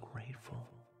so grateful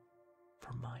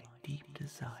for my deep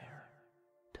desire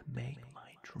to make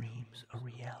my dreams a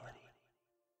reality.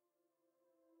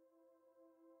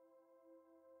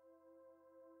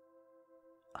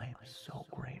 I am so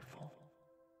grateful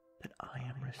that I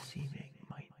am receiving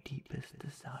my deepest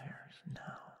desires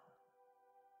now.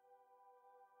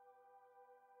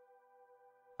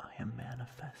 I am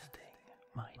manifesting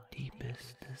my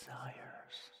deepest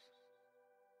desires.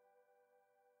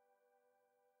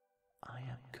 I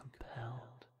am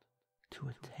compelled to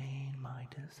attain my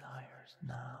desires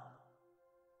now.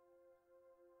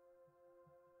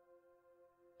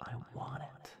 I want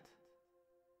it.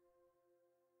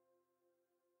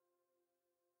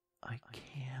 I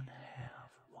can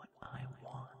have what I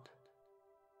want.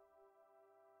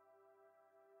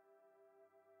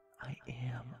 I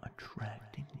am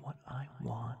attracting what I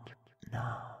want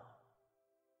now.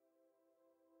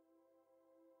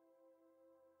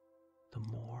 The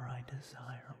more I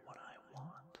desire what I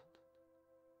want,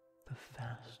 the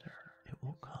faster it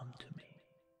will come to me.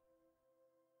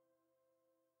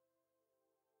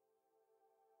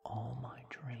 All my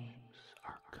dreams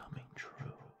are coming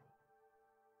true.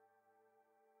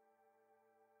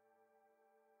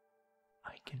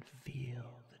 I can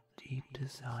feel the deep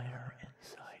desire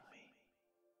inside me.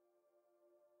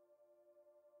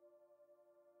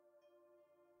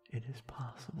 It is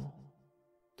possible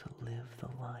to live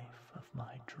the life of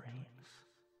my dreams.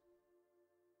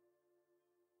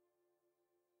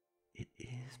 It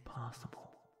is possible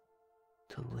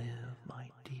to live my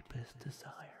deepest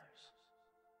desires.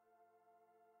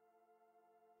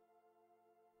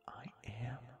 I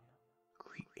am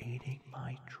creating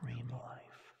my dream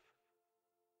life.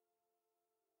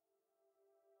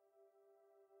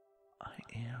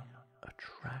 I am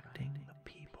attracting the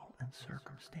people and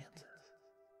circumstances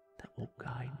that will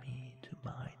guide me to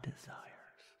my desires.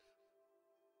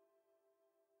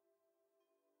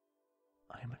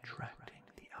 I am attracting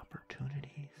the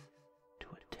opportunities to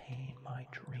attain my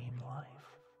dream life.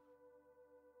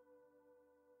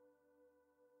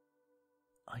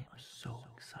 I am so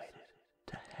excited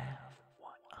to have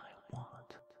what I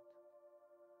want.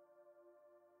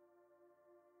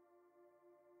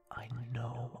 I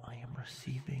know I am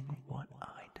receiving what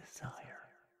I desire.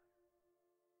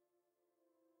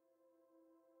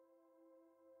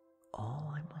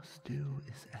 All I must do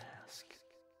is ask,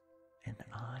 and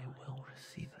I will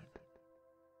receive it.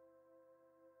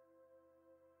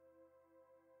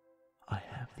 I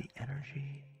have the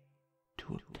energy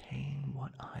to obtain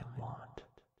what I want.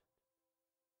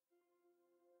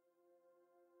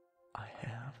 I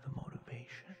have the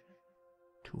motivation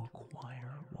to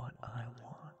acquire what I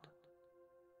want.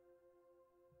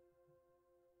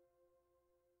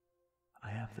 I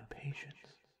have the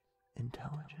patience,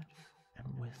 intelligence, and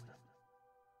wisdom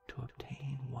to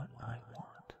obtain what I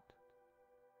want.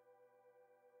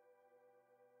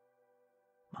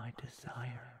 My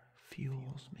desire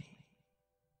fuels me.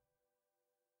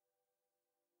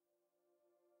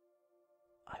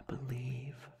 I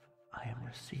believe I am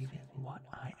receiving what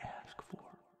I ask for.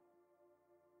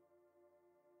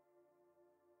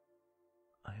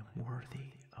 I am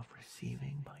worthy of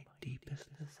receiving my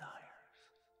deepest desires.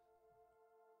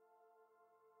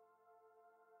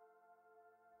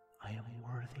 I am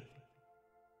worthy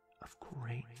of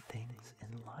great things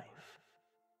in life.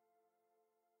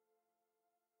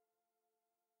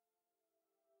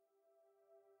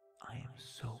 I am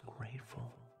so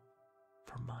grateful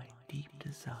for my deep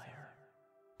desire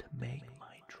to make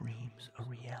my dreams a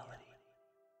reality.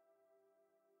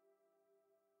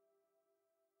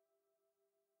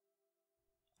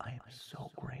 I am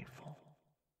so grateful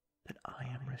that I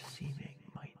am receiving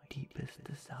my deepest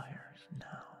desires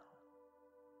now.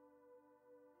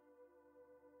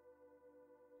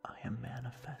 I am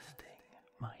manifesting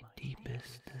my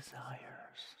deepest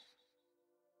desires.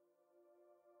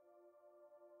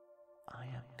 I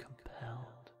am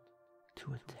compelled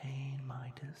to attain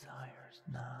my desires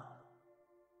now.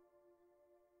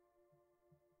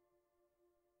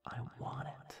 I want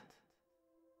it.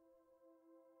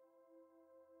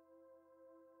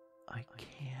 I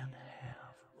can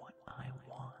have what I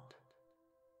want.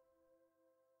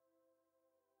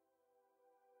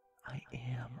 I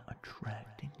am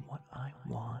attracting what I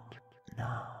want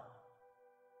now.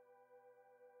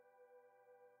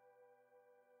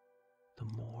 The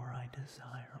more I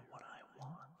desire what I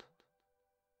want,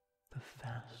 the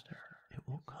faster it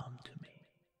will come to me.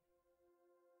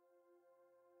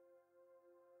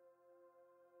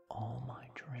 All my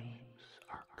dreams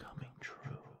are coming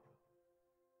true.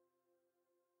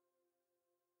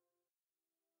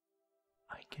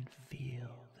 I can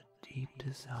feel the deep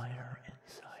desire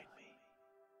inside me.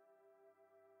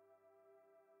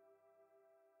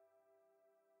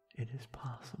 It is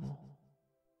possible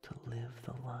to live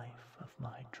the life of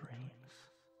my dreams.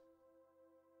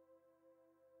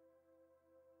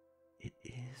 It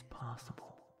is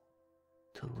possible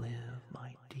to live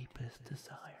my deepest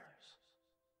desires.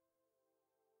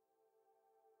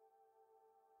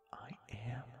 I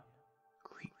am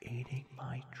creating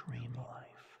my dream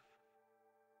life.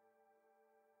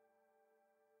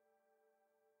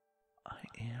 I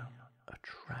am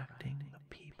attracting the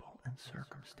people and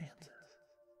circumstances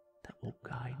that will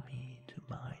guide me to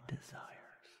my desires.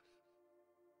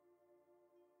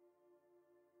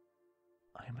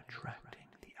 I am attracting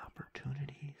the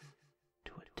opportunities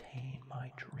to attain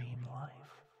my dream life.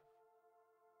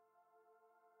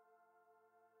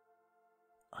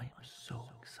 I am so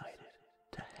excited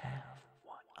to have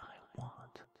what I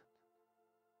want.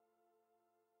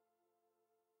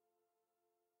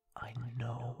 I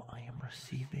know I am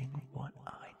receiving what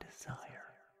I desire.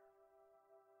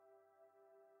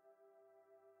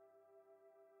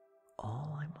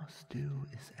 All I must do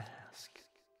is ask,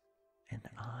 and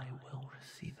I will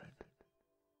receive it.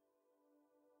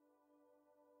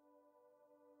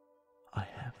 I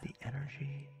have the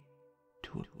energy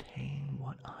to obtain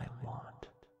what I want.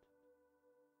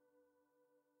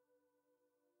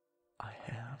 I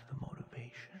have the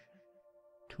motivation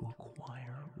to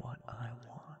acquire what I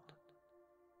want.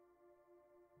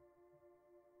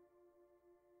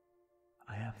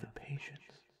 I have the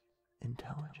patience,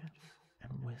 intelligence,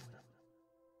 and wisdom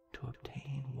to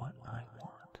obtain what I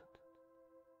want.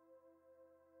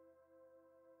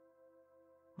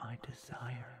 My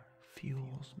desire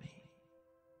fuels me.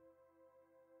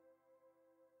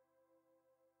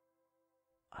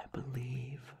 I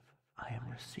believe I am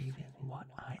receiving what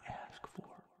I ask for.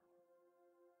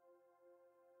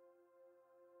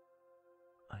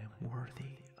 I am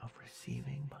worthy of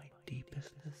receiving my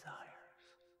deepest desires.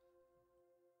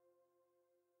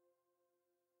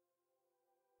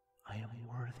 I am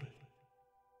worthy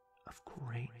of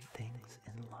great things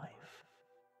in life.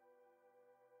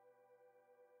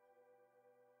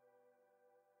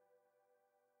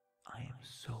 I am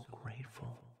so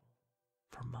grateful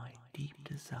for my deep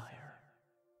desire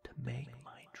to make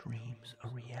my dreams a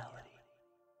reality.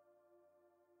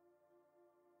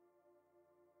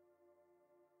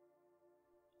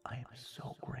 I am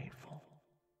so grateful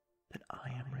that I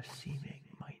am receiving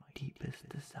my deepest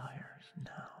desires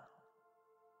now.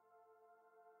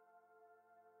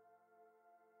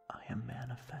 I am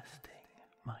manifesting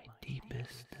my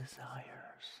deepest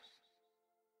desires.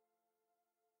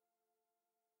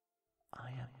 I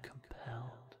am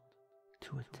compelled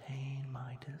to attain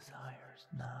my desires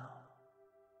now.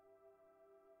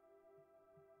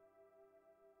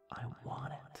 I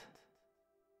want it.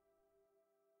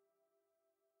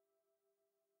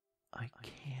 I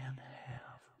can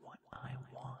have what I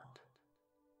want.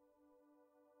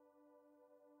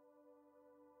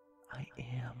 I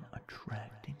am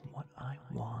attracting what I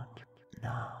want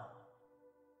now.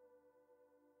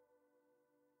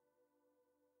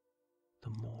 The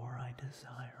more I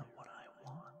desire what I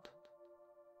want,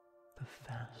 the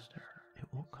faster it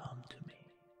will come to me.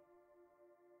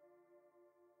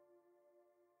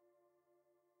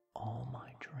 All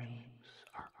my dreams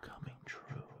are coming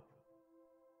true.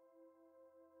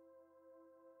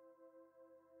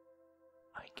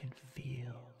 I can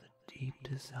feel the deep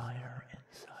desire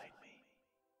inside me.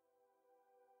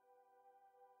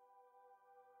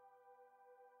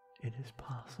 It is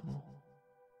possible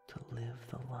to live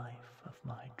the life of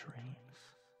my dreams.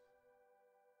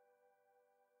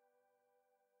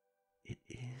 It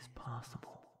is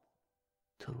possible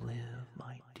to live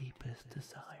my deepest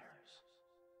desires.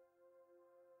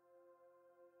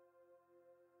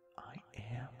 I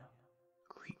am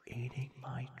creating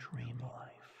my dream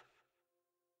life.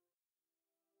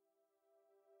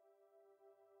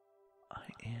 I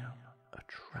am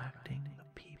attracting the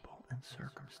people and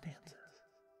circumstances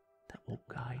that will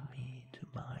guide me to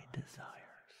my desires.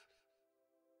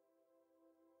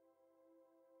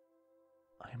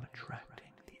 I am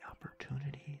attracting the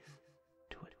opportunities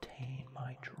to attain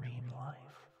my dream life.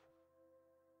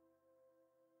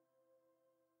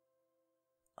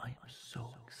 I am so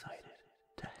excited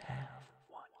to have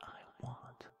what I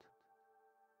want.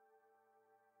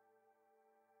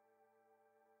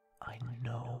 I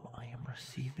know I am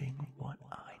receiving what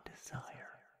I desire.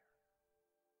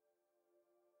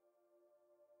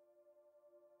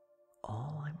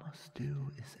 All I must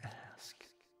do is ask,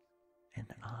 and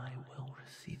I will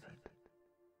receive it.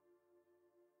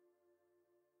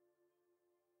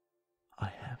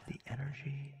 I have the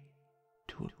energy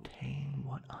to obtain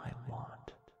what I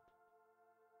want.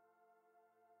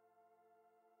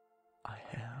 I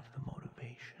have the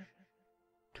motivation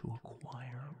to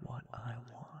acquire what I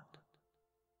want.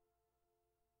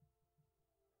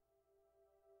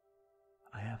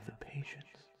 I have the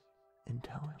patience,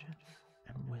 intelligence,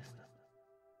 and wisdom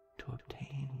to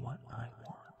obtain what I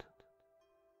want.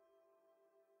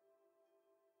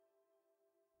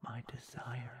 My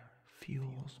desire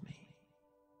fuels me.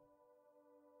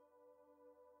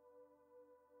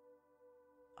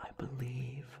 I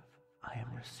believe I am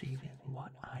receiving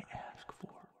what I ask for.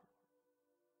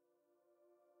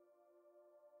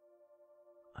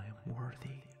 I am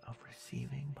worthy of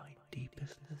receiving my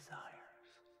deepest desires.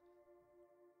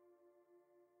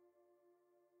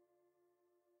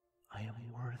 I am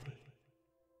worthy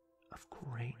of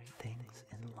great things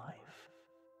in life.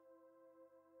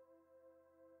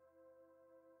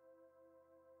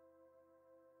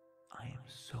 I am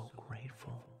so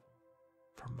grateful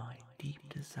for my deep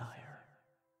desire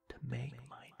to make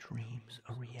my dreams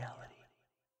a reality.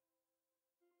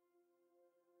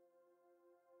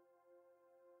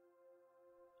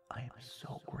 I am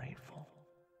so grateful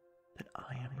that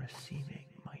I am receiving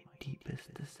my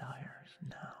deepest desires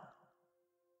now.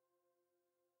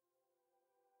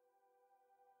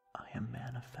 I am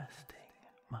manifesting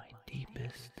my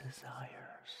deepest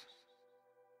desires.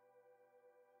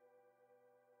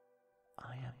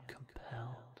 I am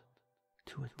compelled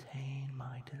to attain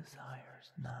my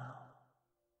desires now.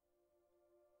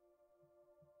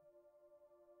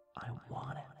 I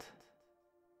want it.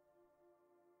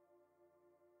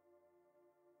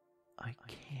 I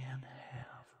can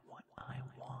have what I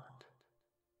want.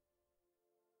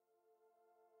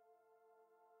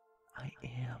 I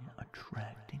am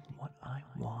attracting what I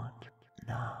want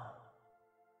now.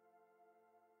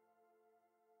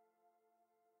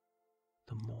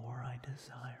 The more I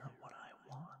desire what I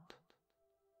want,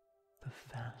 the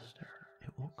faster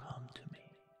it will come to me.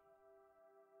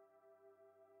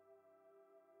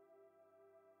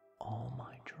 All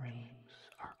my dreams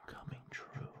are coming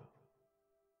true.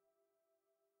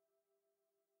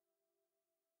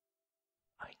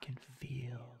 I can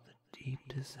feel the deep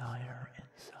desire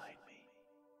inside me.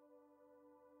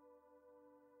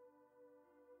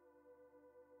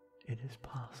 It is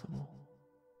possible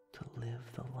to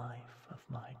live the life of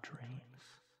my dreams.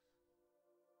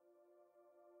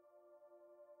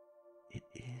 It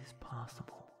is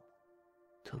possible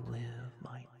to live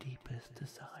my deepest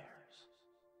desires.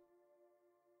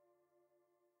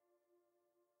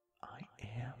 I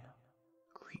am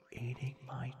creating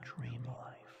my dream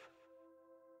life.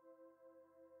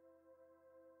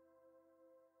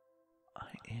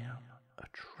 I am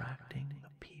attracting the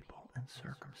people and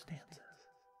circumstances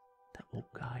that will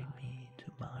guide me to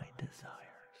my desires.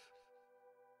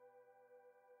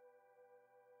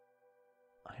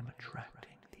 I am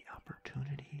attracting the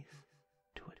opportunities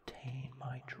to attain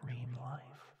my dream life.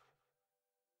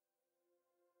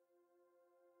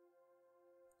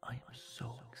 I am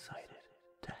so excited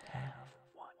to have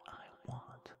what I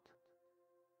want.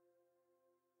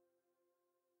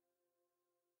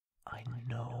 I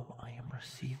know I am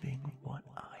receiving what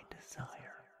I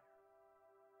desire.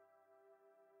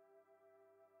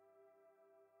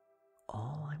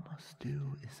 All I must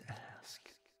do is ask,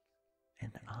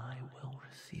 and I will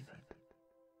receive it.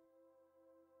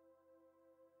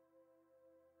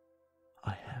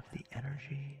 I have the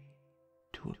energy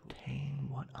to obtain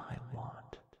what I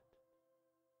want.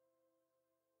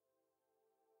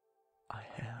 I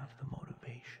have the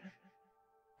motivation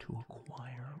to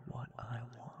acquire what I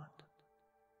want.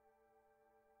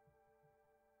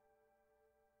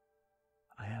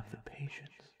 I have the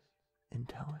patience,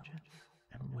 intelligence,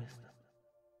 and wisdom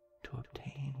to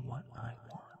obtain what I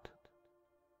want.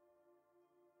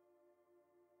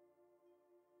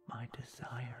 My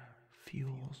desire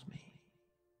fuels me.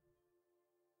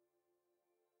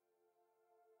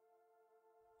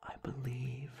 I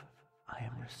believe I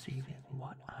am receiving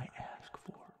what I ask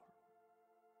for.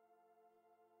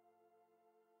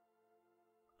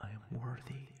 I am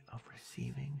worthy of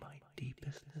receiving my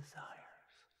deepest desires.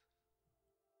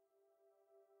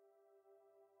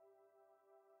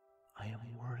 I am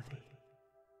worthy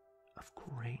of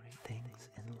great things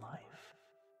in life.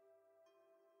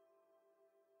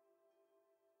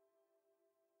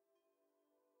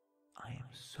 I am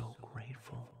so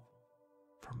grateful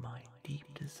for my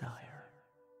deep desire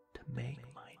to make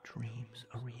my dreams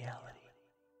a reality.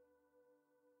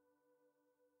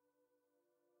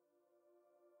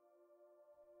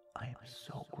 I am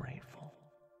so grateful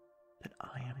that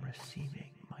I am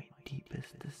receiving my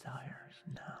deepest desires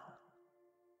now.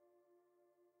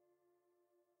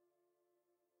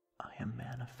 I am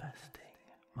manifesting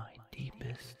my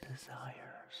deepest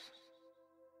desires.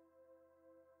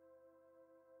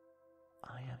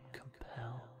 I am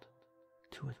compelled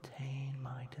to attain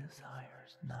my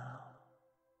desires now.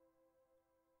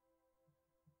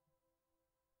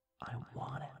 I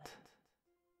want it.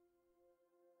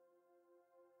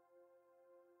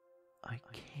 I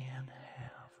can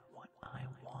have what I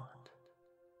want.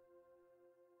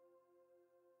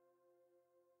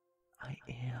 I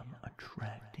am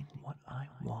attracting what I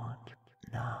want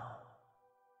now.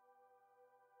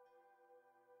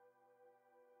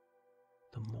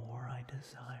 The more I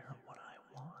desire what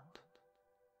I want,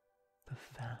 the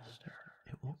faster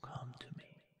it will come to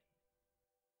me.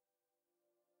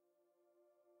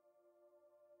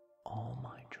 All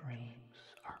my dreams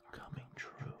are coming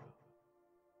true.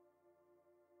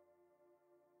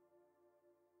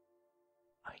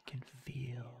 I can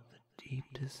feel the deep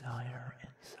desire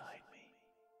inside me.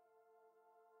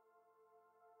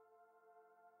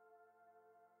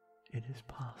 It is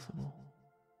possible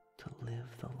to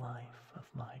live the life of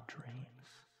my dreams.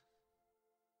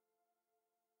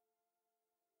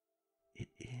 It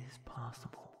is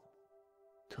possible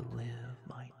to live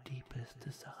my deepest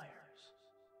desires.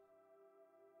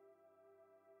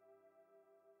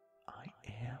 I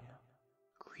am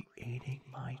creating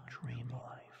my dream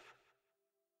life.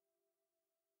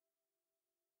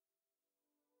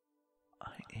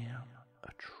 I am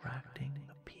attracting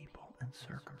the people and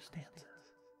circumstances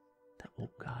that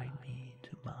will guide me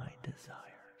to my desires.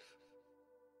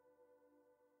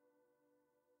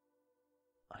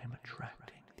 I am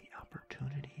attracting the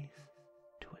opportunities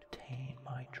to attain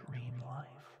my dream life.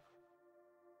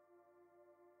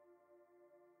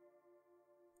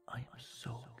 I am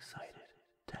so excited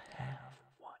to have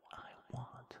what I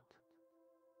want.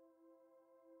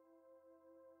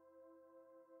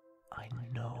 I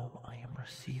know I am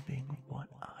receiving what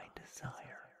I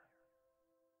desire.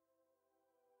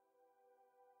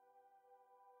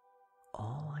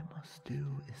 All I must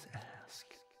do is ask,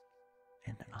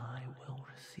 and I will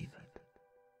receive it.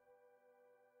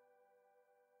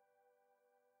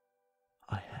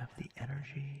 I have the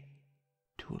energy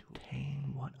to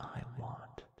obtain what I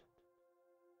want.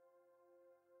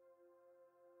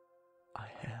 I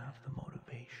have the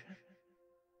motivation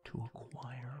to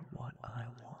acquire what I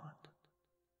want.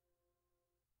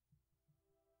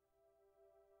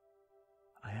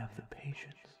 I have the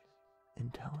patience,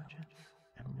 intelligence,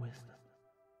 and wisdom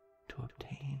to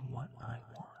obtain what I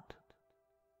want.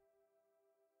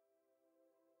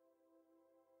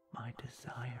 My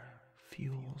desire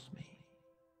fuels me.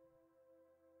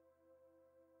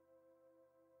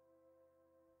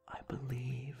 I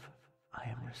believe I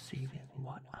am receiving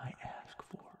what I ask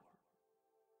for.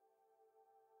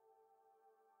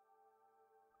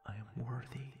 I am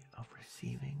worthy of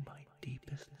receiving my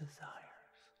deepest desires.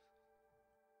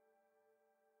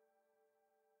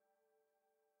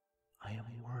 I am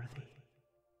worthy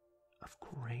of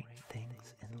great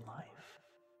things in life.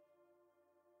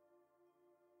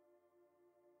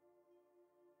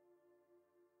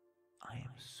 I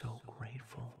am so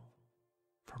grateful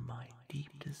for my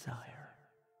deep desire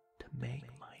to make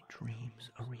my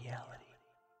dreams a reality.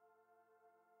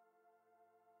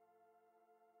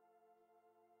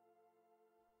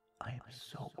 I am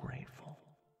so grateful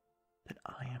that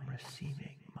I am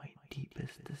receiving my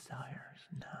deepest desires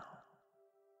now.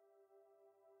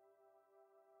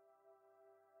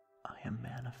 I am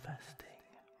manifesting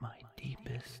my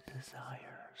deepest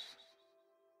desires.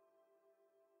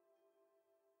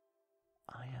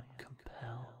 I am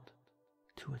compelled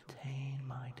to attain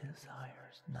my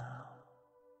desires now.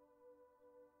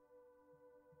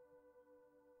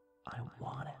 I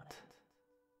want it.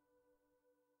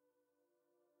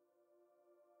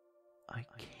 I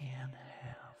can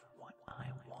have what I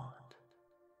want.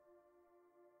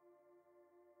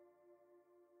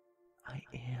 I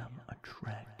am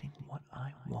attracting what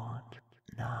I want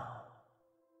now.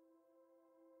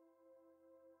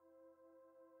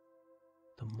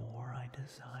 The more I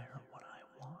desire what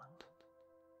I want,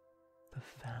 the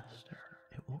faster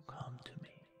it will come to me.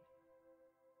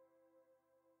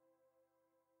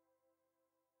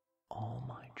 All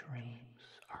my dreams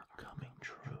are coming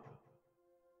true.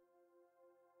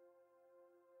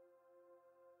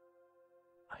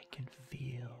 I can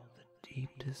feel the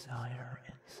deep desire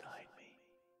inside me.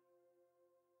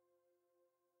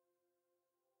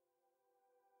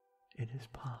 It is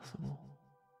possible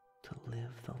to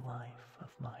live the life of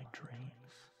my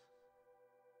dreams.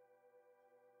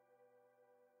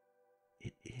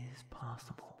 It is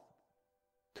possible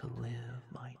to live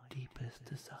my deepest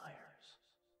desires.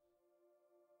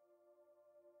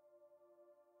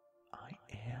 I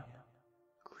am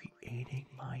creating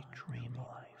my dream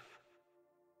life.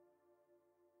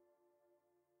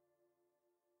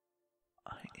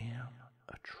 I am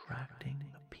attracting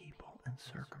the people and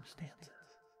circumstances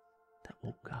that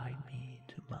will guide me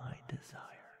to my desires.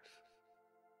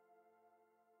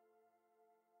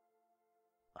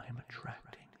 I am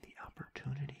attracting the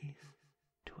opportunities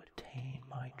to attain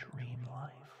my dream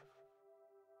life.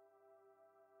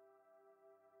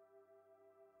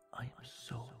 I am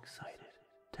so excited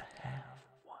to have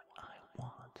what I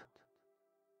want.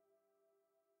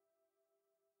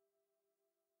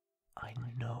 I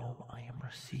know I am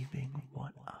receiving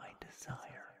what I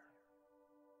desire.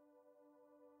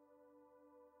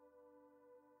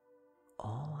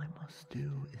 All I must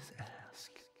do is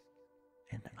ask,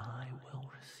 and I will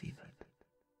receive it.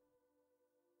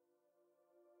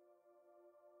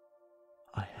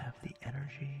 I have the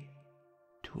energy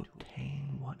to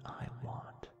obtain what I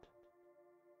want.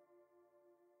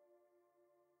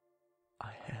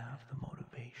 I have the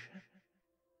motivation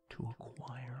to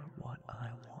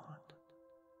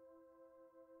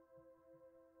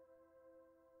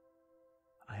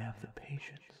have the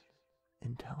patience,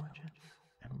 intelligence,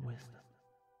 and wisdom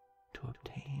to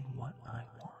obtain what I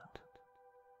want.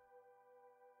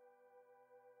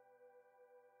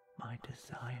 My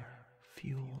desire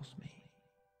fuels me.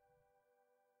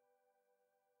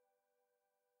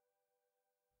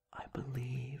 I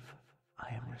believe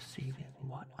I am receiving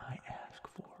what I ask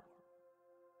for.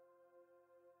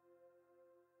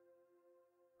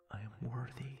 I am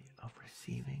worthy of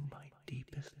receiving my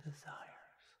deepest desires.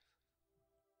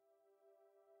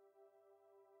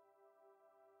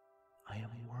 I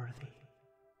am worthy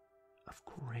of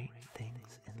great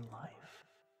things in life.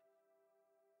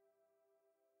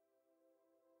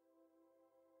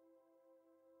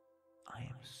 I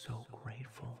am so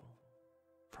grateful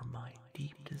for my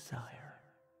deep desire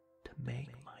to make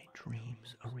my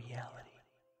dreams a reality.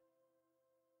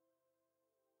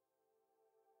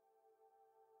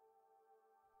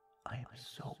 I am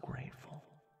so grateful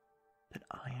that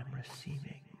I am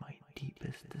receiving my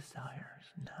deepest desires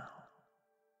now.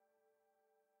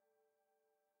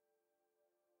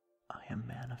 I am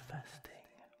manifesting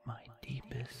my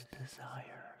deepest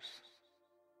desires.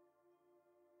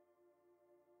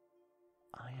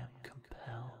 I am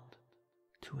compelled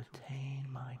to attain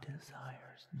my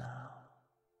desires now.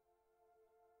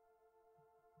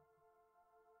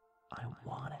 I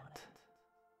want it.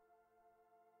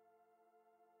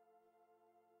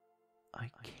 I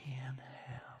can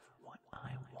have what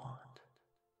I want.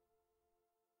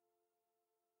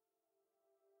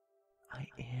 I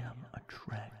am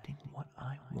attracting what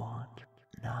I want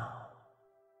now.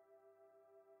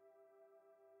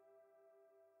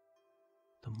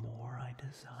 The more I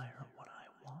desire what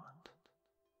I want,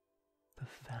 the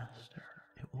faster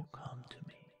it will come to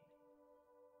me.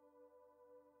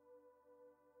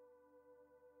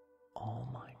 All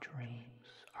my dreams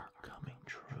are coming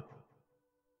true.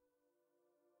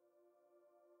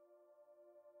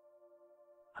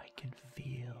 I can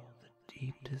feel the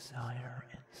deep desire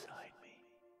inside me.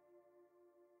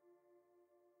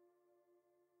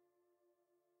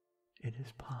 It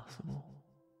is possible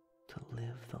to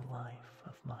live the life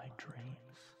of my dreams.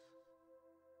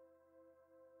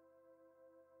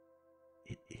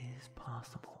 It is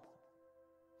possible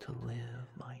to live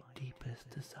my deepest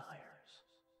desires.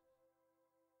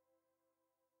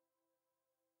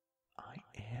 I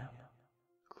am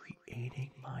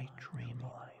creating my dream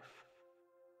life.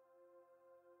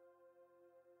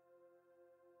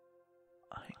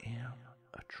 I am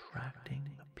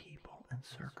attracting the people and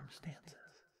circumstances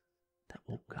that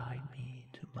will guide me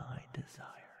to my desires.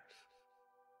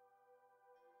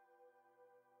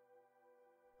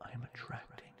 I am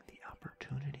attracting the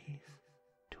opportunities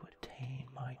to attain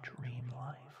my dream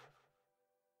life.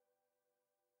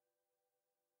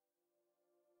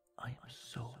 I am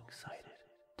so excited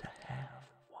to have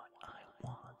what I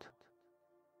want.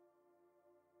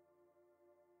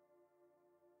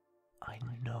 I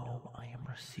know I am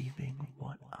receiving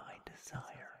what I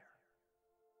desire.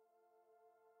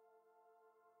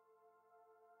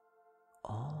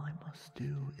 All I must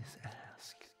do is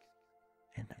ask,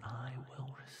 and I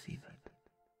will receive it.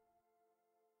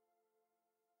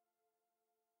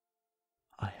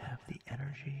 I have the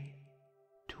energy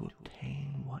to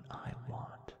obtain what I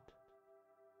want.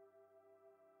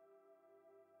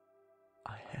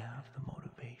 I have the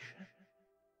motivation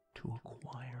to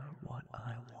acquire what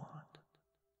I want.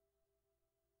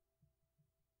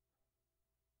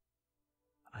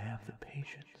 I have the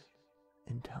patience,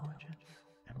 intelligence,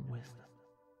 and wisdom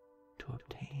to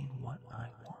obtain what I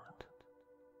want.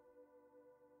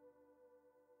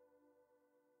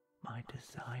 My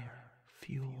desire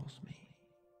fuels me.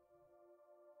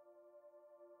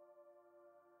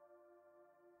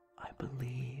 I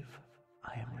believe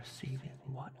I am receiving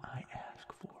what I ask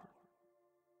for.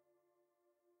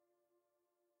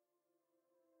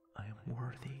 I am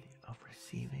worthy of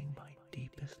receiving my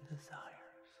deepest desires.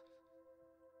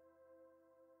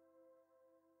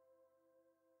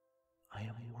 I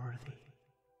am worthy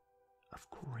of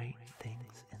great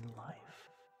things in life.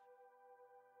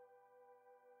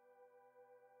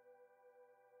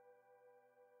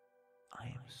 I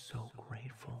am so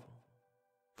grateful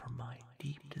for my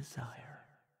deep desire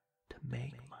to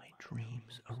make my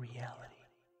dreams a reality.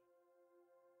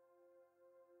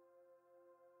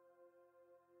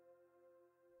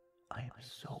 I am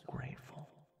so grateful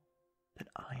that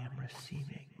I am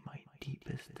receiving my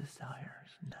deepest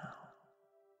desires now.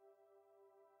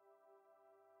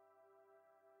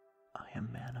 I am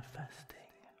manifesting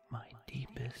my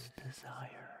deepest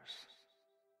desires.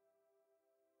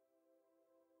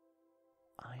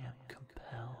 I am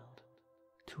compelled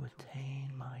to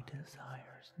attain my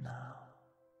desires now.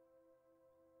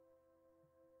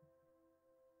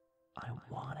 I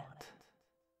want it.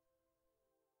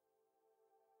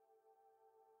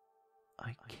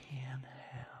 I can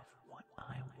have what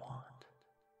I want.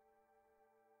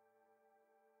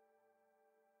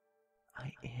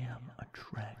 I am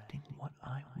attracting what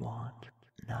I want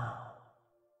now.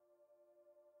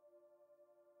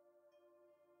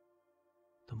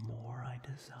 The more I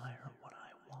desire what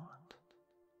I want,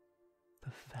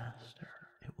 the faster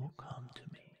it will come to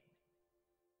me.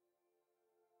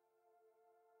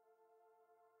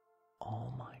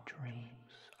 All my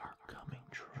dreams are coming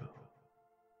true.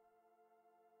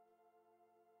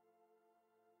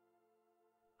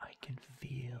 I can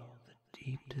feel the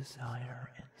deep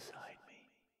desire inside me.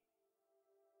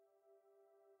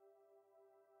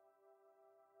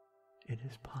 It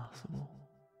is possible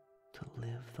to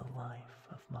live the life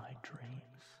of my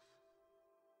dreams.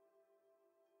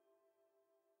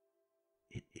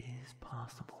 It is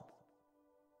possible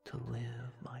to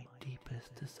live my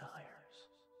deepest desires.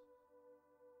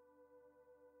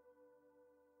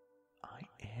 I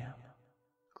am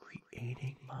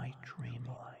creating my dream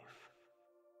life.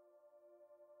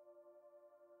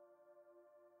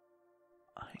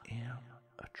 I am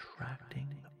attracting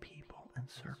the people and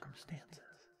circumstances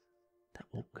that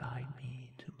will guide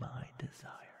me to my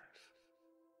desires.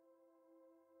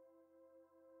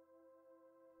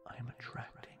 I am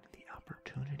attracting the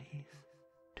opportunities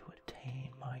to attain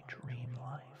my dream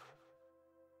life.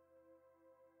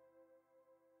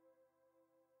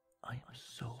 I am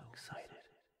so excited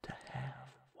to have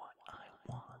what I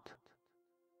want.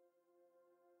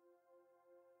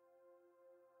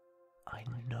 I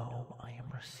know I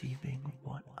am receiving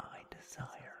what I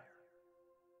desire.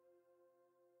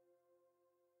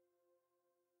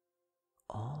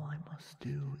 All I must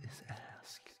do is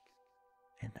ask,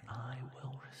 and I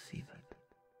will receive it.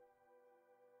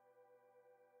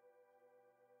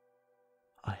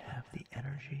 I have the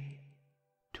energy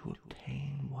to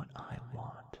obtain what I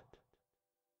want.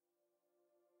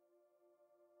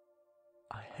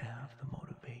 I have the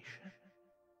motivation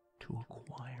to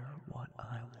acquire what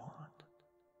I want.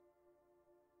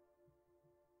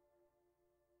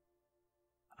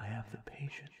 I have the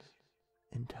patience,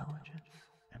 intelligence,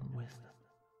 and wisdom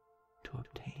to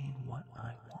obtain what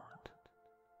I want.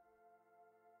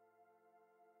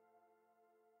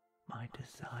 My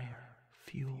desire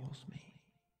fuels me.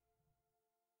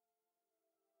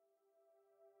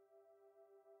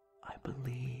 I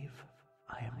believe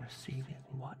I am receiving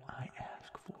what I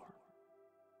ask for.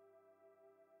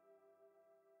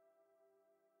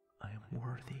 I am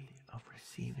worthy of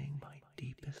receiving my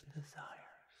deepest desires.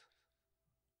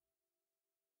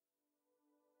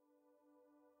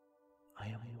 I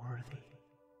am worthy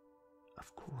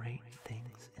of great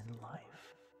things in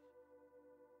life.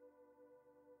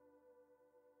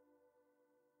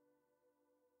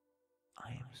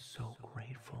 I am so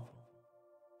grateful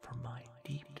for my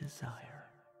deep desire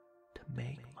to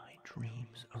make my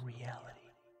dreams a reality.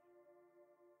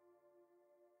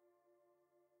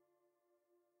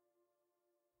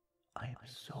 I am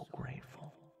so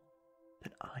grateful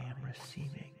that I am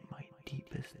receiving my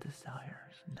deepest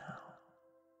desires now.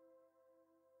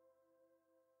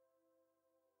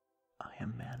 I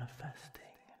am manifesting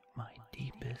my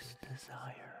deepest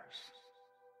desires.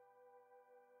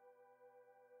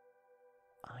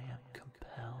 I am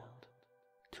compelled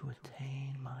to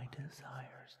attain my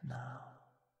desires now.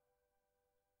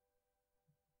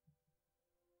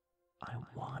 I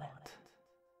want it.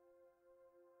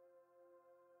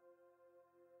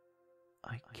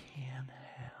 I can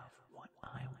have what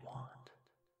I want.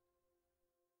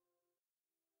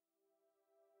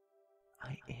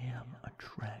 I am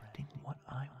attracting what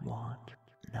I want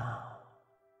now.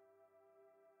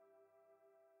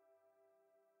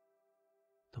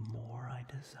 The more I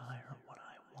desire what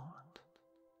I want,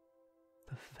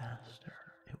 the faster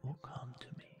it will come to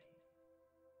me.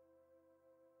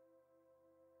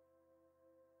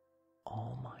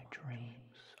 All my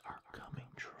dreams are coming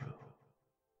true.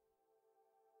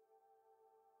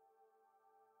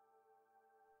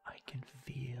 I can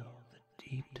feel the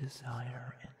deep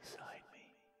desire inside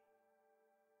me.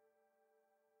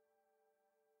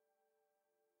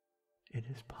 It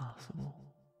is possible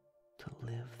to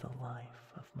live the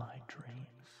life of my dreams.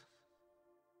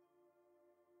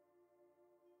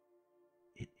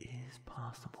 It is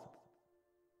possible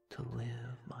to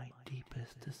live my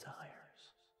deepest desires.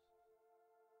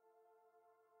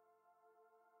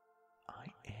 I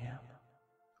am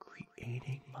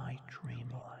creating my dream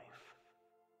life.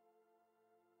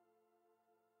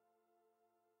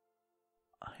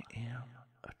 I am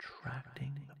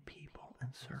attracting the people and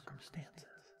circumstances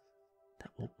that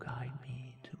will guide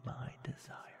me to my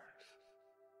desires.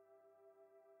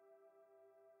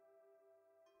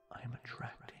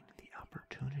 attracting the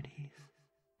opportunities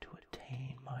to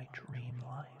attain my dream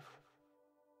life.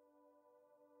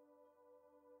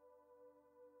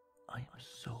 I am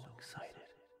so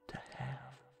excited to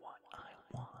have what I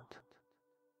want.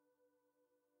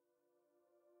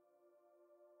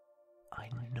 I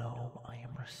know I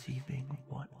am receiving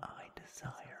what I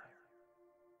desire.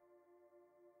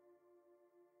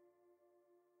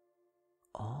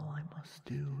 All I must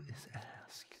do is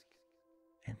ask,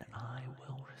 and I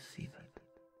will receive it.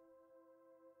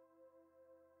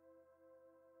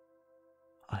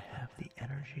 I have the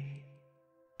energy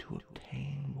to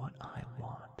obtain what I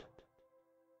want.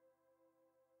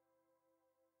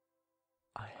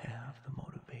 I have the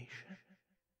motivation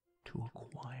to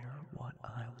acquire what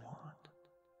I want.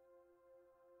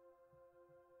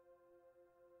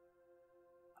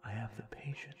 I have the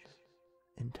patience,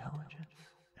 intelligence,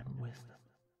 and wisdom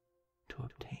to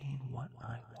obtain what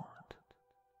I want.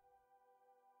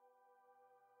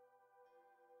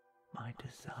 My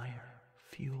desire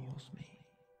fuels me.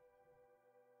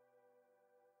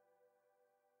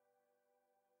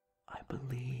 I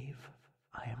believe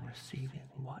I am receiving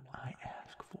what I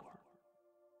ask for.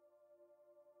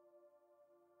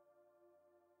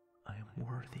 I am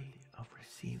worthy of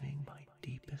receiving my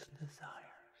deepest desires.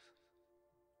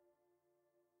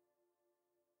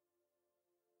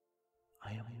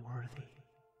 I am worthy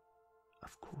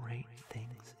of great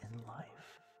things in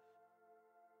life.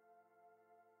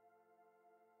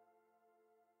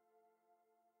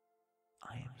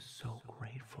 I am so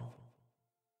grateful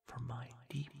for my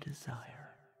deep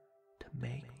desire to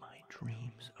make my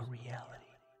dreams a reality.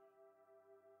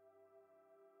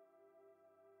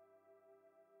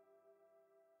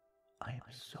 I am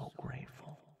so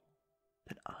grateful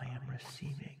that I am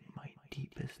receiving my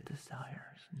deepest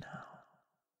desires now.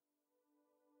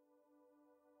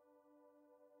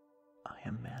 I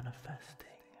am manifesting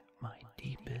my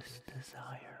deepest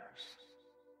desires.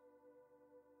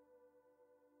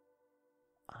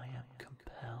 I am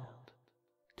compelled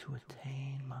to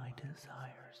attain my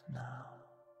desires now.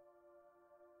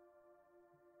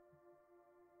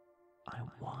 I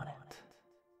want it.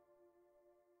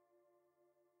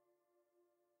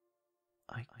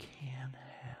 I can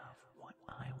have what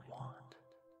I want.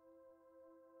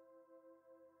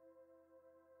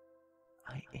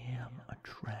 I am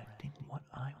attracting what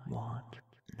I want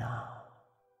now.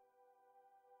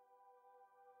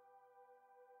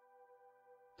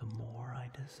 The more I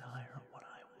desire what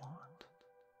I want,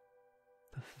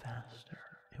 the faster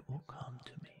it will come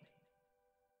to me.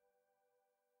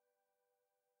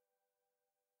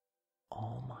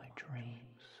 All my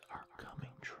dreams are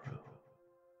coming true.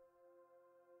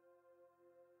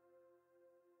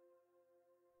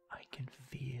 I can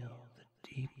feel the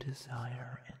deep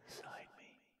desire inside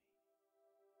me.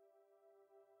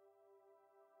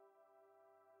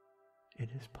 It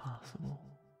is possible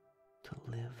to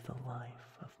live the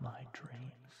life of my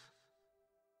dreams.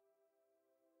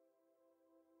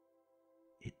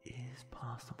 It is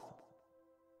possible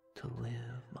to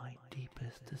live my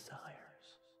deepest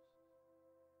desires.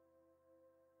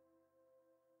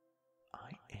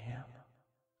 I am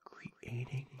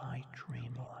creating my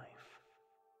dream life.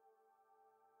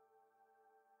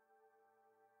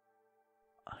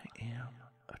 I am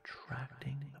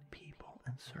attracting the people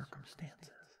and circumstances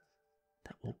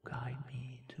that will guide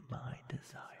me to my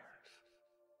desires.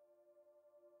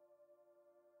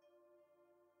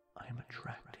 I am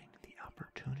attracting the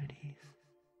opportunities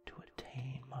to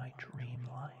attain my dream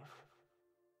life.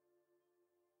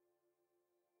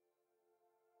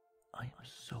 I am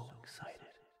so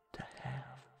excited to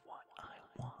have what I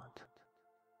want.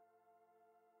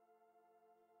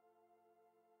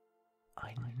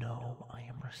 I know I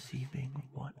am receiving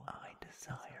what I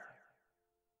desire.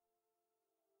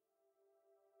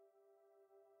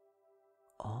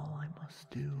 All I must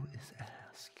do is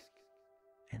ask,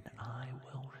 and I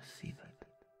will receive it.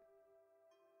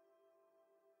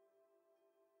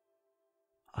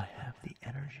 I have the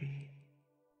energy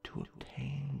to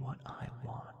obtain what I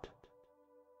want.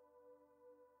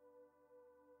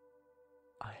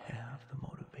 I have the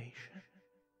motivation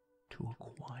to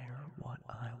acquire what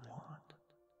I want.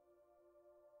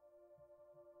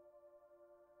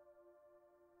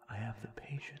 I have the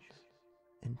patience,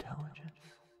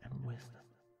 intelligence, and wisdom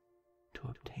to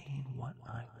obtain what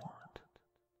I want.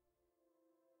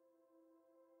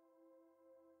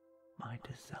 My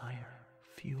desire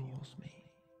fuels me.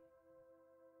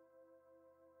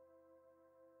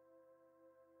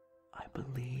 I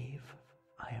believe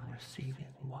I am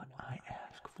receiving what I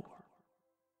ask for.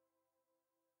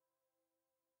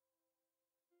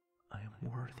 I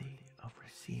am worthy of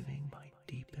receiving my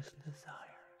deepest desires.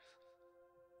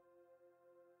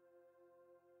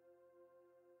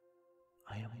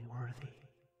 am worthy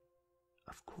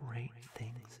of great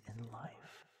things in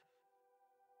life.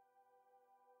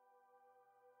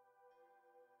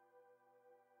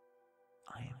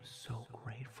 I am so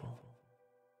grateful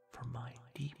for my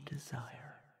deep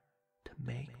desire to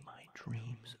make my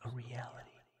dreams a reality.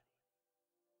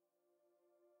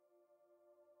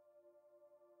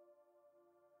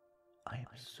 I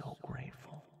am so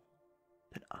grateful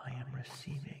that I am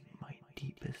receiving my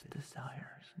deepest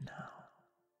desires now.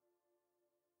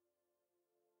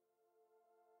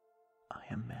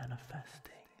 I am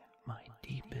manifesting my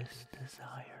deepest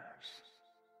desires.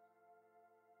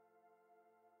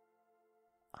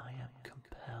 I am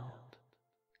compelled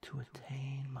to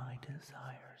attain my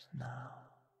desires now.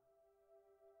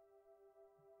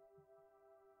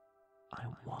 I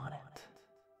want it.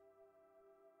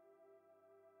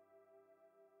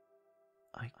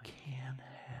 I can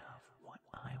have what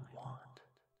I want.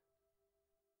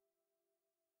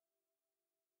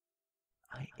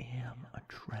 I am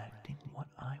attracting what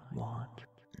I want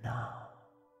now.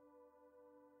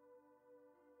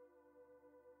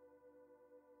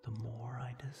 The more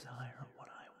I desire what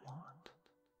I want,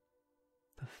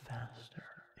 the faster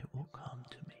it will come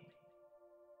to me.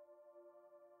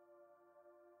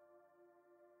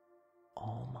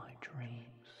 All my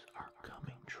dreams are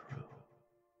coming true.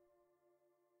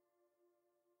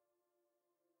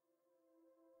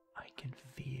 I can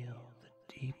feel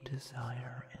the deep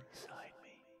desire inside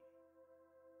me.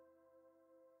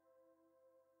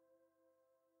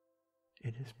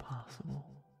 It is possible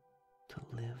to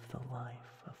live the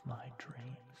life of my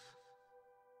dreams.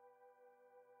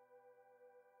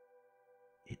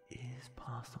 It is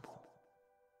possible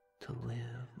to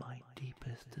live my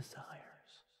deepest desires.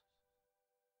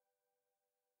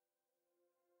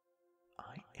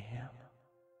 I am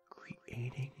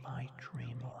creating my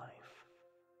dream life.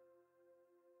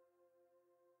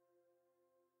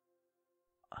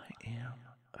 I am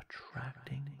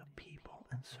attracting the people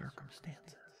and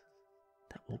circumstances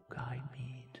that will guide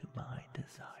me to my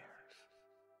desires.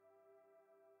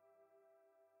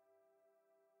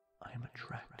 I am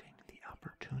attracting the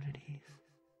opportunities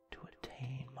to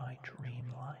attain my dream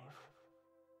life.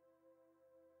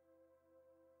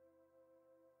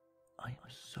 I am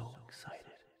so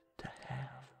excited to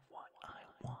have what I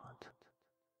want.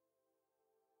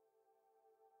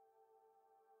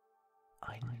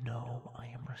 I know I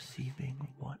am receiving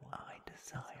what I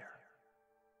desire.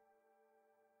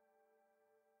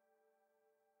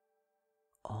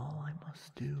 All I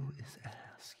must do is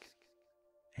ask,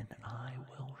 and I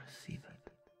will receive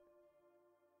it.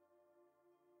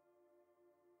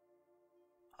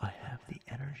 I have the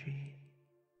energy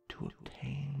to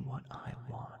obtain what I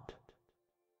want.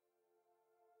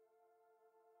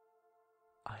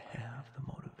 I have the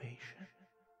motivation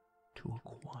to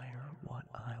acquire what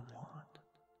I want.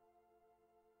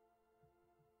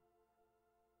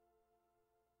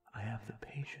 I have the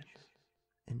patience,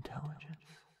 intelligence,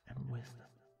 and wisdom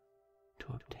to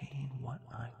obtain what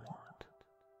I want.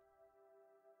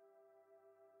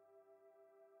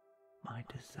 My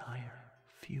desire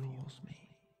fuels me.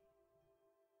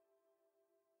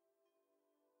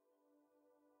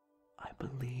 I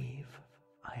believe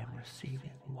I am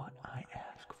receiving what I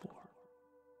ask for.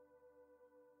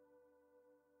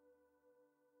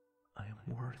 I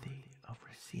am worthy of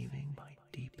receiving my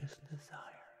deepest desires.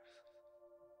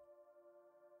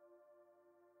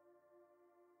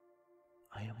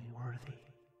 I am worthy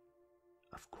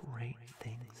of great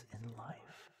things in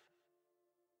life.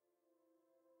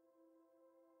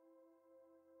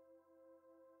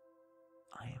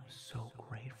 I am so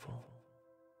grateful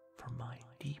for my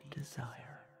deep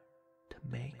desire to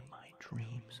make my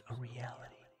dreams a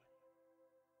reality.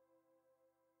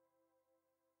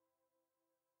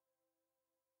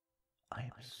 I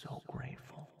am so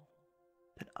grateful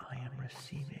that I am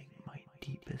receiving my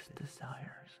deepest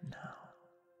desires now.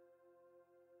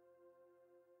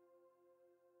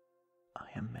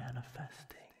 I am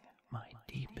manifesting my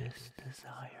deepest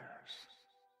desires.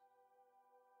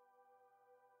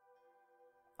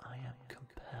 I am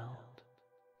compelled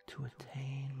to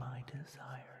attain my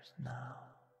desires now.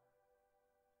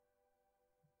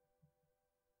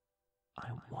 I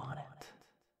want it.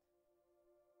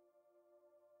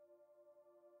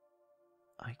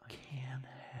 I can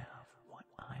have what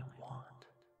I want.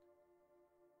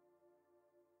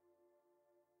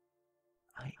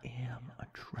 I am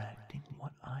attracting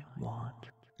what I want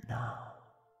now.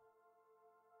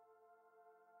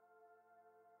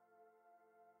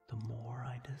 The more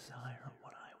I desire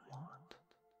what I want,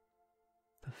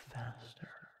 the faster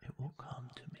it will come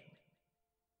to me.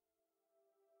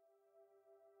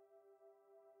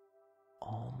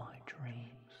 All my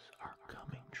dreams are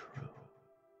coming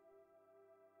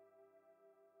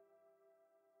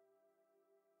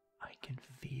can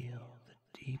feel the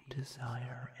deep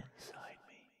desire inside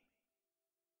me.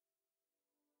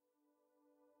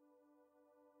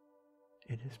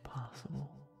 It is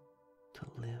possible to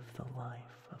live the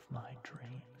life of my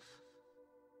dreams.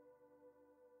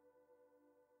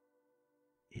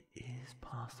 It is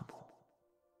possible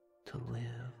to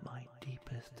live my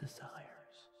deepest desires.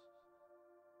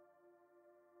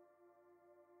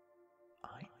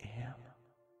 I am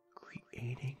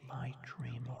creating my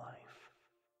dream life.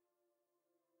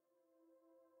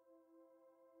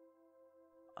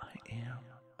 I am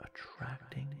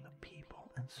attracting the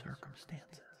people and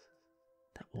circumstances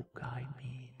that will guide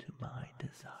me to my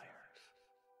desires.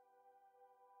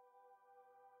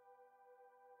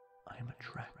 I am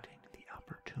attracting the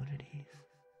opportunities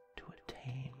to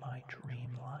attain my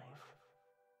dream life.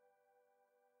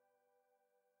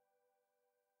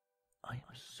 I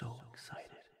am so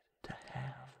excited to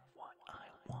have what I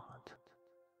want.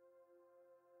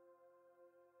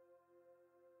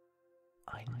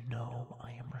 I know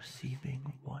I am receiving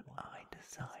what I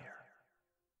desire.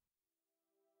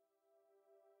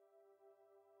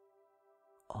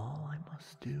 All I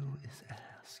must do is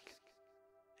ask,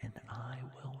 and I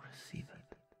will receive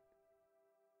it.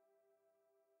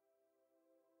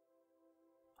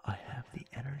 I have the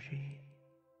energy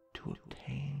to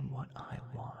obtain what I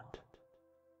want.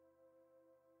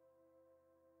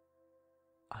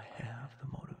 I have the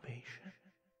motivation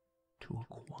to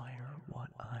acquire what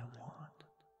I want.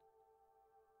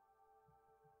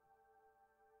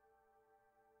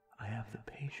 I have the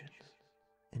patience,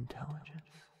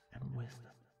 intelligence, and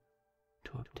wisdom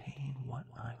to obtain what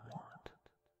I want.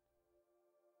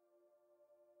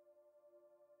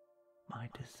 My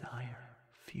desire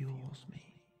fuels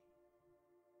me.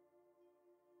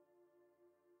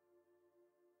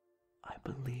 I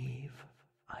believe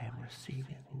I am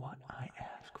receiving what I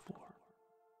ask for.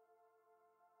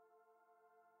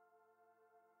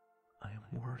 I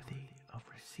am worthy of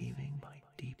receiving my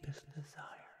deepest desires.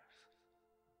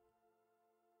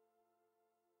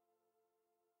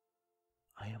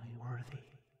 I am worthy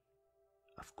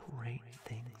of great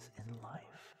things in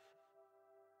life.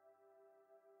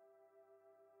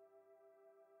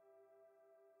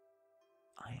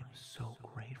 I am so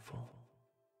grateful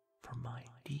for my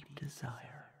deep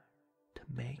desire to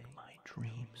make my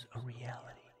dreams a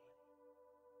reality.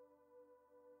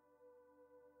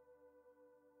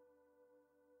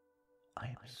 I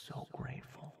am so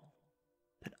grateful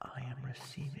that I am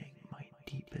receiving my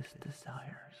deepest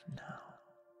desires now.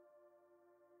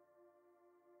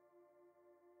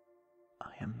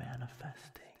 I am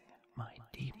manifesting my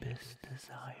deepest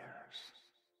desires.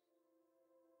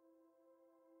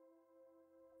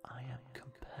 I am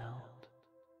compelled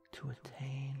to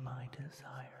attain my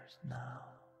desires now.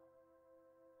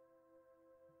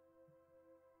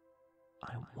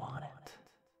 I want it.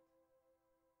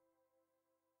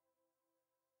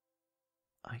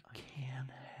 I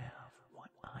can have what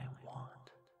I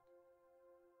want.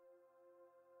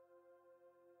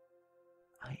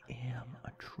 I am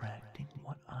attracting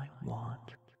what I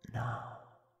want now.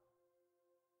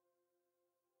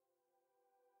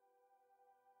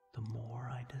 The more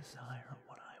I desire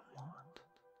what I want,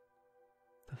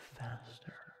 the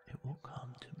faster it will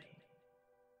come to me.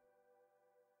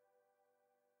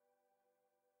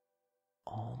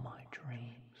 All my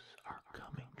dreams are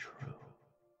coming true.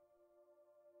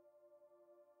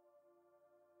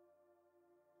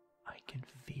 I can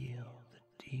feel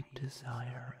the deep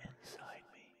desire inside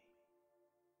me.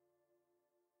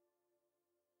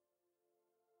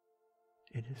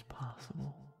 It is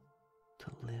possible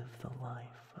to live the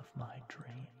life of my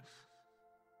dreams.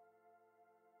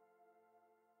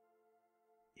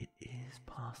 It is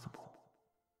possible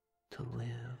to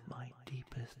live my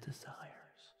deepest desires.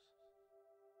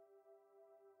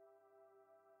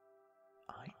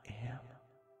 I am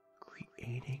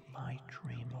creating my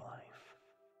dream life.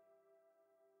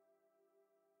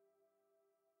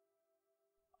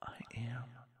 I am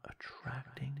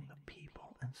attracting the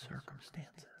people and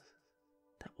circumstances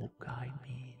that will guide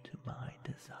me to my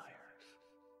desires.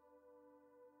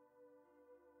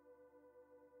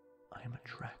 I am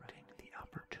attracting the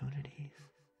opportunities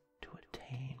to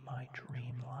attain my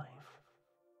dream life.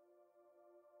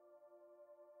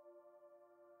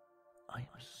 I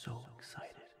am so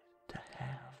excited to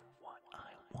have what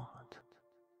I want.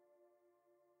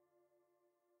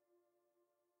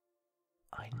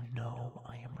 I know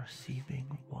I am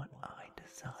receiving what I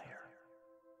desire.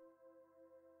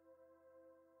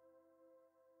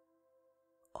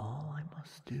 All I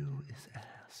must do is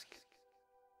ask,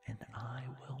 and I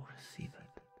will receive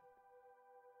it.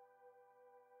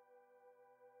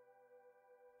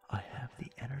 I have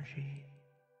the energy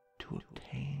to to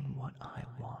obtain what I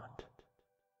want.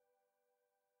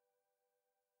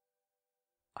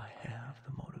 I have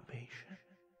the motivation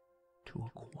to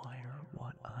acquire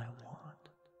what I want.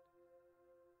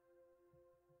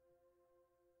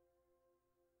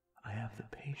 I have the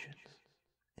patience,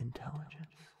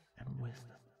 intelligence, and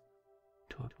wisdom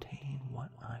to obtain what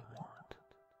I want.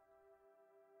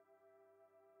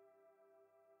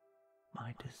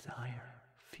 My desire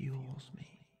fuels me.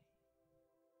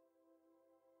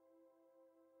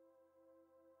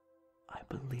 I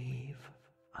believe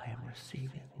I am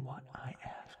receiving what I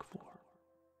ask for.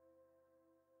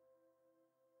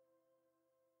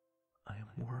 I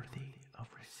am worthy of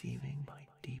receiving my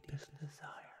deepest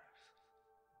desires.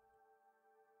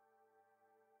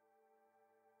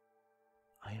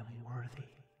 I am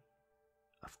worthy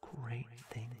of great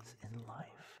things in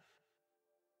life.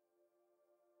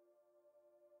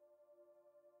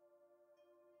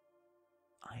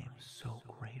 I am so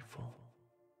grateful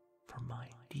for my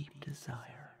deep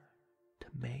desire to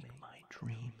make my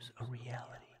dreams a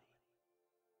reality.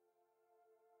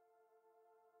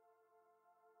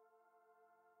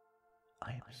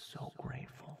 I am so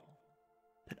grateful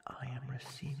that I am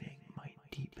receiving my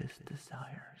deepest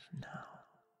desires now.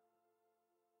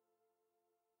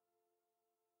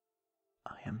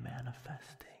 I am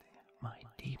manifesting my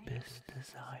deepest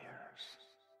desires.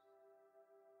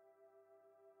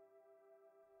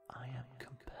 I am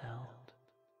compelled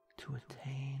to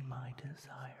attain my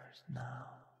desires now.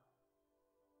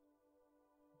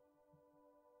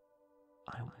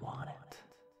 I want it.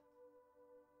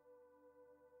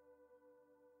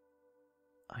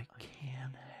 I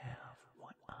can have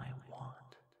what I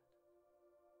want.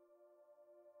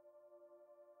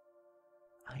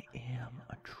 I am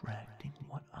attracting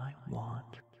what I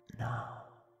want now.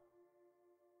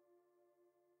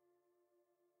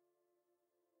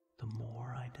 The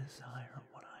more I desire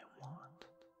what I want,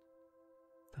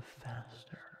 the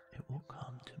faster it will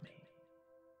come to me.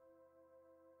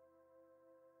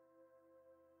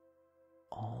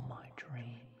 All my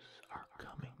dreams are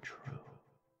coming true.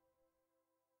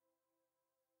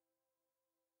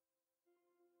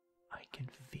 I can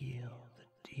feel the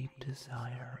deep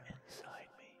desire inside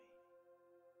me.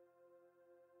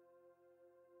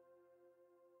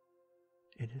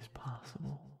 It is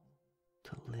possible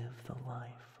to live the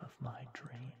life of my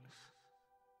dreams.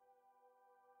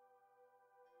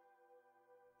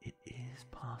 It is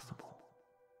possible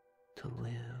to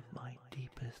live my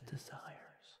deepest desires.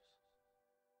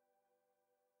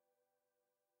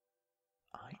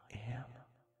 I am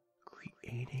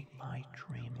creating my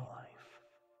dream life.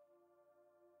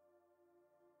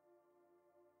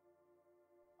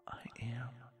 I am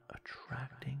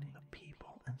attracting the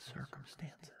people and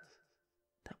circumstances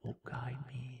that will guide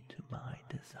me to my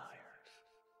desires.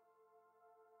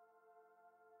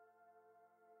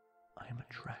 I am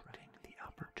attracting the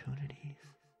opportunities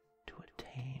to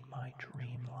attain my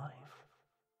dream life.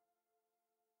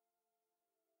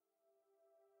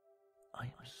 I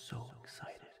am so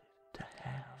excited to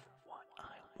have what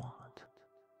I want.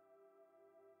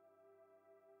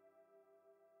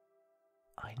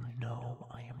 I know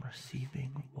I am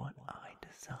receiving what I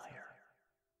desire.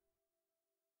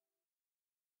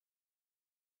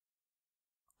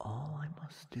 All I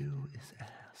must do is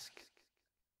ask,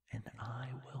 and I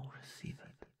will receive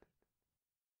it.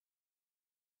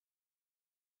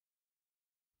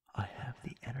 I have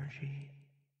the energy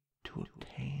to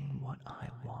obtain what I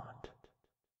want.